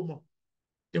òbí ẹ ò mọ̀,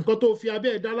 nǹkan tó fi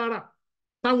abẹ́ ẹ dá lára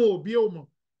táwọn òbí ẹ ò mọ̀,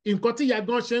 nǹkan tí ìyá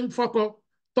gan ṣe ń fọkọ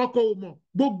tọkọ ò mọ̀,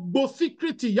 gbogbo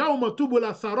síkírìtì yawma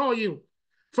tubula sarair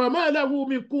fama lahu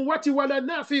min quwwati wala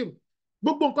nasir.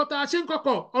 gbogbo nǹkan tá a ṣe ń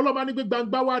kọ̀kọ̀ ọlọ́ba ní gbé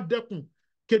gbangba wa dẹkùn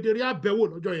kedere àbẹ̀wò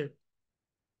lọ́jọ́ yẹn.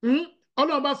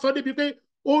 ọlọ́run bá sọ débi pé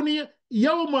ó ní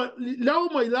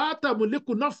yawma la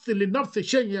tamliku nafsin li nafsin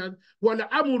shay'an wal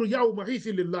amru yawma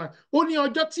idhin lillah. ó ní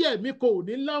ọjọ́ tí ẹ̀mí kò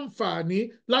ní láǹfààní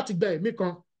láti gba ẹ̀mí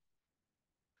kan.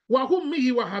 wa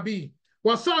ummihi wa abihi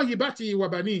wa sahibatihi wa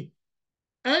banihi.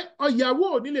 ìyàwó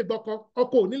ò ní lè gbọ́kọ,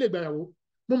 ọkọ ò ní lè gbàyàwó.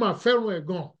 mo máa fẹ́ràn ẹ̀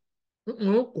gan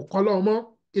kò kọ́ lọ́wọ́ mọ́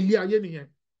ilé ayé nìyẹn.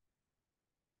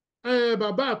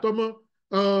 bàbá àtọmọ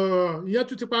ìyẹn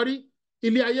tún ti parí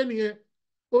ilé ayé nìyẹn.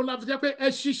 òun la fi jẹ́ pé ẹ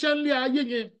ṣiṣẹ́ nílé ayé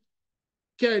yẹn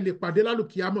kẹ́ ẹ lè pàdé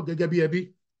lálùkìyámọ̀ gẹ́gẹ́ bí ẹbí.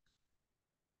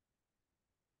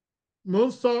 mo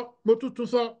ń sọ mo tuntun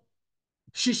sọ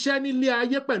ṣiṣẹ́ nílé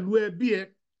ayé pẹ̀lú ẹbí ẹ.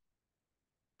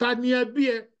 ta ni ẹbí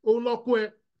ẹ? òun lọ́kọ ẹ,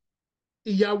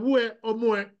 ìyàwó ẹ, ọmọ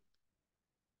ẹ.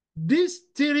 these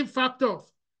three factors,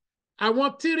 àwọn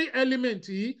three elements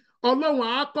yìí ọlọ́run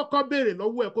á kọ́kọ́ béèrè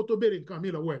lọ́wọ́ ẹ kó tó béèrè nǹkan mi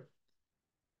lọ́wọ́ ẹ.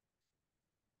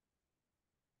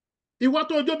 ìwọ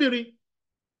tó jóbìnrin,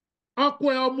 ọkọ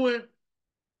ẹ, ọmọ ẹ,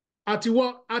 àtiwọ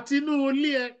àti inú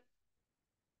ilé ẹ,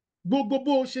 gbogbo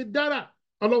bó o ṣe dára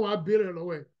ọlọ́run á béèrè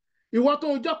lọ́wọ́ ẹ. ìwọ tó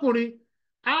jọkùnrin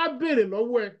á béèrè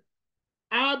lọ́wọ́ ẹ,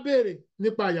 á béèrè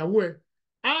nípa ìyàwó ẹ,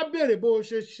 á béèrè bó o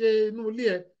ṣe ṣe inú ilé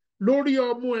ẹ, lórí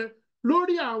ọmọ ẹ,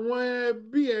 lórí àwọn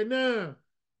ẹbí ẹ náà.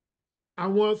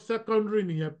 àwọn secondary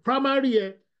nìyẹn. primary ẹ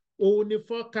òun ni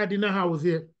four cardinal house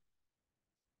ẹ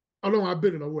ọlọ́run á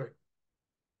béèrè lọ́wọ́ ẹ.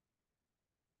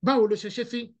 báwo ló ṣe ṣe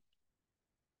sí?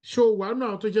 ṣó wà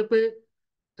náà tó jẹ́ pé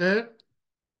ẹ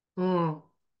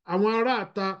àwọn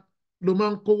aráàta ló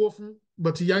máa ń kówó fún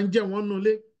bọ̀tì ìyà ń jẹ wọ́n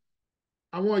nulẹ̀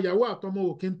àwọn ìyàwó àtọmọ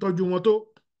ò kí ń tọ́jú wọn tó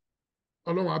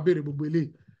ọlọ́run á béèrè gbogbo eléyìí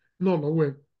náà lọ́wọ́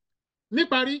ẹ̀.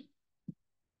 níparí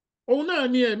òun náà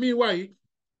ni ẹ̀mí wa yìí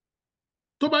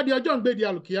tó bá di ọjọ́ ìgbèdì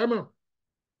àlùkìyámọ̀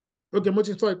òkè mo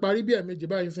ti sọ ìparí bí ẹ̀ẹ̀mejì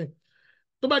báyìí sìn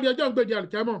tó bá di ọjọ́ ìgbèdì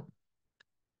àlùkìyámọ̀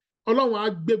ọlọ́run á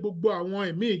gbé gbogbo àwọn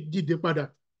ẹ̀mí dìde padà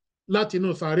láti inú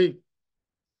sàárè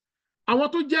àwọn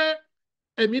tó jẹ́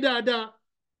ẹ̀mí dáadáa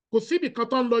kò síbì kan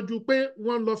tó ń lọ ju pé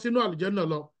wọ́n ń lọ sínú àlùjànnà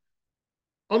lọ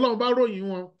ọlọ́run bá ròyìn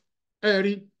wọn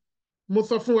ẹ̀rí mo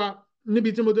sọ fún wa níbi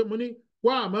tí mo ní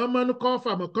wà á máa mọ́nú kọ́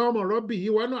fàmọ́ kọ́ ọmọ rọ́bì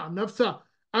yìí wà náà nafsa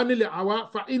ánilẹ̀ àwa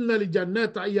fa innal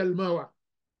jannata iyal mawa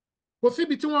kò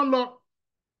síbi tí wọ́n ń lọ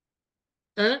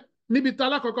níbi tá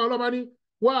alákọ̀ọ́kọ́ ọlọ́ba ní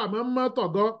wà á máa mọ́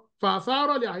tọ̀gọ́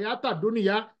fàṣàrọ̀lẹ̀ àyàtà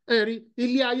dúnìyà ẹ̀rí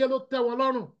ilé ayé ló tẹ́ wọn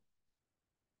lọ́rùn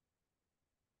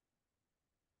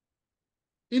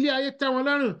ilé ayé tẹ́ wọn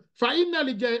lọ́rùn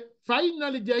fa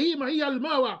innal jahima iyal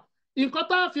mawa nǹkan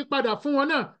tá a fi padà fún wọn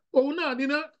náà òun náà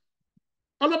níná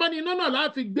ọlọ́ba ní iná náà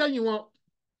láàfin gbẹ̀yìn wọn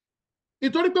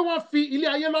ìtorí pé wọ́n fi ilé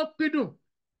ayé lọ pídùn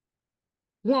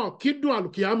wọn kì í dùn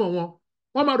àlùkìyámọ̀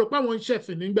wọn máa rò pé àwọn ń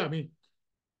ṣẹ̀sìn nígbà míì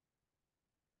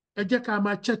ẹ jẹ́ ká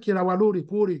máa chẹ́kìra wa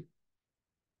lóòrèkóòrè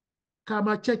ká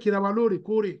máa chẹ́kìra wa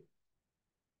lóòrèkóòrè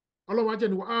ọlọ́wọ́n ajẹ́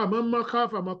ni wọ́n á máa ń mọ́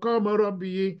káfà maqama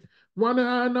rabbihi wa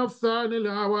naha nafsa anil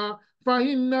hawa fa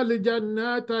innal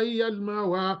jannata hiyal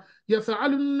mawa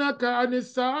yas'alunaka anis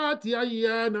saati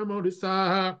ayyana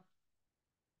mursaha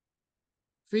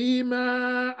fima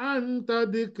anta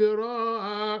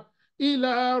dhikraha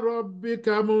ila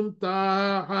rabbika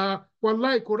muntaha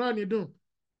wàláì kúránì dùn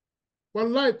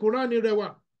wàláì kúránì rẹwà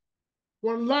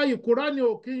wàláì kúránì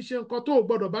ò kí ń ṣe nǹkan tó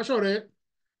gbọdọ̀ bá ṣọ̀rẹ́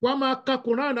wàá máa ka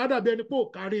kúránì àdàbí ẹni pé ò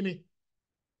kárí ni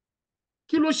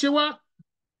kí ló ṣe wá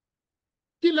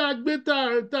kí la gbé tá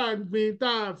a gbìn tá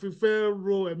a fi fẹ́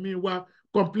ro ẹ̀mí wa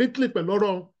completely pẹ̀lú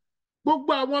ọ̀rọ̀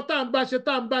gbogbo àwọn tá à ń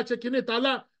bá ṣe kìíní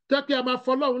tálá tẹ́ pé a máa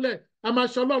fọlọ́run lẹ̀ a máa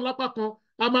ṣọlọ́run lápá kan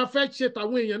a máa fẹ́ ṣe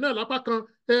tàwọn èèyàn náà lápá kan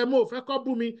mo ò fẹ́ kọ́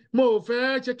bú mi mo ò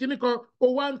fẹ́ ṣe kìíní kan ó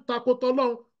wá ń takò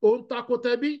tọlọ́run ó ń takò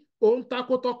tẹbí ó ń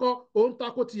takò tọkọ ó ń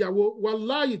takò tìyàwó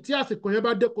wàláhì tí àsìkò yẹn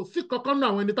bá dé kò sí kankan náà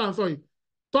àwọn ẹni tá à ń sọ yìí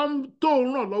tó ń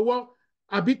ràn lọ́wọ́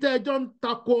àbí tẹ́ ẹjọ́ ń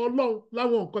takò ọlọ́run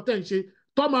láwọn nǹkan tẹ́ ń ṣe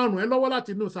tó máa ràn ẹ́ lọ́wọ́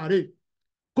láti inú sàárè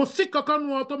kò sí kankan nu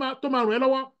wọn tó máa ràn ẹ́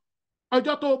lọ́wọ́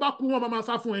ọjọ́ tó o bá kú wọn máa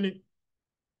sá fún ẹni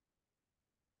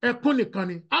ẹkún nìkan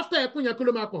ni after ẹkún yẹn kí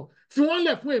ló máa kọ fi wọ́n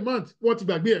lẹ̀ fún a month wọ́n ti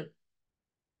gbàgbé ẹ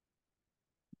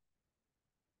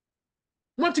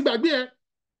wọ́n ti gbàgbé ẹ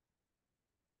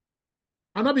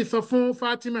Ànábì sọ fún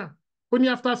Fatima ó ní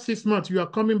after 6 months you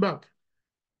are coming back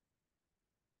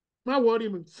má wọrí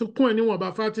mi sunkún ẹ níwọ̀nba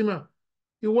Fatima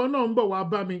ìwọ náà ń bọ̀ wá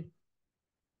bá mi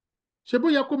ṣe bó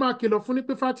yẹ kó máa kìlọ̀ fún ní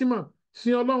pé Fatima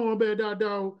sin Ọlọ́run ọbẹ̀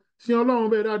dáadáa o sin Ọlọ́run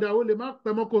ọbẹ̀ dáadáa o lè má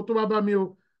pẹ́ mọ́ kó tó bá bá mi o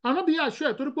Ànábì àṣọ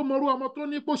ẹ̀ torí pé mo rú ọmọ tó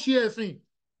ní kó ṣe ẹ̀sìn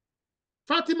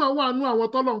Fatima wà nú àwọn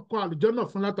tọ́lọ̀ ń kọ àlùjànnà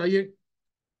fún látayé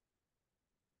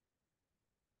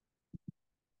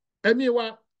ẹ̀mí wa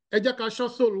ẹ jẹ́ ká ṣọ́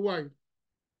sóòlù wa yìí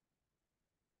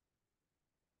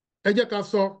ẹ jẹ́ ká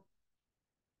sọ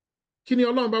kí ni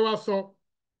Ọlọ́run bá wa sọ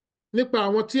nípa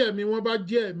àwọn tí ẹ̀mí wọn bá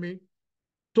jẹ́ ẹ̀mí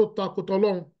tó takò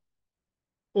tọ́lọ́run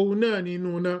òun náà ní inú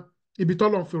iná ibi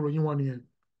tọ́lọ́run fi ròyìn wọn nìyẹn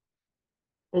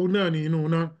òun náà ní inú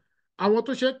iná àwọn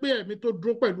tó ṣe pé ẹ̀mí tó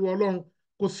dúró pẹ̀lú Ọlọ́run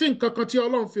kò sí nǹkan kan tí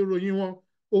Ọlọ́run fi ròyìn wọn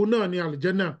òun náà ní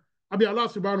àlùjànnà àbí Allah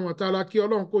subhanahu wa ta'ala kí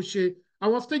Ọlọ́run kó ṣe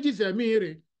àwọn stages ẹ̀mí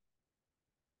rẹ̀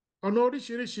ọ̀nà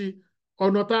oríṣiríṣi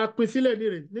ọ̀nà tá a pín sílẹ̀ ní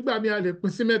rẹ̀ nígbà míì a lè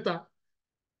pín sí mẹ́ta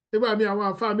nígbà míì àwọn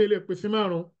àfáà mi lè pín sí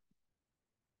 5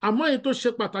 àmọ́ èyí tó ṣe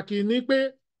pàtàkì ni pé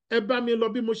ẹ bá mi lọ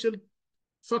bí mo ṣe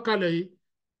sọ̀kalẹ̀ yìí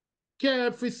kẹ́ ẹ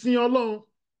fi sin Ọlọ́run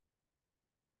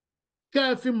kẹ́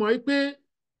ẹ fi mọ̀ pé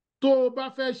tó o bá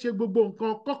fẹ́ ṣe gbogbo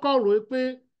nǹkan kọ́kọ́ rò pé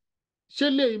ṣé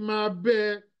lè máa bẹ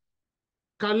ẹ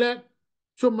kalẹ̀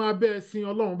ṣó máa bẹ ẹ sin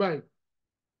Ọlọ́run báyìí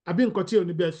àbí nǹkan tí ò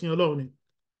ní bẹ ẹ sin Ọlọ́run ni.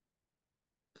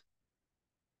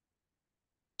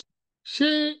 ṣé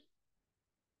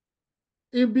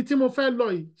ibi tí mo fẹ́ lọ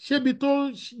yìí ṣé ibi tó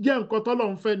jẹ́ nǹkan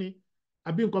tọ́lọ́run fẹ́ ni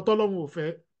àbí nǹkan tọ́lọ́run ò fẹ́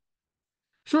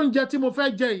ṣé oúnjẹ tí mo fẹ́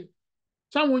jẹ yìí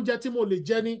ṣáwọn oúnjẹ tí mo lè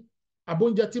jẹ ní àbí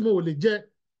oúnjẹ tí mo ò lè jẹ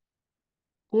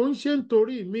kò ń ṣe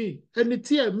nítorí mi ẹni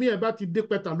tí ẹ̀mí ẹ̀ bá ti dé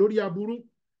pẹ̀tà lórí aburú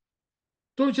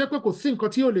tó ń ṣe pé kò sí nǹkan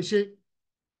tí yóò lè ṣe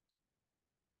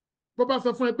bó bá sọ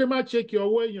fún ẹ pé má ṣe kí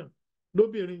ọwọ́ èèyàn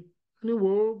lóbìnrin ni wò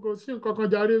ó kò sí nǹkan kan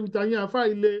jàre ìtàyín àfa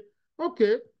ilé ókè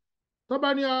tó bá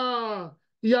ní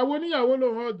ìyàwó níyàwó ló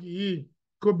hàn yìí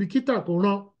kò bìkítà kò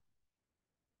rán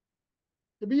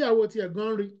ẹbí ìyàwó tiẹ̀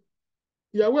gan rí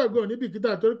ìyàwó ẹ̀gbọ́n ní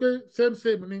bìkítà torí pé same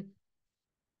same ni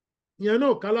ìyẹn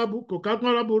náà kò ká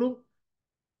pọ́n láburú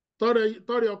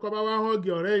tọ́rẹ ọkọ bá wá hàn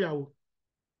gé ọ̀rẹ́ ìyàwó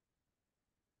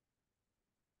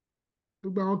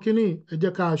gbogbo àwọn kínní ẹ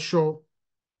jẹ́ ká aṣọ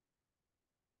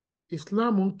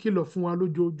Islam ń kìlọ̀ fún wa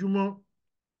lójoojúmọ́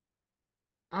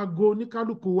aago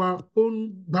oníkálukú wa ó ń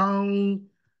gbàùn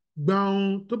gbàùn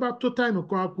tó bá tó táìmù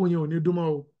kan apò yẹn ò ní dúnmọ́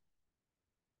o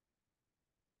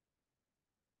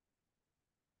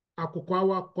àkùkọ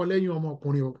àwa kọ lẹ́yìn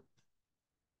ọmọkùnrin o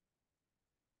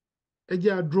ẹ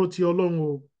jẹ́ àdúró ti ọlọ́run o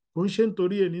kò ń ṣe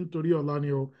nítorí èní nítorí ọ̀la ni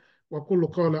o wa qulu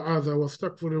qawla hadha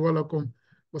wastaghfiru wa lakum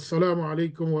wasalaamu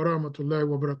alaykum wa rahmatulahi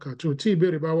wa barakatuh tí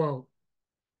ìbéèrè bá wà o.